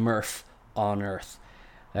back to Murph on Earth.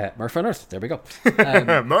 Murph on Earth, there we go.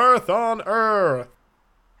 Mirth on Earth!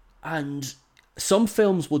 And some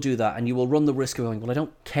films will do that, and you will run the risk of going, well, I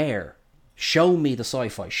don't care. Show me the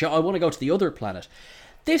sci-fi. I want to go to the other planet.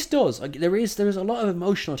 This does. There's a lot of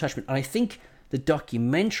emotional attachment, and I think the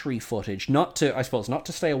documentary footage, not to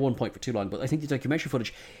stay at one point for too long, but I think the documentary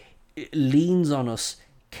footage leans on us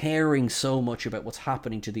caring so much about what's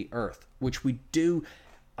happening to the Earth, which we do.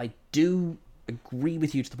 I do agree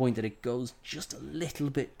with you to the point that it goes just a little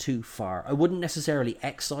bit too far. I wouldn't necessarily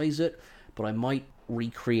excise it, but I might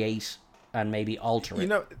recreate and maybe alter it. You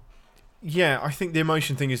know, yeah, I think the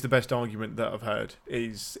emotion thing is the best argument that I've heard.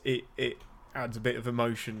 Is it adds a bit of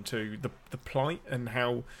emotion to the plight, and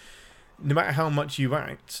how no matter how much you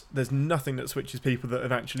act, there's nothing that switches people that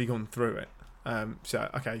have actually gone through it. So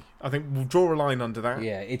okay, I think we'll draw a line under that.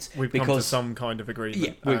 Yeah, we've come to some kind of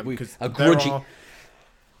agreement. Yeah, because a grudging.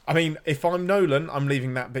 I mean, if I'm Nolan, I'm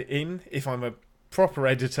leaving that bit in. If I'm a proper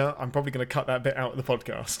editor, I'm probably going to cut that bit out of the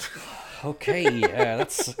podcast. Okay,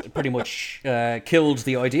 that's pretty much killed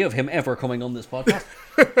the idea of him ever coming on this podcast.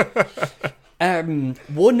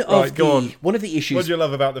 One of the issues. What do you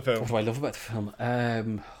love about the film? What do I love about the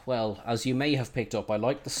film? Well, as you may have picked up, I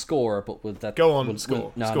like the score, but with that, go on,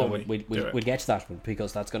 score. We'll get to that one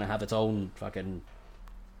because that's going to have its own fucking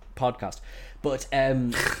podcast. But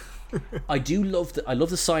I do love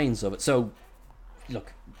the science of it. So,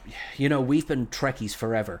 look, we've been Trekkies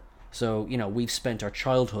forever. So, we've spent our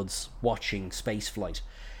childhoods watching spaceflight.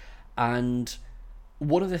 And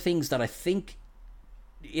one of the things that I think,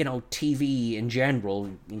 TV in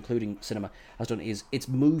general, including cinema, has done is it's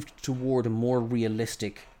moved toward a more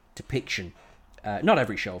realistic depiction. Not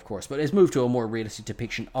every show, of course, but it's moved to a more realistic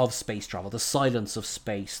depiction of space travel, the silence of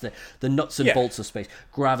space, the nuts and bolts of space.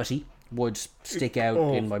 Gravity would stick out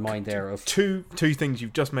in my mind there. Of two things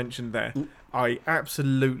you've just mentioned there. I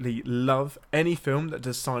absolutely love any film that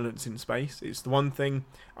does silence in space. It's the one thing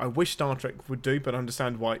I wish Star Trek would do, but I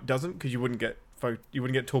understand why it doesn't, because you wouldn't get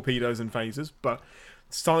torpedoes and phasers. But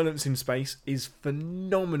silence in space is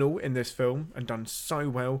phenomenal in this film and done so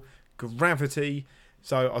well. Gravity.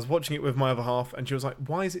 So I was watching it with my other half, and she was like,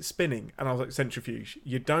 "Why is it spinning?" And I was like, "Centrifuge.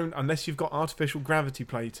 You don't, unless you've got artificial gravity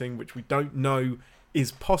plating, which we don't know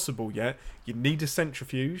is possible yet. You need a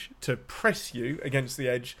centrifuge to press you against the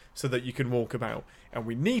edge so that you can walk about, and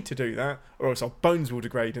we need to do that, or else our bones will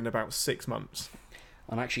degrade in about 6 months."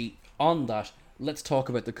 And actually, on that, let's talk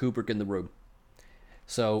about the Kubrick in the room.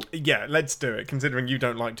 So yeah, let's do it. Considering you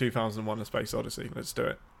don't like 2001: A Space Odyssey, let's do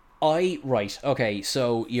it. Right, okay,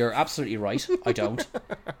 so you're absolutely right. I don't,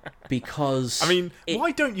 because I mean,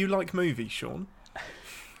 why don't you like movies, Sean?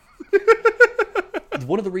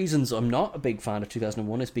 One of the reasons I'm not a big fan of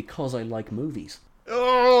 2001 is because I like movies.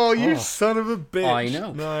 Oh, you son of a bitch. I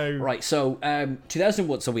know. No. Right, so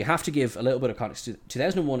 2001, so we have to give a little bit of context.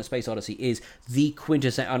 2001: A Space Odyssey is the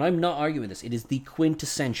quintessential, and I'm not arguing this, it is the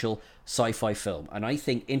quintessential sci-fi film. And I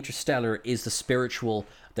think Interstellar is the spiritual,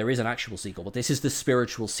 there is an actual sequel, but this is the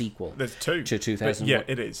spiritual sequel. There's two. To 2001. Yeah,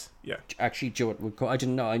 it is. Yeah. Actually, Joe, I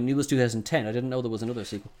didn't know. I knew it was 2010. I didn't know there was another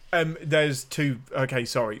sequel. There's two. Okay,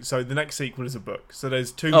 sorry. So the next sequel is a book. So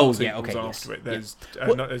there's two sequels after it. There's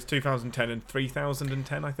there's 2010 and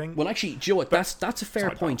 3010, I think. Well, actually, Joe, that's a fair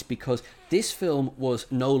point, because this film was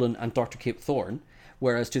Nolan and Dr. Kip Thorne,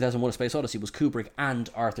 whereas 2001: A Space Odyssey was Kubrick and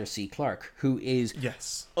Arthur C. Clarke, who is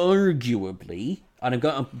arguably, and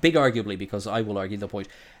I'm big arguably because I will argue the point,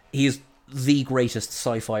 he is the greatest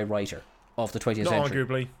sci-fi writer of the 20th century. Not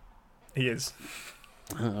arguably, he is.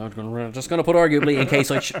 I'm just going to put arguably in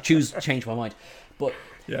case I change my mind. But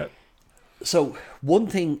yeah. So one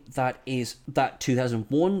thing that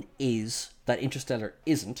 2001 is that Interstellar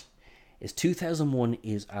isn't, is 2001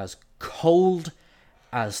 is as cold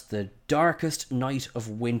as the darkest night of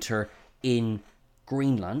winter in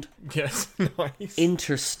Greenland. Yes, nice.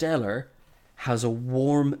 Interstellar has a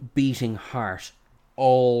warm beating heart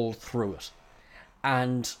all through it.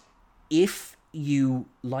 And if you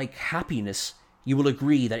like happiness, you will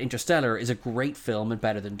agree that Interstellar is a great film and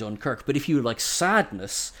better than Dunkirk. But if you like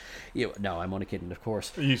sadness, no, I'm only kidding, of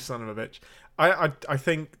course. You son of a bitch. I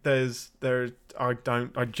think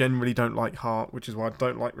I generally don't like heart, which is why I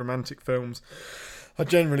don't like romantic films. I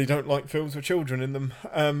generally don't like films with children in them.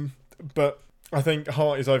 But I think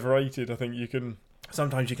heart is overrated. I think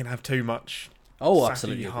sometimes you can have too much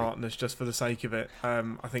absolutely heartness just for the sake of it.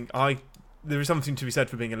 I think there is something to be said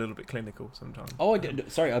for being a little bit clinical sometimes.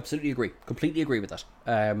 Sorry, I absolutely agree. Completely agree with that.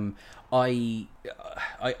 I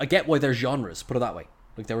get why there's genres, put it that way.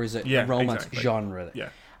 Like there is a romance genre. Yeah.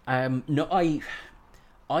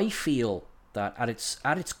 I feel that at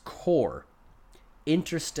its core,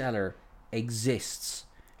 Interstellar exists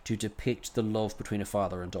to depict the love between a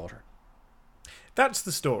father and daughter. That's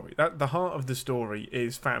the story. That the heart of the story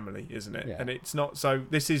is family, isn't it? Yeah. And it's not. So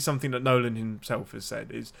this is something that Nolan himself has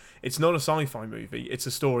said: is it's not a sci-fi movie. It's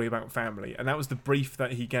a story about family, and that was the brief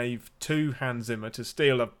that he gave to Hans Zimmer. To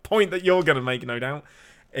steal a point that you're going to make, no doubt,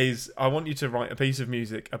 is I want you to write a piece of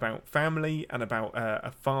music about family and about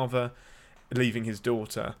a father leaving his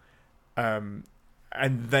daughter.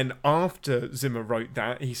 And then after Zimmer wrote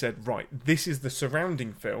that, he said, right, this is the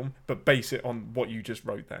surrounding film, but base it on what you just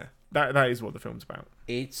wrote there. That is what the film's about.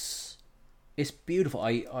 It's beautiful.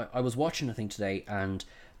 I was watching a thing today, and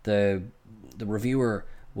the reviewer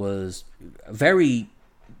was very,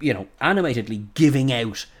 animatedly giving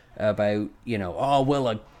out about, oh,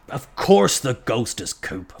 well, of course the ghost is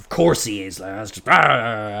Coop. Of course he is. Like,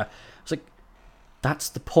 it's like, that's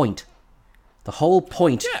the point. The whole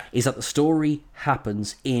point is that the story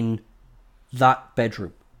happens in that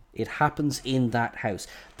bedroom. It happens in that house.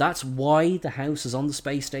 That's why the house is on the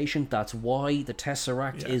space station. That's why the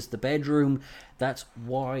Tesseract is the bedroom. That's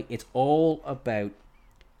why it's all about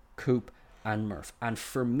Coop and Murph. And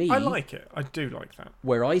for me... I like it. I do like that.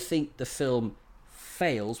 Where I think the film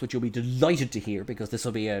fails, which you'll be delighted to hear, because this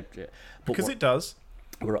will be a... Because it does.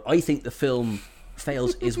 Where I think the film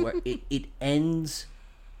fails is where it ends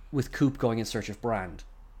with Coop going in search of Brand.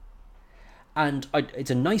 And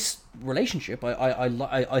it's a nice relationship.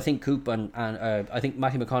 I think Coop and I think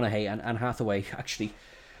Matthew McConaughey and Anne Hathaway, actually,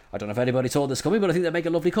 I don't know if anybody saw this coming, but I think they make a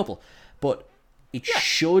lovely couple. But it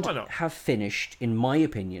should have finished, in my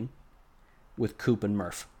opinion, with Coop and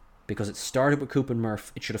Murph. Because it started with Coop and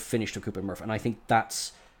Murph, it should have finished with Coop and Murph. And I think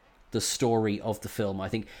that's the story of the film. I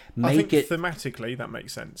think thematically that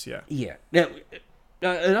makes sense, yeah. Yeah. Now,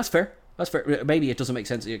 that's fair. That's fair. Maybe it doesn't make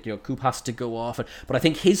sense. Coop has to go off, but I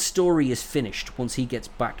think his story is finished once he gets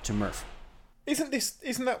back to Murph. Isn't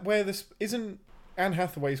Anne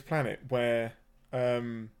Hathaway's planet where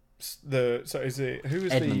who is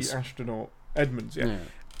Edmonds. the astronaut? Edmonds, yeah.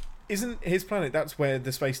 Isn't his planet? That's where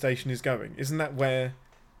the space station is going. Isn't that where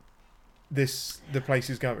the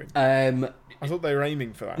place is going? I thought they were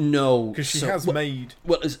aiming for that. No, because she has made.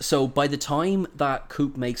 Well, so by the time that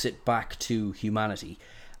Coop makes it back to humanity.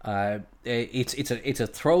 It's a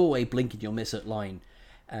throwaway blink and you'll miss it line.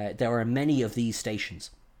 There are many of these stations.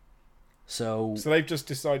 So they've just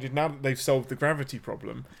decided, now that they've solved the gravity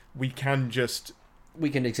problem, we can exist in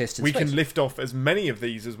space. We can lift off as many of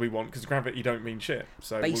these as we want, because gravity don't mean shit.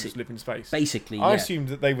 So we'll just live in space. Basically, I assumed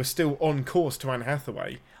that they were still on course to Anne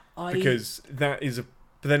Hathaway, because that is a...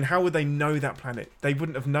 But then how would they know that planet? They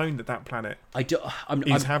wouldn't have known that planet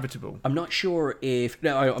is habitable. I'm not sure if...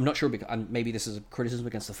 No, I'm not sure, because, and maybe this is a criticism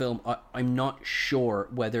against the film. I'm not sure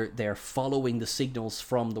whether they're following the signals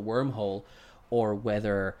from the wormhole or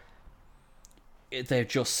whether they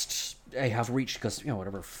have reached, because,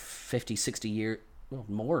 whatever, 50, 60 years... Well,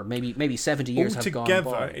 more. Maybe 70 years have gone by.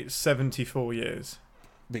 Altogether, it's 74 years.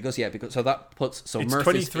 Because so that puts... So it's Murph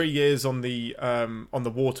 23 years on the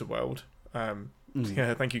water world.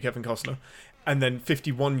 Yeah, thank you, Kevin Costner. And then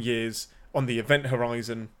 51 years on the Event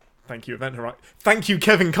Horizon. Thank you, Event Horizon. Thank you,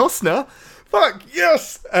 Kevin Costner. Fuck,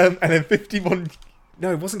 yes! And then 51...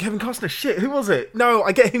 No, it wasn't Kevin Costner. Shit, who was it? No,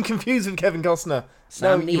 I get him confused with Kevin Costner.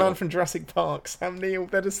 Sam Neill. The man from Jurassic Park. Sam Neill.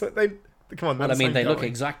 Come on, well, they look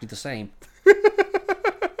exactly the same.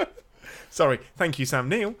 Sorry, thank you, Sam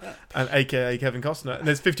Neill, and aka Kevin Costner. And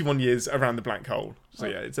there's 51 years around the black hole. So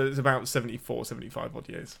yeah, it's about 74, 75 odd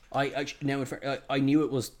years. I knew it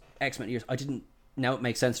was X amount of years. I didn't. Now it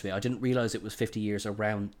makes sense to me. I didn't realize it was 50 years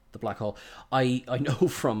around the black hole. I know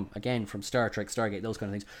from Star Trek, Stargate, those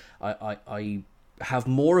kind of things. I have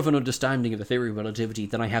more of an understanding of the theory of relativity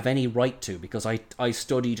than I have any right to, because I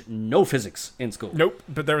studied no physics in school. Nope,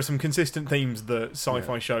 but there are some consistent themes that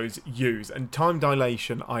sci-fi shows use, and time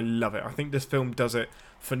dilation, I love it. I think this film does it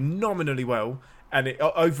phenomenally well, and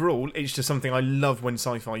overall, it's just something I love when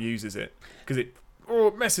sci-fi uses it, because it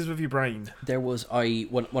messes with your brain. There was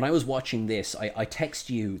when I was watching this, I text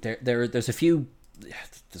you. There's a few.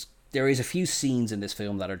 There is a few scenes in this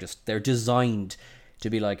film that are they're designed to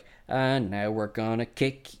be like, and now we're gonna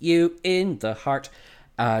kick you in the heart,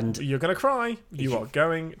 and you're gonna cry. You are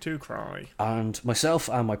going to cry. And myself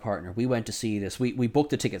and my partner, we went to see this. We booked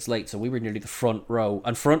the tickets late, so we were nearly the front row.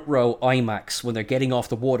 And front row IMAX, when they're getting off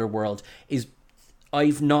the water world, is...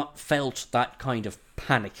 I've not felt that kind of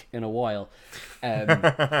panic in a while.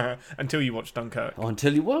 Until you watch Dunkirk.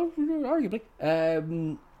 Arguably.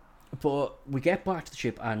 But we get back to the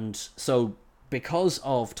ship, and so because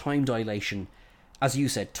of time dilation, as you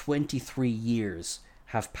said, 23 years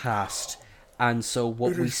have passed, And so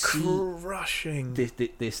what we is see, crushing.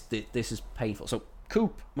 this is painful. So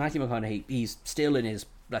Coop, Matthew McConaughey, he's still in his,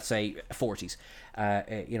 let's say, 40s.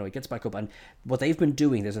 He gets back up, and what they've been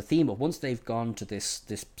doing, there's a theme of once they've gone to this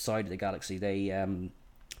side of the galaxy, they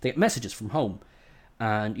get messages from home.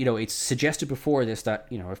 And it's suggested before this that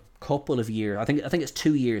a couple of years, I think it's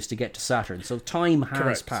 2 years to get to Saturn, so time has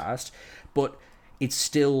Correct. passed, but it's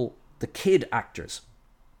still the kid actors.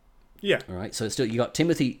 Yeah. All right, so it's still, you got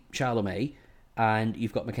Timothy Chalamet and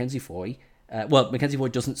you've got Mackenzie Foy. Mackenzie Foy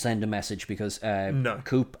doesn't send a message because No.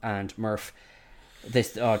 Coop and Murph.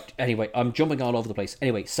 Anyway, I'm jumping all over the place.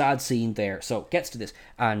 Anyway, sad scene there. So gets to this,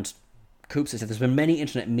 and Coop says that there's been many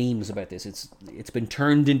internet memes about this. It's been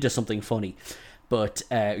turned into something funny, but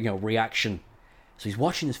reaction. So he's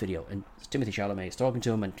watching this video, and Timothy Chalamet is talking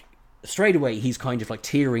to him, and straight away he's kind of like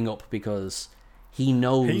tearing up because he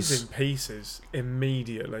knows He's in pieces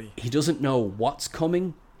immediately. he doesn't know what's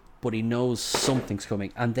coming, but he knows something's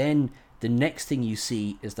coming. And then the next thing you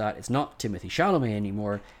see is that it's not Timothy Chalamet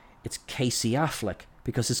anymore, it's Casey Affleck,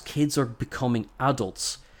 because his kids are becoming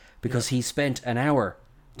adults, because he spent an hour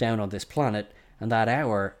down on this planet, and that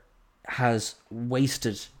hour has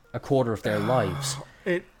wasted a quarter of their lives.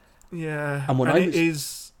 And when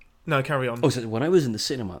no, carry on. Oh, so when I was in the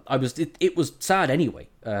cinema, it was sad anyway.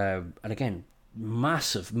 And again,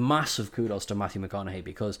 massive kudos to Matthew McConaughey,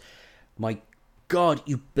 because my God,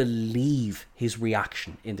 you believe his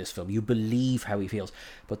reaction in this film. You believe how he feels.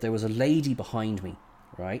 But there was a lady behind me,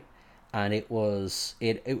 right? And it was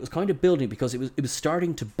kind of building, because it was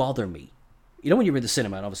starting to bother me. When you're in the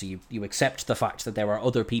cinema, and obviously you accept the fact that there are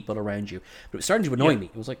other people around you, but it was starting to annoy me.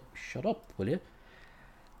 It was like, shut up, will you?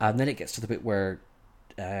 And then it gets to the bit where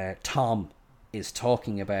Tom is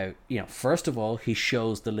talking about, first of all, he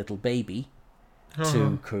shows the little baby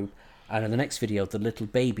to Coop, and in the next video, the little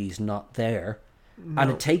baby's not there. No.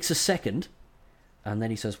 And it takes a second, and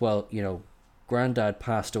then he says, well, Granddad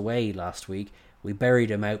passed away last week. We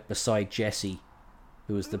buried him out beside Jessie,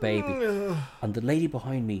 who was the baby. And the lady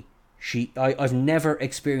behind me, I've never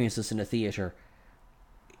experienced this in a theatre.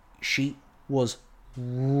 She was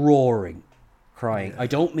roaring, crying. Yeah. I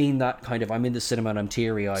don't mean that kind of, I'm in the cinema and I'm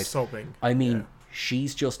teary-eyed. Sobbing. I mean,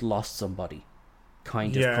 she's just lost somebody,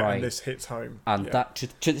 kind of crying. Yeah, and this hits home. And that,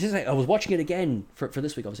 I was watching it again for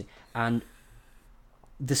this week, obviously, and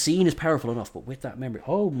the scene is powerful enough, but with that memory,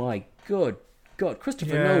 oh my God,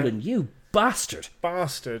 Christopher Nolan, you bastard.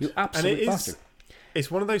 You absolute bastard. It's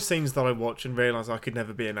one of those scenes that I watch and realise I could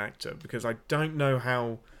never be an actor, because I don't know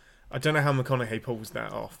how McConaughey pulls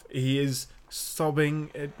that off. He is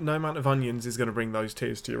sobbing. No amount of onions is going to bring those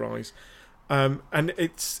tears to your eyes. And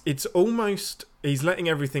it's almost, he's letting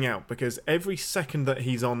everything out, because every second that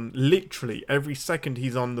he's on, literally every second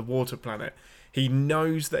he's on the water planet, he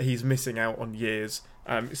knows that he's missing out on years.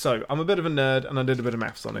 So I'm a bit of a nerd, and I did a bit of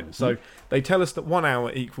maths on it. Mm-hmm. So they tell us that 1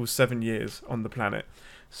 hour equals 7 years on the planet.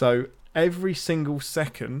 So every single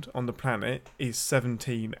second on the planet is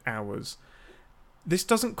 17 hours. This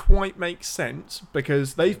doesn't quite make sense,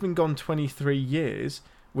 because they've been gone 23 years,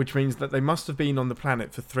 which means that they must have been on the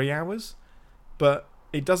planet for 3 hours. But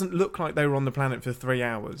it doesn't look like they were on the planet for 3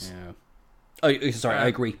 hours. Yeah. Oh, sorry, I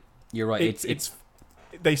agree. You're right. It's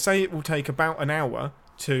they say it will take about an hour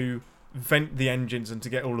to vent the engines and to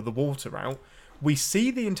get all of the water out. We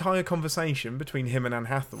see the entire conversation between him and Anne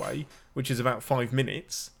Hathaway, which is about 5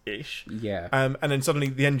 minutes-ish. Yeah. And then suddenly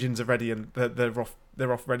the engines are ready and they're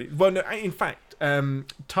off ready. Well, no, in fact,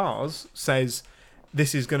 Tars says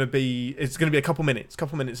it's going to be a couple minutes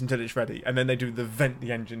until it's ready, and then they do the vent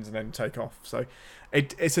the engines and then take off. So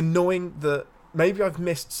it's annoying that maybe I've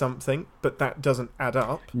missed something, but that doesn't add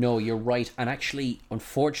up. No, you're right. And actually,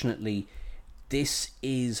 unfortunately, this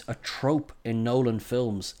is a trope in Nolan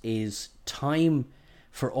films, is time,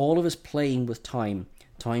 for all of us playing with time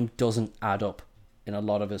doesn't add up in a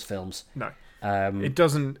lot of his films. No, it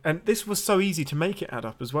doesn't. And this was so easy to make it add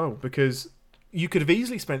up as well, because you could have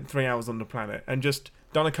easily spent 3 hours on the planet and just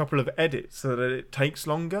done a couple of edits so that it takes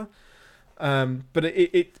longer. But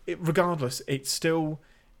it regardless, it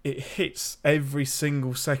hits every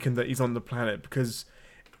single second that he's on the planet, because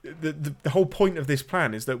the whole point of this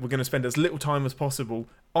plan is that we're going to spend as little time as possible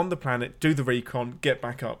on the planet, do the recon, get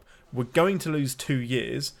back up. We're going to lose 2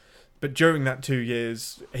 years, but during that 2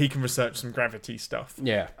 years, he can research some gravity stuff.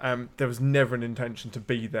 Yeah. There was never an intention to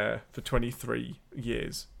be there for 23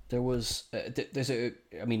 years. There was,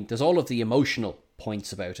 there's all of the emotional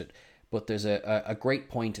points about it, but there's a great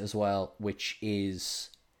point as well, which is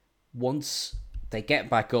once they get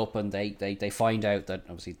back up and they find out that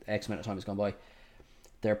obviously X amount of time has gone by,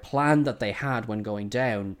 their plan that they had when going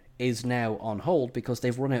down is now on hold because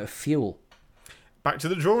they've run out of fuel. back to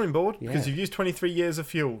the drawing board because Yeah. you've used 23 years of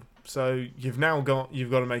fuel. So you've got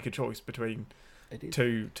to make a choice between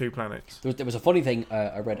two planets. There was a funny thing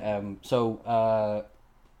I read.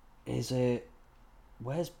 Is it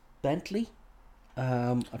Wes Bentley?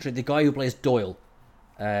 Actually, the guy who plays Doyle.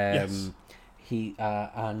 Yes. He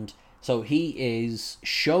and so he is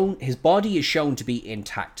shown. His body is shown to be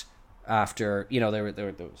intact after there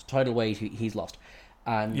was tidal wave. He's lost,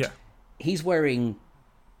 and Yeah. he's wearing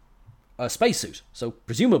a spacesuit. So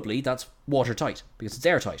presumably that's watertight because it's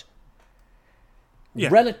airtight. Yeah.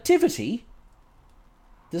 Relativity.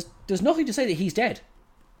 There's nothing to say that he's dead.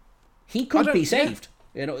 He could be saved,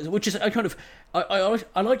 which is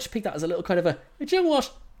I like to pick that as a little kind of you know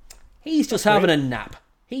what? He's just having a nap.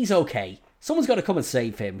 He's okay. Someone's got to come and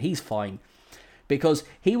save him. He's fine. Because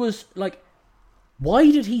he was like, why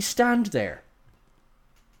did he stand there?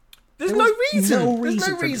 There's no reason. No reason There's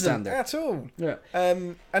no for him to stand reason there. at all. Yeah.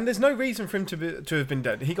 And there's no reason for him to have been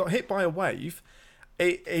dead. He got hit by a wave.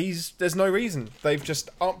 There's no reason. They've just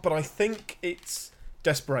up. But I think it's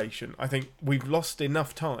desperation. I think we've lost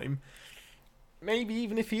enough time. Maybe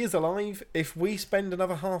even if he is alive, if we spend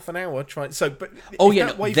another half an hour trying. So, but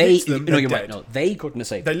that wave hits them, you're they're right. dead. No, they couldn't have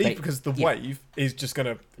saved. They leave because the wave is just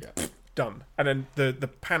gonna Yeah. done, and then the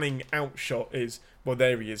panning out shot is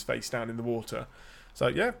there he is face down in the water. So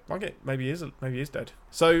yeah, I get maybe he is dead.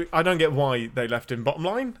 So I don't get why they left him. Bottom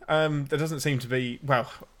line, there doesn't seem to be.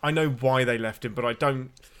 Well, I know why they left him, but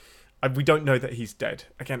we don't know that he's dead.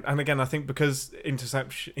 Again, I think because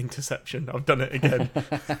Interception. I've done it again.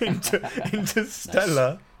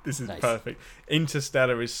 Interstellar. This is perfect.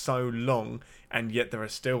 Interstellar is so long, and yet there are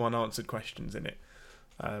still unanswered questions in it.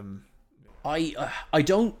 I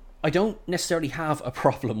don't necessarily have a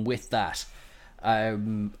problem with that.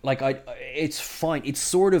 It's fine. It's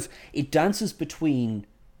sort of it dances between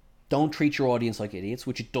don't treat your audience like idiots,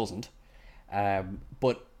 which it doesn't.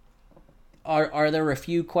 But are there a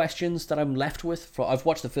few questions that I'm left with? I've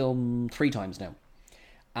watched the film 3 times now,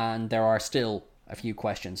 and there are still a few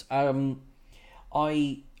questions. I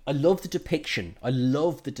love the depiction. I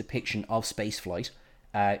love the depiction of spaceflight,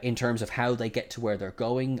 in terms of how they get to where they're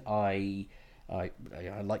going. I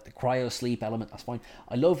like the cryo sleep element. That's fine.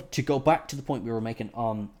 I love to go back to the point we were making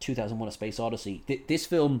on 2001: A Space Odyssey. This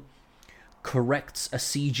film corrects a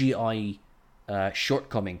CGI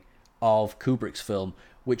shortcoming of Kubrick's film,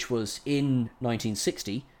 which was in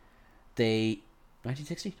 1960. The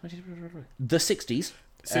 60s.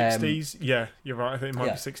 60s, yeah, you're right. I think it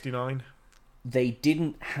might be 69. They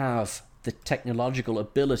didn't have the technological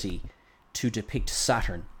ability to depict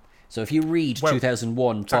Saturn. So if you read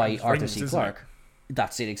 2001 by Arthur C. Clarke,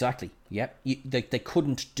 that's it exactly. Yep, they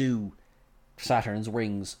couldn't do Saturn's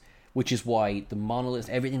rings, which is why the monolith,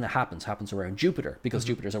 everything that happens around Jupiter, because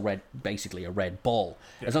Jupiter's basically a red ball.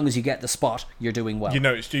 Yeah. As long as you get the spot, you're doing well. You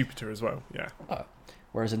know it's Jupiter as well, yeah.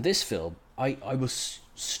 Whereas in this film, I was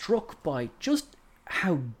struck by just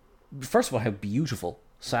how, first of all, how beautiful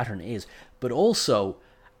Saturn is, but also,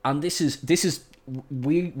 and this is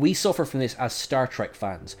we suffer from this as Star Trek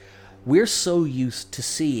fans. We're so used to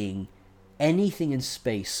seeing anything in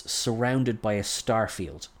space surrounded by a star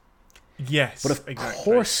field. Yes, but of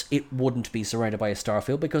course it wouldn't be surrounded by a star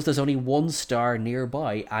field because there's only one star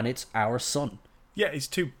nearby, and it's our sun. Yeah, it's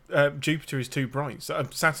too. Jupiter is too bright.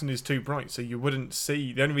 Saturn is too bright, so you wouldn't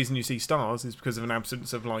see. The only reason you see stars is because of an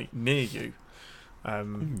absence of light near you.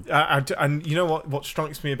 And you know what? What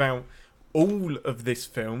strikes me about all of this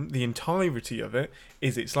film, the entirety of it,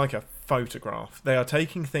 is it's like a photograph. They are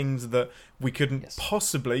taking things that we couldn't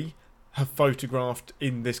possibly have photographed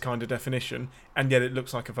in this kind of definition, and yet it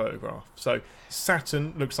looks like a photograph. So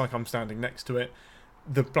Saturn looks like I'm standing next to it.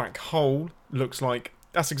 The black hole looks like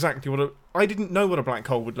that's exactly what I didn't know what a black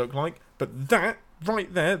hole would look like, but that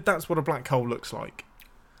right there, that's what a black hole looks like.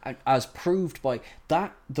 As proved by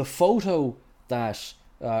that, the photo that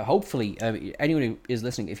hopefully anyone who is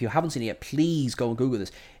listening, if you haven't seen it yet, please go and Google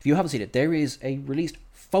this. If you haven't seen it, there is a released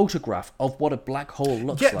photograph of what a black hole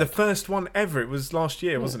looks like. Yeah, the first one ever. It was last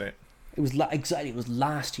year, wasn't it? It was exactly. It was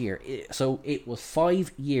last year. So it was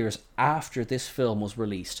 5 years after this film was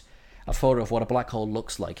released. A photo of what a black hole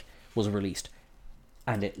looks like was released,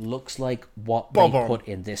 and it looks like what they put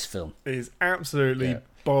in this film. It is absolutely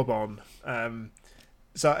bob on.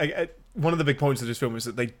 So one of the big points of this film is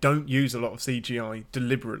that they don't use a lot of CGI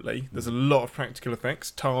deliberately. There's a lot of practical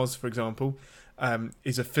effects. Tars, for example,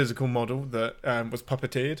 is a physical model that was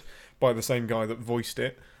puppeteered by the same guy that voiced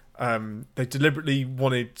it. They deliberately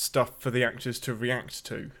wanted stuff for the actors to react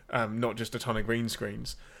to, not just a ton of green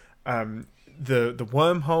screens. The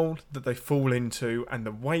wormhole that they fall into and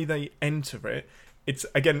the way they enter it it's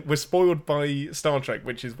again, we're spoiled by Star Trek,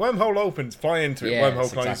 which is wormhole opens, fly into it, Yeah,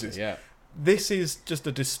 wormhole closes. exactly, yeah. This is just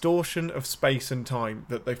a distortion of space and time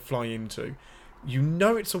that they fly into. You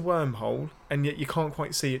know it's a wormhole, and yet you can't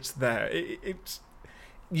quite see it's there. It's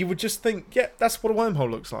you would just think, yeah, that's what a wormhole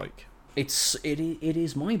looks like. It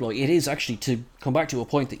is mind blowing. It is actually, to come back to a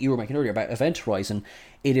point that you were making earlier about Event Horizon.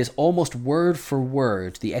 It is almost word for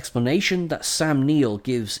word the explanation that Sam Neill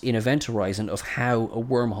gives in Event Horizon of how a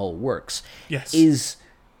wormhole works. Yes, Is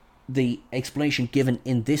the explanation given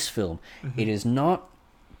in this film? Mm-hmm. It is not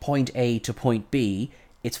point A to point B.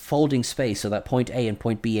 It's folding space so that point A and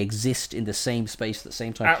point B exist in the same space at the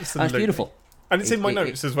same time. Absolutely. And it's beautiful. And it's in my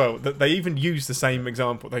notes as well that they even use the same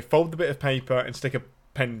example. They fold the bit of paper and stick a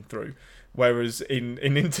pen through, whereas in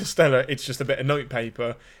Interstellar it's just a bit of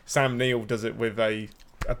notepaper. Sam Neill does it with a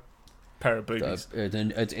pair of boobies. It's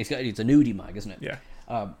a nudie mag, isn't it?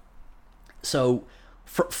 Yeah. So,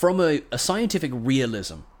 from a scientific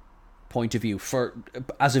realism point of view,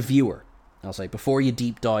 as a viewer, I'll say, before you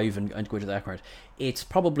deep dive and go into that part, it's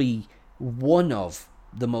probably one of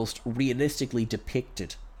the most realistically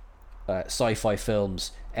depicted sci-fi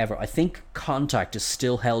films ever. I think Contact is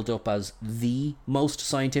still held up as the most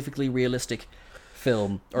scientifically realistic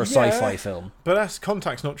film or sci-fi film. But that's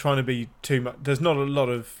Contact's not trying to be too much. There's not a lot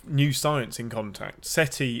of new science in Contact.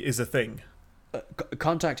 SETI is a thing.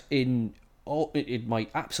 Contact in my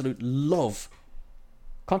absolute love.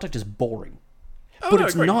 Contact is boring. But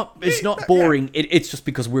it's not. It's not boring. Yeah. It's just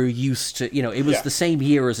because we're used to. It was the same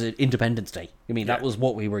year as Independence Day. I mean, that was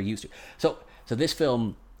what we were used to. So this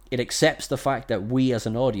film, it accepts the fact that we as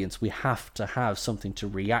an audience, we have to have something to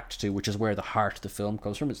react to, which is where the heart of the film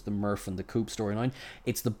comes from. It's the Murph and the Coop storyline.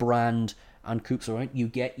 It's the Brand and Coop storyline. You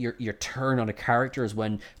get your turn on a character is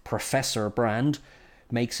when Professor Brand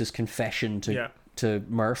makes his confession to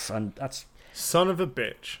Murph, and that's son of a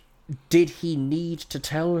bitch. Did he need to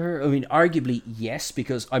tell her? I mean, arguably, yes,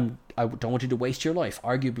 because I don't want you to waste your life.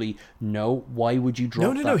 Arguably, no. Why would you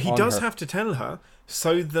drop that? No. He does her? have to tell her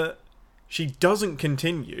so that she doesn't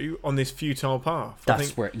continue on this futile path.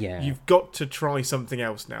 That's where, yeah. You've got to try something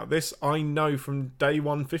else now. This, I know from day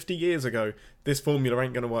one, 50 years ago, this formula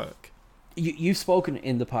ain't going to work. You've spoken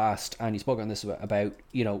in the past, and you've spoken on this about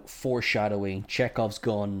foreshadowing, Chekhov's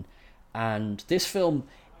gun, and this film,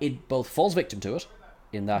 it both falls victim to it,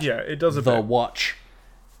 in that it does a the bit. watch,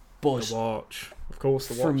 but the watch, of course,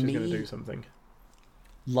 the watch is going to do something.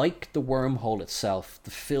 Like the wormhole itself,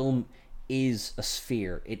 the film is a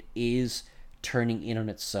sphere. It is turning in on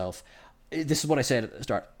itself. This is what I said at the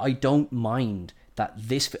start. I don't mind that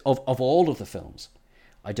this of all of the films,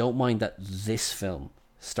 I don't mind that this film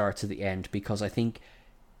starts at the end, because I think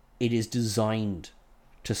it is designed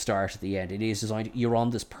to start at the end. It is designed. You're on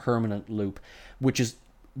this permanent loop, which is.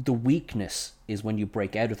 The weakness is when you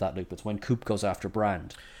break out of that loop. It's when Coop goes after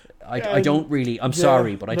Brand. I don't really... I'm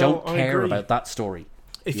sorry, but I don't care about that story.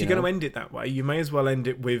 If you're going to end it that way, you may as well end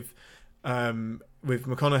it with Cooper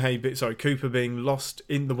being lost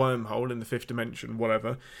in the wormhole in the fifth dimension,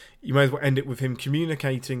 whatever. You may as well end it with him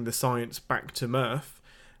communicating the science back to Murph,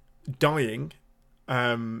 dying,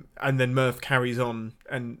 and then Murph carries on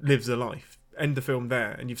and lives a life. End the film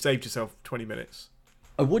there, and you've saved yourself 20 minutes.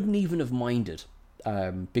 I wouldn't even have minded...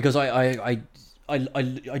 because I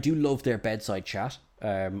do love their bedside chat.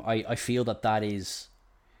 I feel that is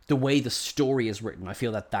the way the story is written. I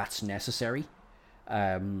feel that that's necessary.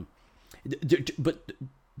 But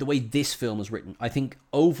the way this film is written, I think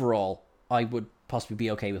overall I would possibly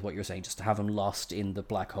be okay with what you're saying, just to have him lost in the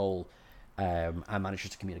black hole and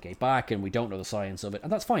manages to communicate back, and we don't know the science of it,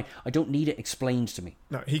 and that's fine. I don't need it explained to me.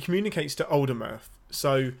 No, he communicates to older Murph,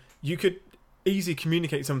 so you could easily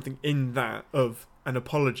communicate something in that of an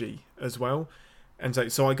apology as well, and say,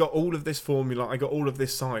 so I got all of this formula, I got all of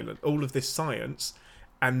this science,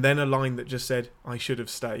 and then a line that just said, I should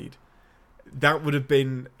have stayed. That would have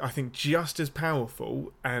been, I think, just as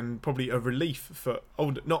powerful, and probably a relief for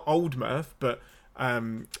not old Murph, but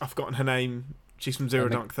I've forgotten her name. She's from Zero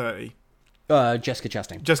Dark 30. Jessica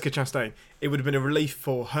Chastain. Jessica Chastain. It would have been a relief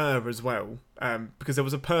for her as well, because there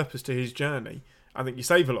was a purpose to his journey. I think you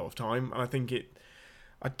save a lot of time, and I think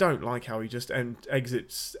I don't like how he just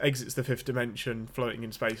exits the fifth dimension, floating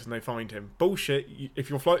in space, and they find him. Bullshit. If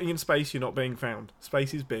you're floating in space, you're not being found.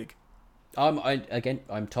 Space is big. I'm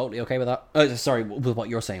totally okay with that. Sorry, with what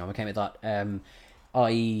you're saying, I'm okay with that.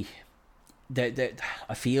 I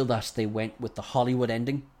feel that they went with the Hollywood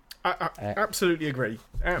ending. I absolutely agree.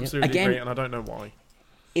 Absolutely agree, and I don't know why.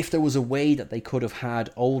 If there was a way that they could have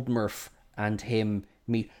had old Murph and him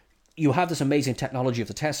meet... You have this amazing technology of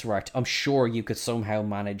the Tesseract. I'm sure you could somehow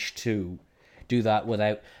manage to do that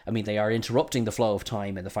without... I mean, they are interrupting the flow of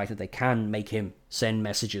time, and the fact that they can make him send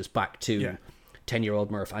messages back to 10-year-old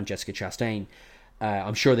Murph and Jessica Chastain.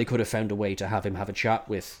 I'm sure they could have found a way to have him have a chat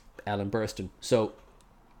with Ellen Burstyn. So,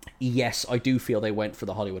 yes, I do feel they went for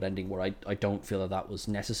the Hollywood ending, where I don't feel that was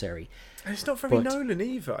necessary. And it's not very Nolan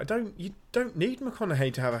either. You don't need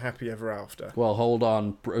McConaughey to have a happy ever after. Well, hold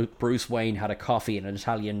on. Bruce Wayne had a coffee in an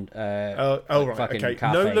Italian right, okay.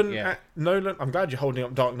 cafe. Nolan. I'm glad you're holding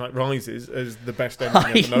up Dark Knight Rises as the best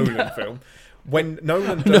ending of a Nolan film. When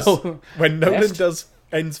Nolan does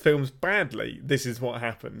ends films badly, this is what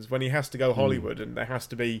happens. When he has to go Hollywood and there has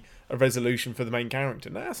to be a resolution for the main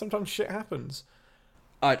character. Sometimes shit happens.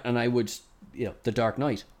 The Dark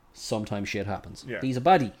Knight. Sometimes shit happens. Yeah. He's a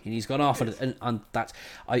baddie, and he's gone off, and that's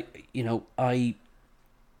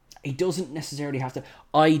he doesn't necessarily have to.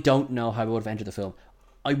 I don't know how I would have entered the film.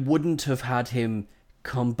 I wouldn't have had him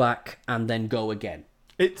come back and then go again.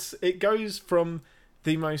 It goes from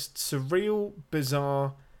the most surreal,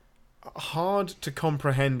 bizarre, hard to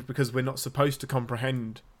comprehend because we're not supposed to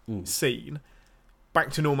comprehend scene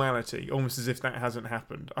back to normality, almost as if that hasn't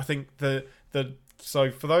happened. I think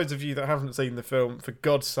so for those of you that haven't seen the film, for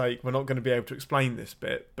God's sake, we're not going to be able to explain this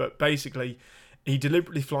bit, but basically he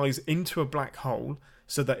deliberately flies into a black hole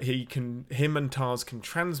so that him and Tars can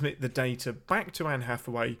transmit the data back to Anne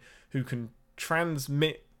Hathaway, who can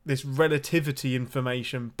transmit this relativity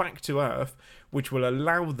information back to Earth, which will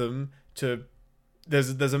allow them to...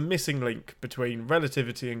 There's a missing link between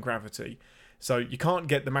relativity and gravity. So you can't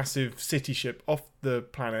get the massive city ship off the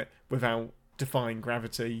planet without defying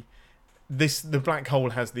gravity. The black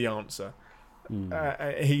hole has the answer.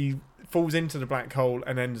 He falls into the black hole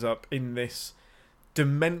and ends up in this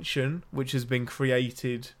dimension which has been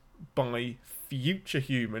created by future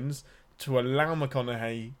humans to allow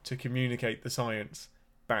McConaughey to communicate the science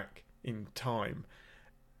back in time.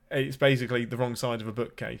 It's basically the wrong side of a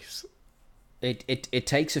bookcase. It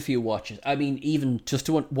takes a few watches. I mean, even just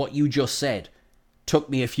to what you just said, took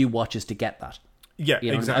me a few watches to get that. Yeah,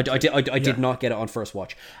 exactly. I did not get it on first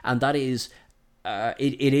watch, and that is,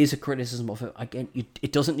 it is a criticism of it. Again,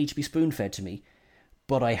 it doesn't need to be spoon fed to me,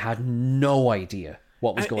 but I had no idea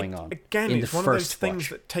what was going on. Again, it's one of those things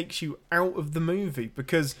that takes you out of the movie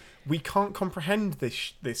because we can't comprehend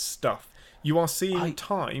this stuff. You are seeing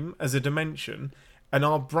time as a dimension, and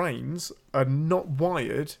our brains are not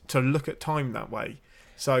wired to look at time that way.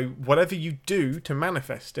 So whatever you do to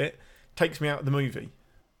manifest it takes me out of the movie.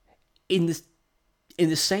 In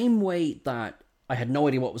the same way that I had no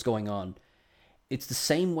idea what was going on, it's the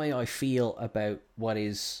same way I feel about what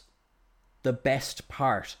is the best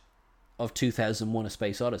part of 2001: A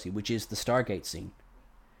Space Odyssey, which is the Stargate scene.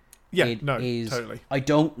 Yeah, totally. I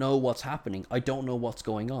don't know what's happening. I don't know what's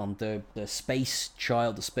going on. The space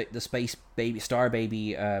child, the space baby, star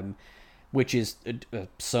baby, which is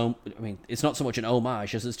it's not so much an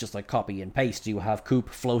homage as it's just like copy and paste. You have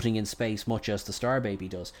Coop floating in space, much as the star baby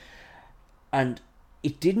does, and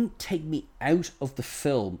it didn't take me out of the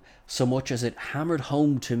film so much as it hammered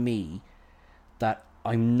home to me that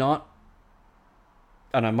I'm not.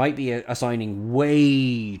 And I might be assigning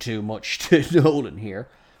way too much to Nolan here.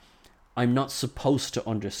 I'm not supposed to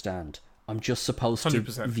understand. I'm just supposed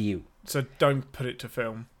 100%. To view. So don't put it to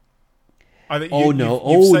film. I think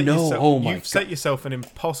you've set yourself an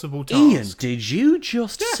impossible task. Ian, did you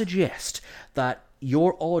just suggest that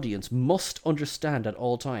your audience must understand at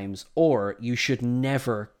all times, or you should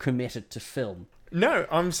never commit it to film? No,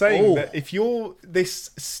 I'm saying that if this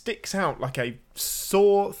sticks out like a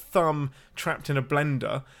sore thumb trapped in a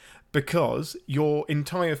blender because your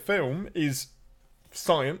entire film is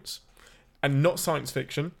science and not science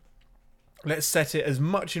fiction, let's set it as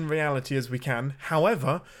much in reality as we can.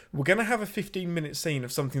 However, we're going to have a 15-minute scene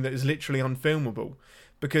of something that is literally unfilmable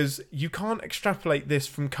because you can't extrapolate this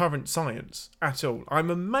from current science at all. I'm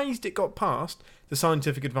amazed it got past the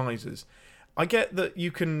scientific advisors. I get that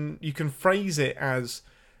you can phrase it as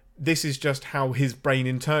this is just how his brain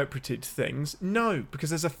interpreted things. No, because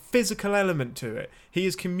there's a physical element to it. He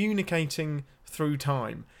is communicating through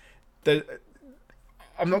time.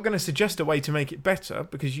 I'm not going to suggest a way to make it better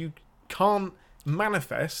because you can't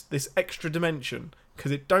manifest this extra dimension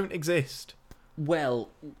because it don't exist. Well,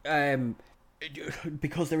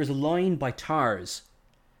 because there is a line by Tars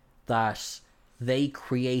that they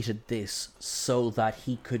created this so that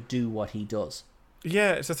he could do what he does.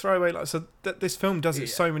 Yeah, it's a throwaway line. So this film does it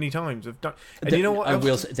so many times. You know what? I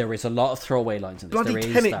will say, there is a lot of throwaway lines in this. Bloody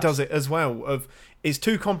Tenet does it as well. It's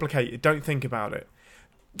too complicated. Don't think about it.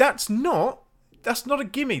 That's not a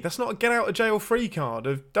gimme. That's not a get out of jail free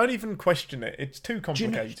card. Don't even question it. It's too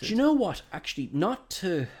complicated. Do you know what? Actually, not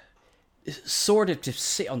to sort of to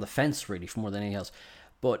sit on the fence really for more than anything else.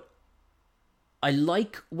 But I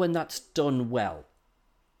like when that's done well.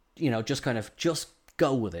 Just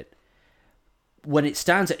go with it. When it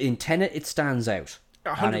stands in Tenet, it stands out.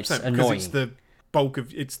 100%, and it's annoying.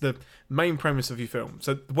 It's the main premise of your film.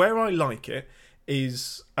 So where I like it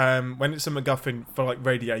is when it's a MacGuffin for like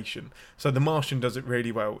radiation. So The Martian does it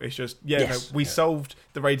really well. It's just we solved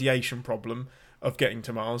the radiation problem of getting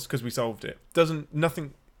to Mars because we solved it.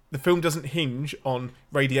 The film doesn't hinge on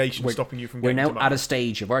radiation stopping you from getting to Mars. We're now at a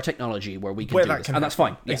stage of our technology where we can do this, and that's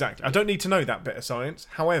fine. Yeah. Exactly. I don't need to know that bit of science.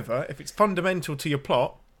 However, if it's fundamental to your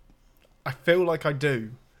plot, I feel like I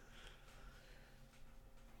do.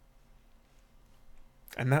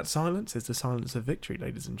 And that silence is the silence of victory,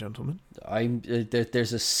 ladies and gentlemen.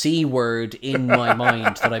 There's a C word in my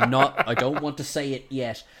mind that I don't want to say it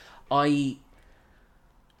yet. Okay,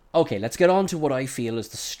 let's get on to what I feel is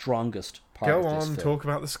the strongest part of this film. Talk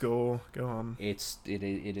about the score. Go on. It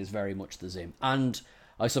is very much the Zim. And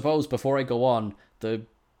I suppose before I go on,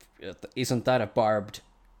 isn't that a barbed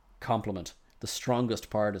compliment? The strongest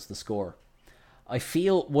part is the score. I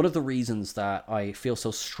feel one of the reasons that I feel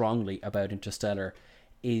so strongly about Interstellar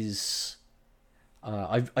is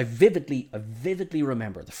I vividly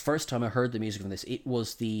remember the first time I heard the music from this. It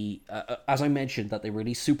was as I mentioned that they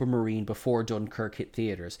released Supermarine before Dunkirk hit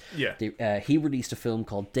theaters. Yeah. He released a film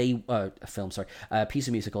called a piece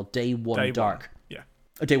of music called Day One Dark. Yeah.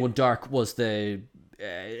 Day One Dark was the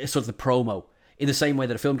sort of the promo. In the same way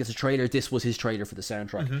that a film gets a trailer, this was his trailer for the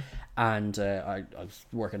soundtrack. Mm-hmm. And I was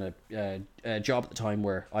working a job at the time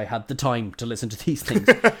where I had the time to listen to these things.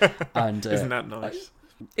 And isn't that nice?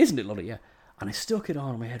 Isn't it lovely? Yeah. And I stuck it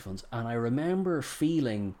on my headphones, and I remember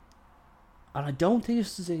feeling, and I don't think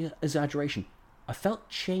this is an exaggeration, I felt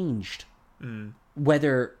changed.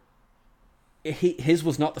 Whether his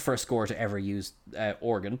was not the first score to ever use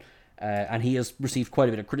organ, and he has received quite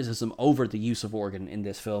a bit of criticism over the use of organ in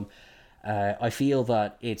this film. I feel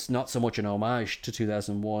that it's not so much an homage to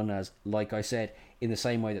 2001 as, like I said, in the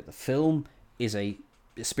same way that the film is a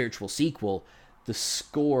spiritual sequel, the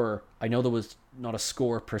score, I know there was not a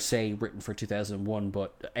score per se written for 2001,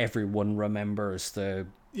 but everyone remembers the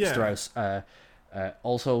Strauss.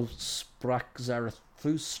 Also, Sprach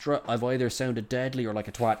Zarathustra. I've either sounded deadly or like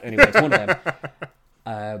a twat. Anyway, it's one of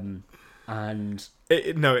them. And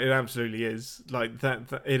it absolutely is. Like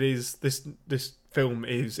that it is. This film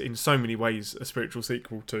is in so many ways a spiritual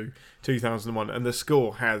sequel to 2001, and the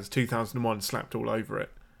score has 2001 slapped all over it.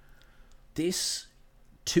 This,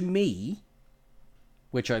 to me,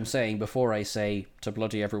 which I'm saying before I say to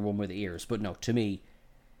bloody everyone with ears, but no, to me,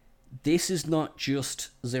 this is not just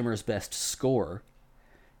Zimmer's best score.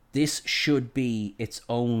 This should be its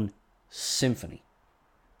own symphony.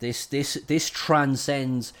 This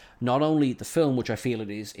transcends not only the film, which I feel it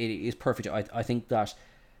is perfect. I think that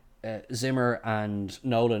Zimmer and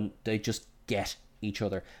Nolan, they just get each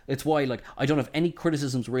other. It's why, like, I don't have any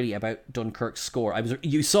criticisms really about Dunkirk's score.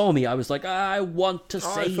 You saw me, I was like, I want to say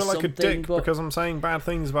something. I feel like a dick because I'm saying bad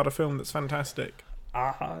things about a film that's fantastic.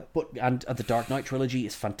 And the Dark Knight trilogy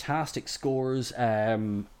is fantastic scores,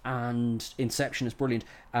 and Inception is brilliant.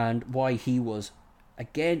 And why he was,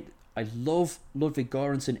 again, I love Ludwig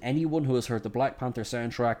Göransson. Anyone who has heard the Black Panther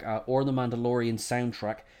soundtrack or the Mandalorian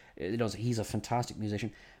soundtrack, he's a fantastic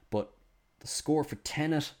musician. But the score for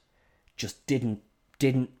Tenet just didn't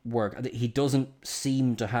work. He doesn't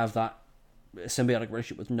seem to have that symbiotic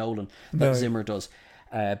relationship with Nolan that Zimmer does,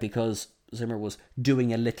 because Zimmer was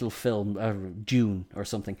doing a little film, Dune or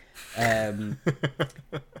something.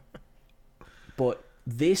 But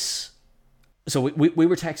this... So we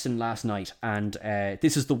were texting last night, and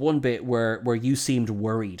this is the one bit where you seemed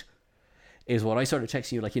worried, is what I started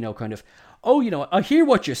texting you, like, kind of, I hear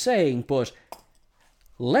what you're saying, but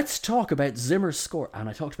let's talk about Zimmer's score. And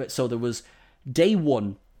I talked about, so there was Day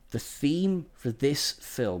One, the theme for this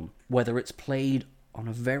film, whether it's played on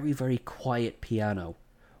a very, very quiet piano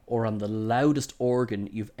or on the loudest organ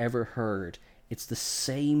you've ever heard, it's the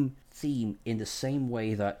same theme in the same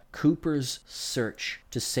way that Cooper's search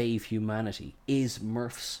to save humanity is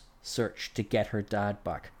Murph's search to get her dad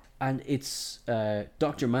back. And it's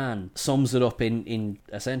Dr. Mann sums it up in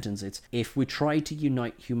a sentence. It's, if we tried to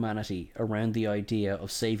unite humanity around the idea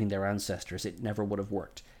of saving their ancestors, it never would have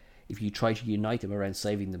worked. If you try to unite them around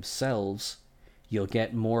saving themselves, you'll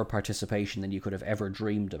get more participation than you could have ever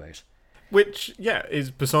dreamed about. Which,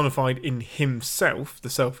 is personified in himself, the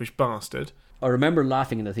selfish bastard. I remember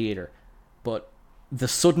laughing in the theatre, but the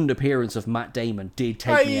sudden appearance of Matt Damon did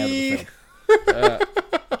take me out of the film.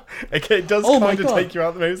 It does kind of take you out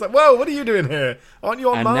of the movie. It's like, whoa, what are you doing here? Aren't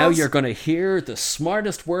you on Mars? And now you're going to hear the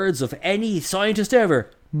smartest words of any scientist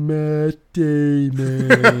ever. Matt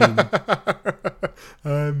Damon.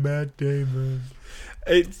 I'm Matt Damon.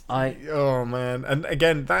 Oh man, and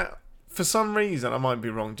again that for some reason I might be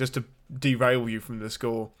wrong. Just to derail you from the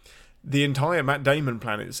score, the entire Matt Damon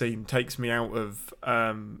planet scene takes me out of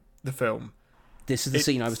the film. This is the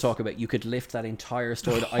scene I was talking about. You could lift that entire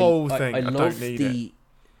story. The whole thing. I love don't need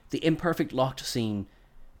the imperfect locked scene.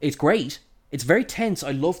 It's great. It's very tense.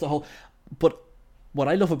 I love the whole. But what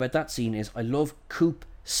I love about that scene is I love Coop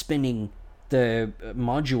spinning the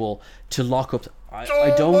module to lock up. I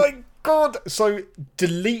don't. Oh my god! So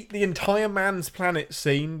delete the entire Man's Planet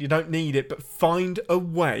scene. You don't need it, but find a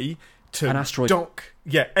way to An asteroid. dock.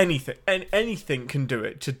 Yeah, anything. Anything can do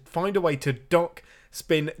it. To find a way to dock,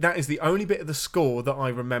 spin. That is the only bit of the score that I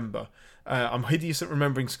remember. I'm hideous at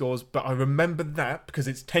remembering scores, but I remember that because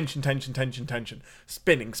it's tension, tension, tension, tension.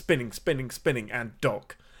 Spinning, spinning, spinning, spinning, and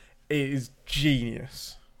dock. It is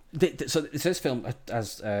genius. So this film,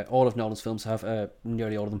 as all of Nolan's films have,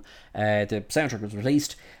 nearly all of them, the soundtrack was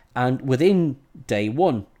released, and within day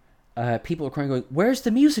one, people were crying, going, "Where's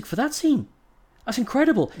the music for that scene? That's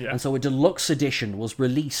incredible!" Yeah. And so a deluxe edition was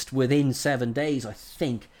released within 7 days, I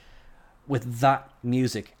think, with that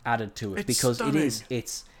music added to it, It's because stunning.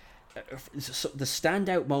 it's so the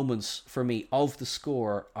standout moments for me of the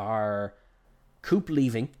score are Coop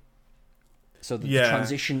leaving. So the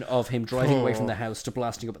transition of him driving away from the house to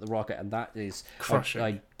blasting up at the rocket, and that is Crushing.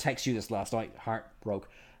 I texted you this last night, heart broke.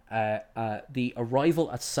 The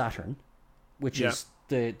arrival at Saturn, which is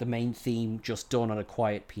the main theme just done on a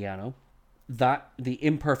quiet piano. That the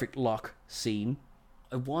imperfect lock scene.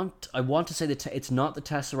 I want to say that it's not the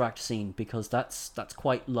Tesseract scene because that's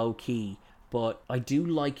quite low key, but I do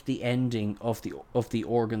like the ending of the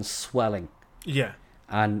organ swelling. Yeah.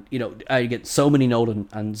 And, you know, I get so many Nolan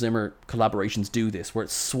and Zimmer collaborations do this, where it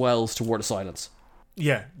swells toward a silence.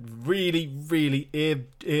 Yeah, really, really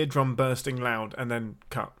eardrum bursting loud, and then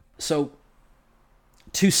cut. So,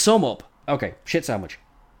 to sum up, okay, shit sandwich.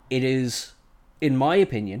 It is, in my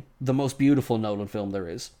opinion, the most beautiful Nolan film there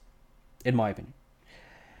is. In my opinion.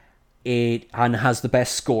 And has the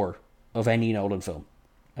best score of any Nolan film.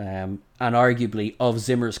 And arguably of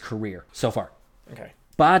Zimmer's career so far. Okay.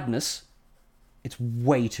 Badness, it's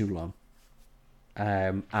way too long,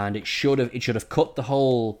 and it should have cut the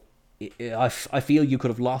whole. I feel you could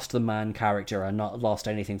have lost the man character and not lost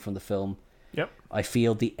anything from the film. Yep. I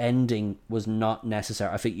feel the ending was not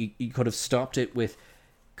necessary. I think you could have stopped it with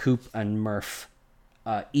Coop and Murph.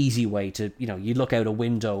 Easy way to, you know, you look out a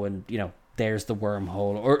window and, you know, there's the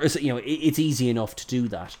wormhole, or, you know, it's easy enough to do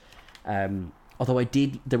that. Although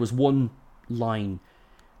there was one line.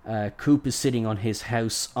 Coop is sitting on his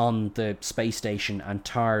house on the space station, and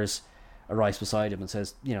Tars arrives beside him and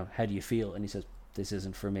says, you know, "How do you feel?" And he says, "This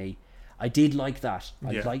isn't for me." I did like that.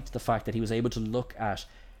 I liked the fact that he was able to look at,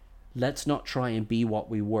 let's not try and be what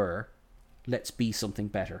we were, let's be something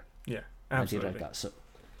better. Yeah, absolutely. I did like that.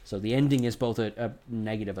 So the ending is both a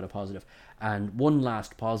negative and a positive. And one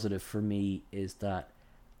last positive for me is that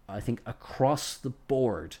I think across the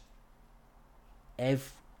board,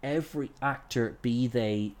 every actor, be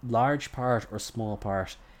they large part or small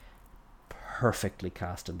part, perfectly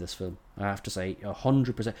cast in this film. I have to say,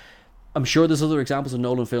 100%. I'm sure there's other examples of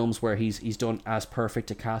Nolan films where he's done as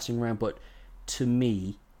perfect a casting round, but to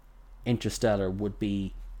me, Interstellar would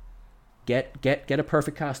be get a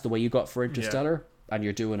perfect cast the way you got for Interstellar, and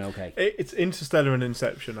you're doing okay. It's Interstellar and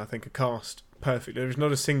Inception, I think, are cast perfectly. There's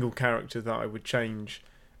not a single character that I would change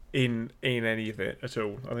in any of it at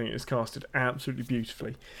all. I think it's casted absolutely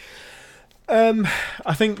beautifully.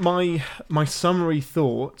 I think my summary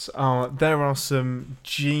thoughts are there are some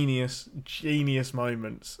genius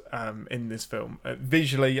moments in this film.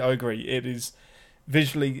 Visually, I agree. It is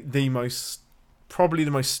visually probably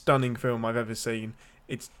the most stunning film I've ever seen.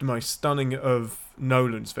 It's the most stunning of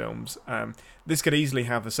Nolan's films. This could easily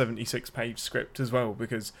have a 76-page script as well,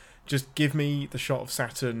 because just give me the shot of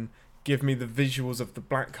Saturn, give me the visuals of the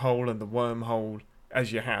black hole and the wormhole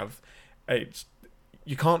as you have.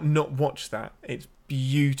 You can't not watch that. It's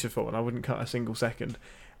beautiful, and I wouldn't cut a single second.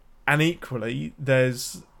 And equally,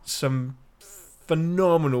 there's some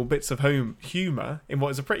phenomenal bits of humour in what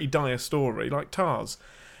is a pretty dire story, like Tars.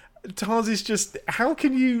 Tars is just, how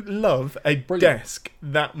can you love a desk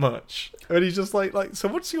that much? And he's just like, so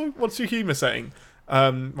what's your humour setting?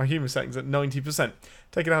 My humour setting's at 90%.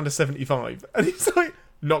 Take it down to 75. And he's like,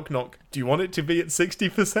 knock knock. Do you want it to be at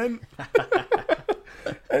 60%?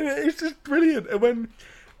 And it's just brilliant. And when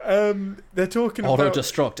they're talking about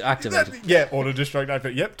auto-destruct activated. Auto-destruct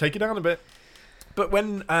activated. Yep, take it down a bit. But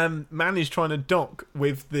when Man is trying to dock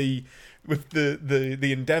with the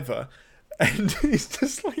Endeavour, And he's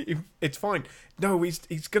just like, it's fine. No, he's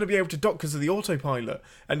going to be able to dock because of the autopilot.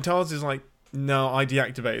 And Tars is like, no, I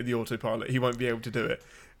deactivated the autopilot. He won't be able to do it.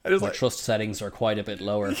 And it's My like, trust settings are quite a bit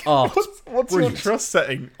lower. Oh, what's your brilliant. trust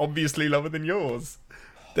setting? Obviously lower than yours.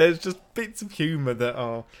 There's just bits of humour that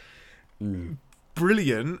are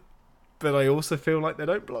brilliant, but I also feel like they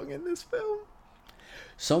don't belong in this film.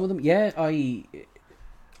 Some of them, yeah, I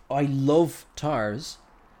love Tars.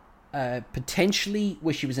 Potentially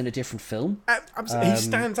wish he was in a different film. He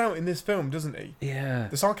stands out in this film, doesn't he? Yeah.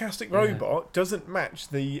 The sarcastic robot doesn't match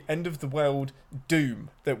the end of the world doom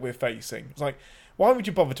that we're facing. It's like, why would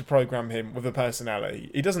you bother to program him with a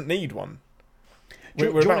personality? He doesn't need one. Do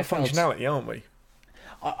you We're know what about I felt? functionality, aren't we?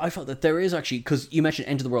 I felt that there is actually, because you mentioned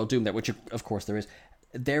End of the World Doom there, which of course there is.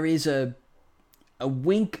 There is a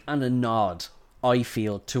wink and a nod, I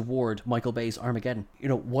feel, toward Michael Bay's Armageddon. You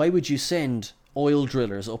know, why would you send oil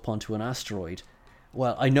drillers up onto an asteroid?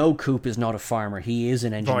 Well, I know Coop is not a farmer. He is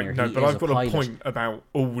an engineer. Right, no, he but is I've got pilot. a point about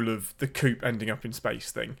all of the Coop ending up in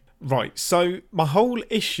space thing. Right, so my whole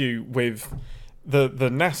issue with the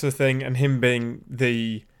NASA thing and him being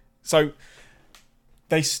the... So,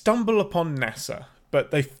 they stumble upon NASA, but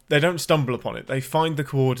they don't stumble upon it. They find the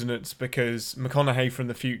coordinates because McConaughey from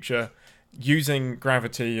the future, using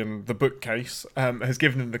gravity and the bookcase, has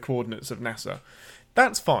given them the coordinates of NASA.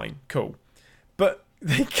 That's fine, cool. But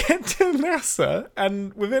they get to NASA,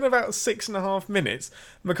 and within about 6.5 minutes,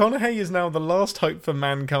 McConaughey is now the last hope for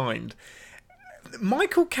mankind.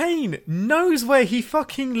 Michael Caine knows where he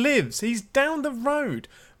fucking lives. He's down the road.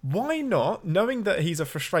 Why not, knowing that he's a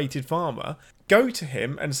frustrated farmer, go to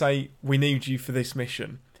him and say, we need you for this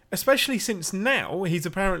mission? Especially since now he's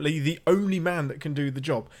apparently the only man that can do the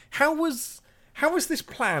job. How was this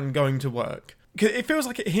plan going to work? 'Cause it feels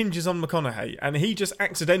like it hinges on McConaughey, and he just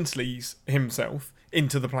accidentally himself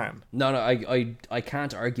into the plan. No, I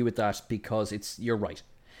can't argue with that because you're right.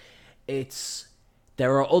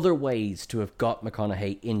 There are other ways to have got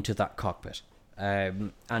McConaughey into that cockpit,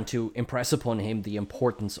 and to impress upon him the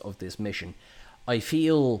importance of this mission. I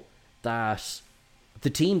feel that the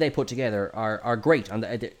team they put together are great, and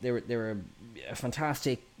they're a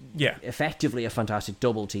fantastic, effectively a fantastic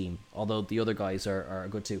double team. Although the other guys are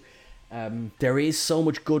good too. There is so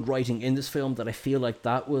much good writing in this film that I feel like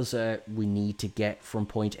that was we need to get from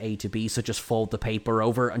point A to B, so just fold the paper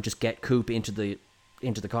over and just get Coop into the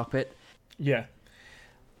cockpit. Yeah.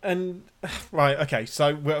 And right, okay.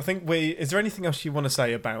 So I think is there anything else you want to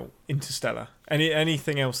say about Interstellar?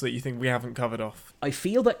 Anything else that you think we haven't covered off? I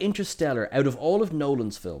feel that Interstellar, out of all of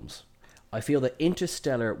Nolan's films, I feel that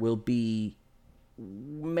Interstellar will be,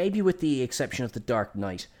 maybe with the exception of The Dark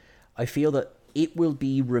Knight, I feel that it will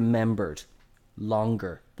be remembered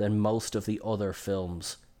longer than most of the other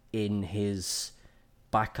films in his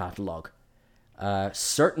back catalogue.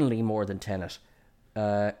 Certainly more than Tenet.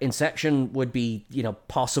 Inception would be,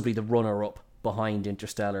 possibly the runner-up behind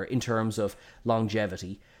Interstellar in terms of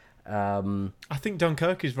longevity. I think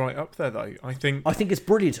Dunkirk is right up there, though. I think it's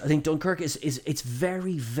brilliant. I think Dunkirk is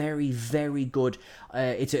very, very, very good.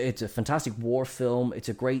 It's a fantastic war film. It's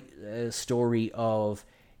a great story of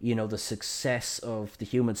the success of the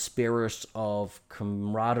human spirit, of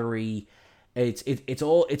camaraderie. It's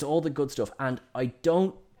all the good stuff, and I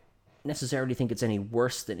don't necessarily think it's any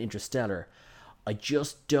worse than Interstellar. I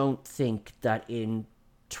just don't think that in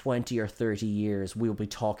 20 or 30 years we'll be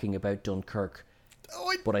talking about Dunkirk.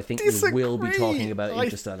 But I think we will be talking about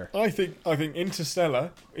Interstellar. I think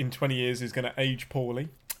Interstellar in 20 years is going to age poorly.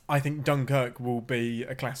 I think Dunkirk will be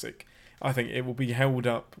a classic. I think it will be held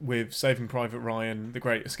up with Saving Private Ryan, The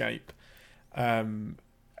Great Escape. I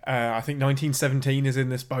think 1917 is in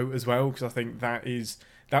this boat as well, because I think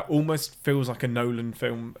that almost feels like a Nolan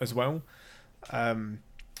film as well.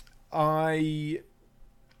 I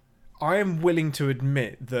am willing to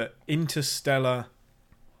admit that Interstellar,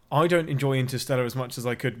 I don't enjoy Interstellar as much as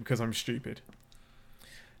I could because I'm stupid.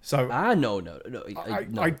 So I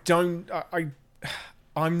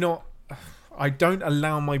don't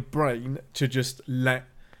allow my brain to just let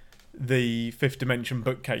the Fifth Dimension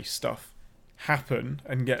bookcase stuff happen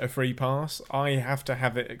and get a free pass. I have to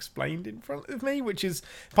have it explained in front of me, which is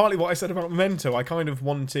partly what I said about Memento. I kind of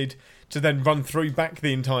wanted to then run through back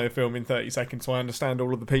the entire film in 30 seconds so I understand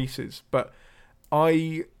all of the pieces. But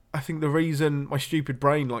I think the reason my stupid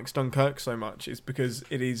brain likes Dunkirk so much is because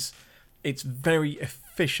it's very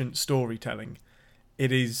efficient storytelling.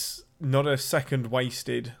 It is not a second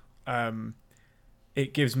wasted.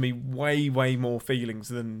 It gives me way, way more feelings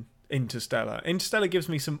than Interstellar. Interstellar gives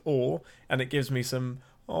me some awe, and it gives me some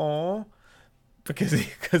awe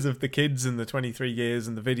because of the kids and the 23 years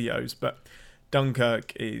and the videos. But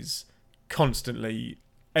Dunkirk is constantly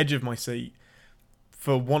edge of my seat,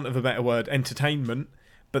 for want of a better word, entertainment,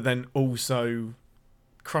 but then also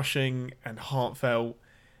crushing and heartfelt.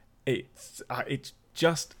 It's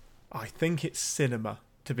just, I think it's cinema,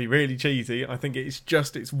 to be really cheesy. I think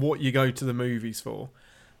it's what you go to the movies for.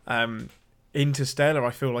 Interstellar,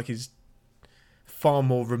 I feel like, is far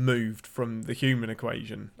more removed from the human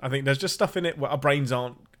equation. I think there's just stuff in it where our brains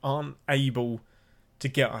aren't able to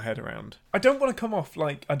get our head around. I don't want to come off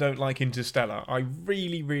like I don't like Interstellar. I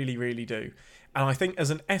really, really, really do. And I think as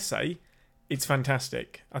an essay, it's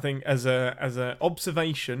fantastic. I think as a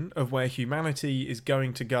observation of where humanity is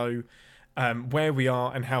going to go, where we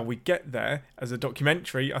are and how we get there, as a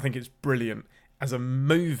documentary, I think it's brilliant. As a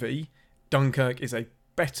movie, Dunkirk is a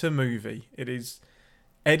better movie. It is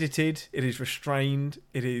edited, it is restrained,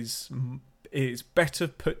 it is better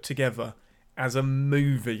put together as a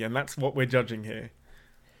movie, and that's what we're judging here.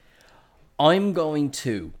 I'm going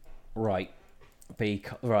to I'm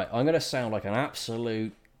going to sound like an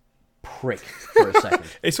absolute prick for a second.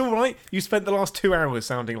 It's all right. You spent the last 2 hours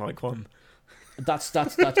sounding like one. That's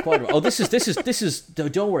quite right. Oh, this is.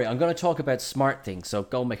 Don't worry. I'm going to talk about smart things. So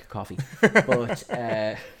go make a coffee. But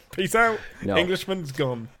peace out. No. Englishman's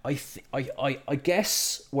gone. I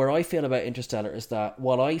guess where I feel about Interstellar is that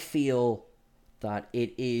while I feel that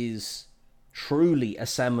it is truly a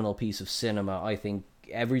seminal piece of cinema, I think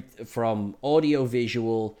from audio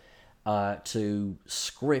visual to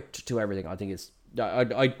script to everything, I think it's.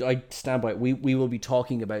 I stand by it. We will be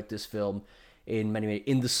talking about this film in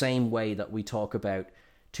the same way that we talk about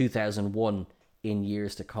 2001 in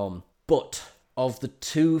years to come. But of the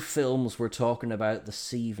two films we're talking about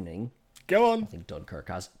this evening, go on. I think Dunkirk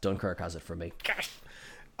has it for me.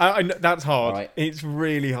 I know, that's hard. Right. It's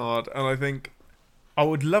really hard, and I think I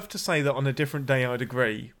would love to say that on a different day I'd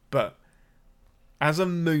agree, but as a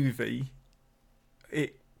movie,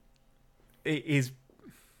 it is.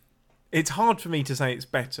 It's hard for me to say it's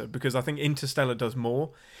better because I think Interstellar does more,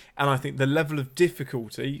 and I think the level of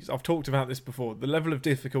difficulty, I've talked about this before, the level of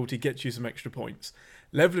difficulty gets you some extra points.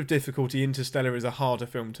 Level of difficulty, Interstellar is a harder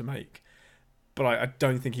film to make, but I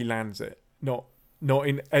don't think he lands it. Not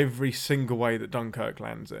in every single way that Dunkirk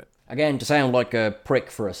lands it. Again, to sound like a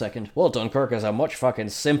prick for a second, well, Dunkirk is a much fucking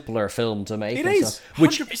simpler film to make. It is,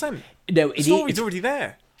 100%. No, the story's already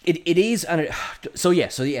there. It is, and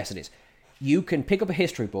yes, it is. You can pick up a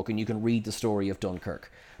history book and you can read the story of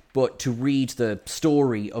Dunkirk. But to read the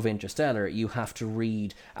story of Interstellar, you have to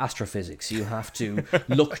read astrophysics. You have to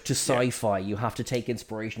look to sci-fi. You have to take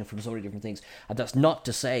inspiration from so many different things. And that's not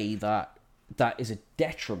to say that is a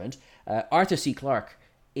detriment. Arthur C. Clarke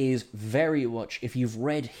is very much, if you've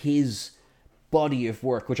read his body of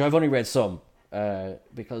work, which I've only read some,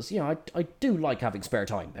 because I do like having spare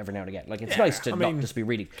time every now and again. Like it's nice to not just be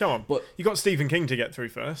reading. Come on, but you got Stephen King to get through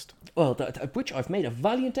first. Well, which I've made a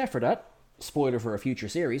valiant effort at. Spoiler for a future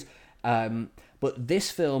series. But this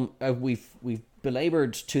film, we've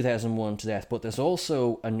belabored 2001 to death. But there's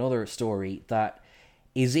also another story that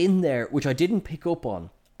is in there which I didn't pick up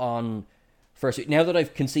on first. Now that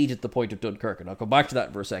I've conceded the point of Dunkirk, and I'll come back to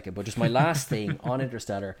that for a second. But just my last thing on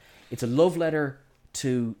Interstellar, it's a love letter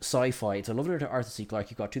to sci-fi. It's a love letter to Arthur C. Clarke.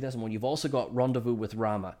 You've got 2001. You've also got Rendezvous with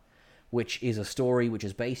Rama, which is a story which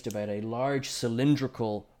is based about a large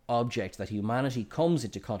cylindrical object that humanity comes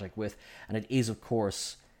into contact with, and it is, of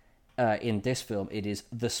course, in this film, it is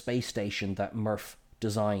the space station that Murph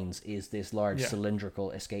designs, is this large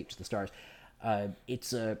cylindrical escape to the stars.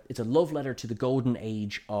 It's a love letter to the golden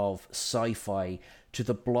age of sci-fi, to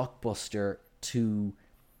the blockbuster, to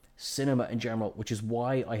cinema in general, which is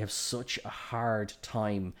why I have such a hard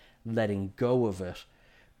time letting go of it,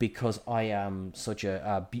 because I am such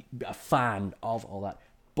a fan of all that.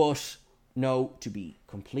 But no, to be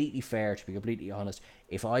completely fair, to be completely honest,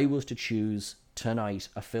 if I was to choose tonight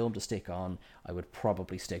a film to stick on, I would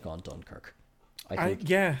probably stick on Dunkirk. I think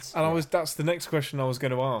that's the next question I was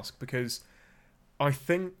going to ask, because I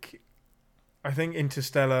think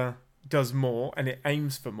Interstellar does more and it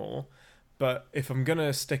aims for more. But if I'm going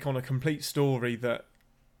to stick on a complete story that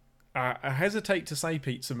I hesitate to say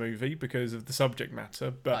pizza movie because of the subject matter,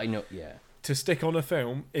 but I know, yeah. To stick on a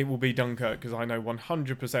film, it will be Dunkirk, because I know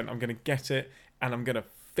 100% I'm going to get it and I'm going to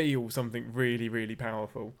feel something really, really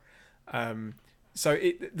powerful. So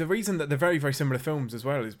the reason that they're very, very similar films as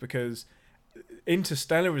well is because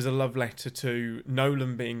Interstellar is a love letter to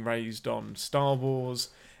Nolan being raised on Star Wars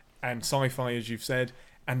and sci-fi, as you've said,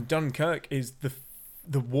 and Dunkirk is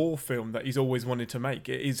the war film that he's always wanted to make.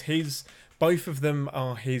 It is his. Both of them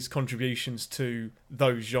are his contributions to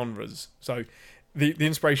those genres. So the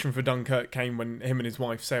inspiration for Dunkirk came when him and his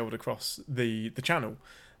wife sailed across the channel.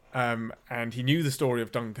 and he knew the story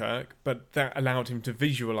of Dunkirk, but that allowed him to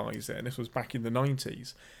visualise it, and this was back in the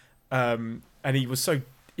 90s. And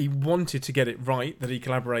he wanted to get it right that he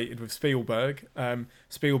collaborated with Spielberg.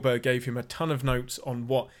 Spielberg gave him a ton of notes on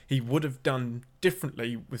what he would have done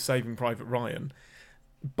differently with Saving Private Ryan.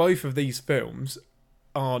 Both of these films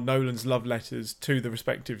are Nolan's love letters to the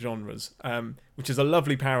respective genres, which is a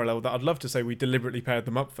lovely parallel that I'd love to say we deliberately paired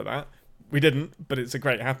them up for that. We didn't, but it's a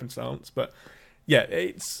great happenstance. But yeah,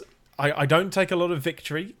 I don't take a lot of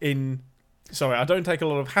victory in... Sorry, I don't take a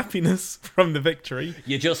lot of happiness from the victory.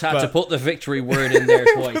 You just had to put the victory word in there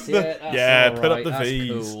twice. Put up the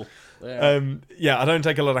V's. Cool. I don't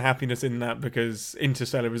take a lot of happiness in that because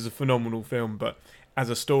Interstellar is a phenomenal film, but as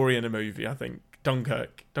a story and a movie, I think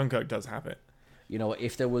Dunkirk does have it. You know,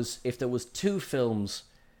 if there was two films,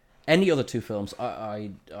 any other two films, I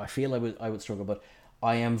feel I would struggle, but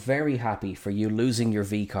I am very happy for you losing your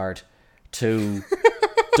V card to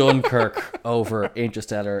Dunkirk over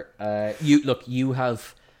Interstellar. You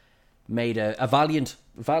have made a valiant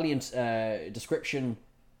description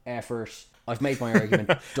effort. I've made my argument.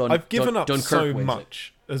 I've given up Dunkirk so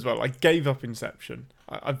much as well. I gave up Inception.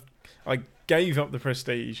 I gave up The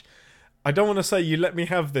Prestige. I don't want to say you let me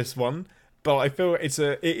have this one, but I feel it's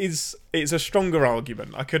a stronger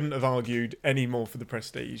argument. I couldn't have argued any more for The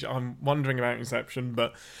Prestige. I'm wondering about Inception,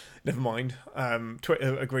 but never mind.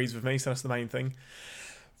 Twitter agrees with me, so that's the main thing.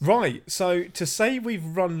 Right, so to say we've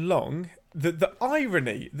run long, the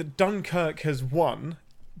irony that Dunkirk has won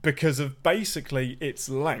because of basically its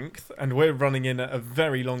length, and we're running in a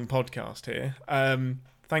very long podcast here.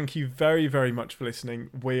 Thank you very, very much for listening.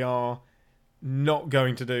 We are not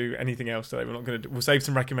going to do anything else today. We'll save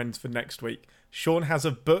some recommends for next week. Sean has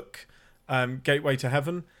a book, Gateway to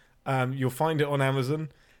Heaven. You'll find it on Amazon.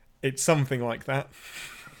 It's something like that.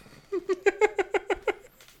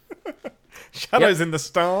 Shadows in the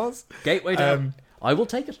Stars. Gateway to Heaven. I will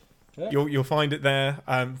take it. Yeah. You'll find it there.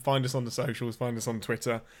 Find us on the socials. Find us on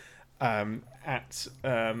Twitter at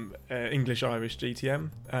English Irish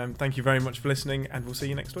GTM. Thank you very much for listening, and we'll see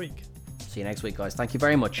you next week. See you next week, guys. Thank you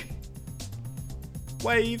very much.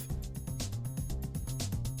 Wave.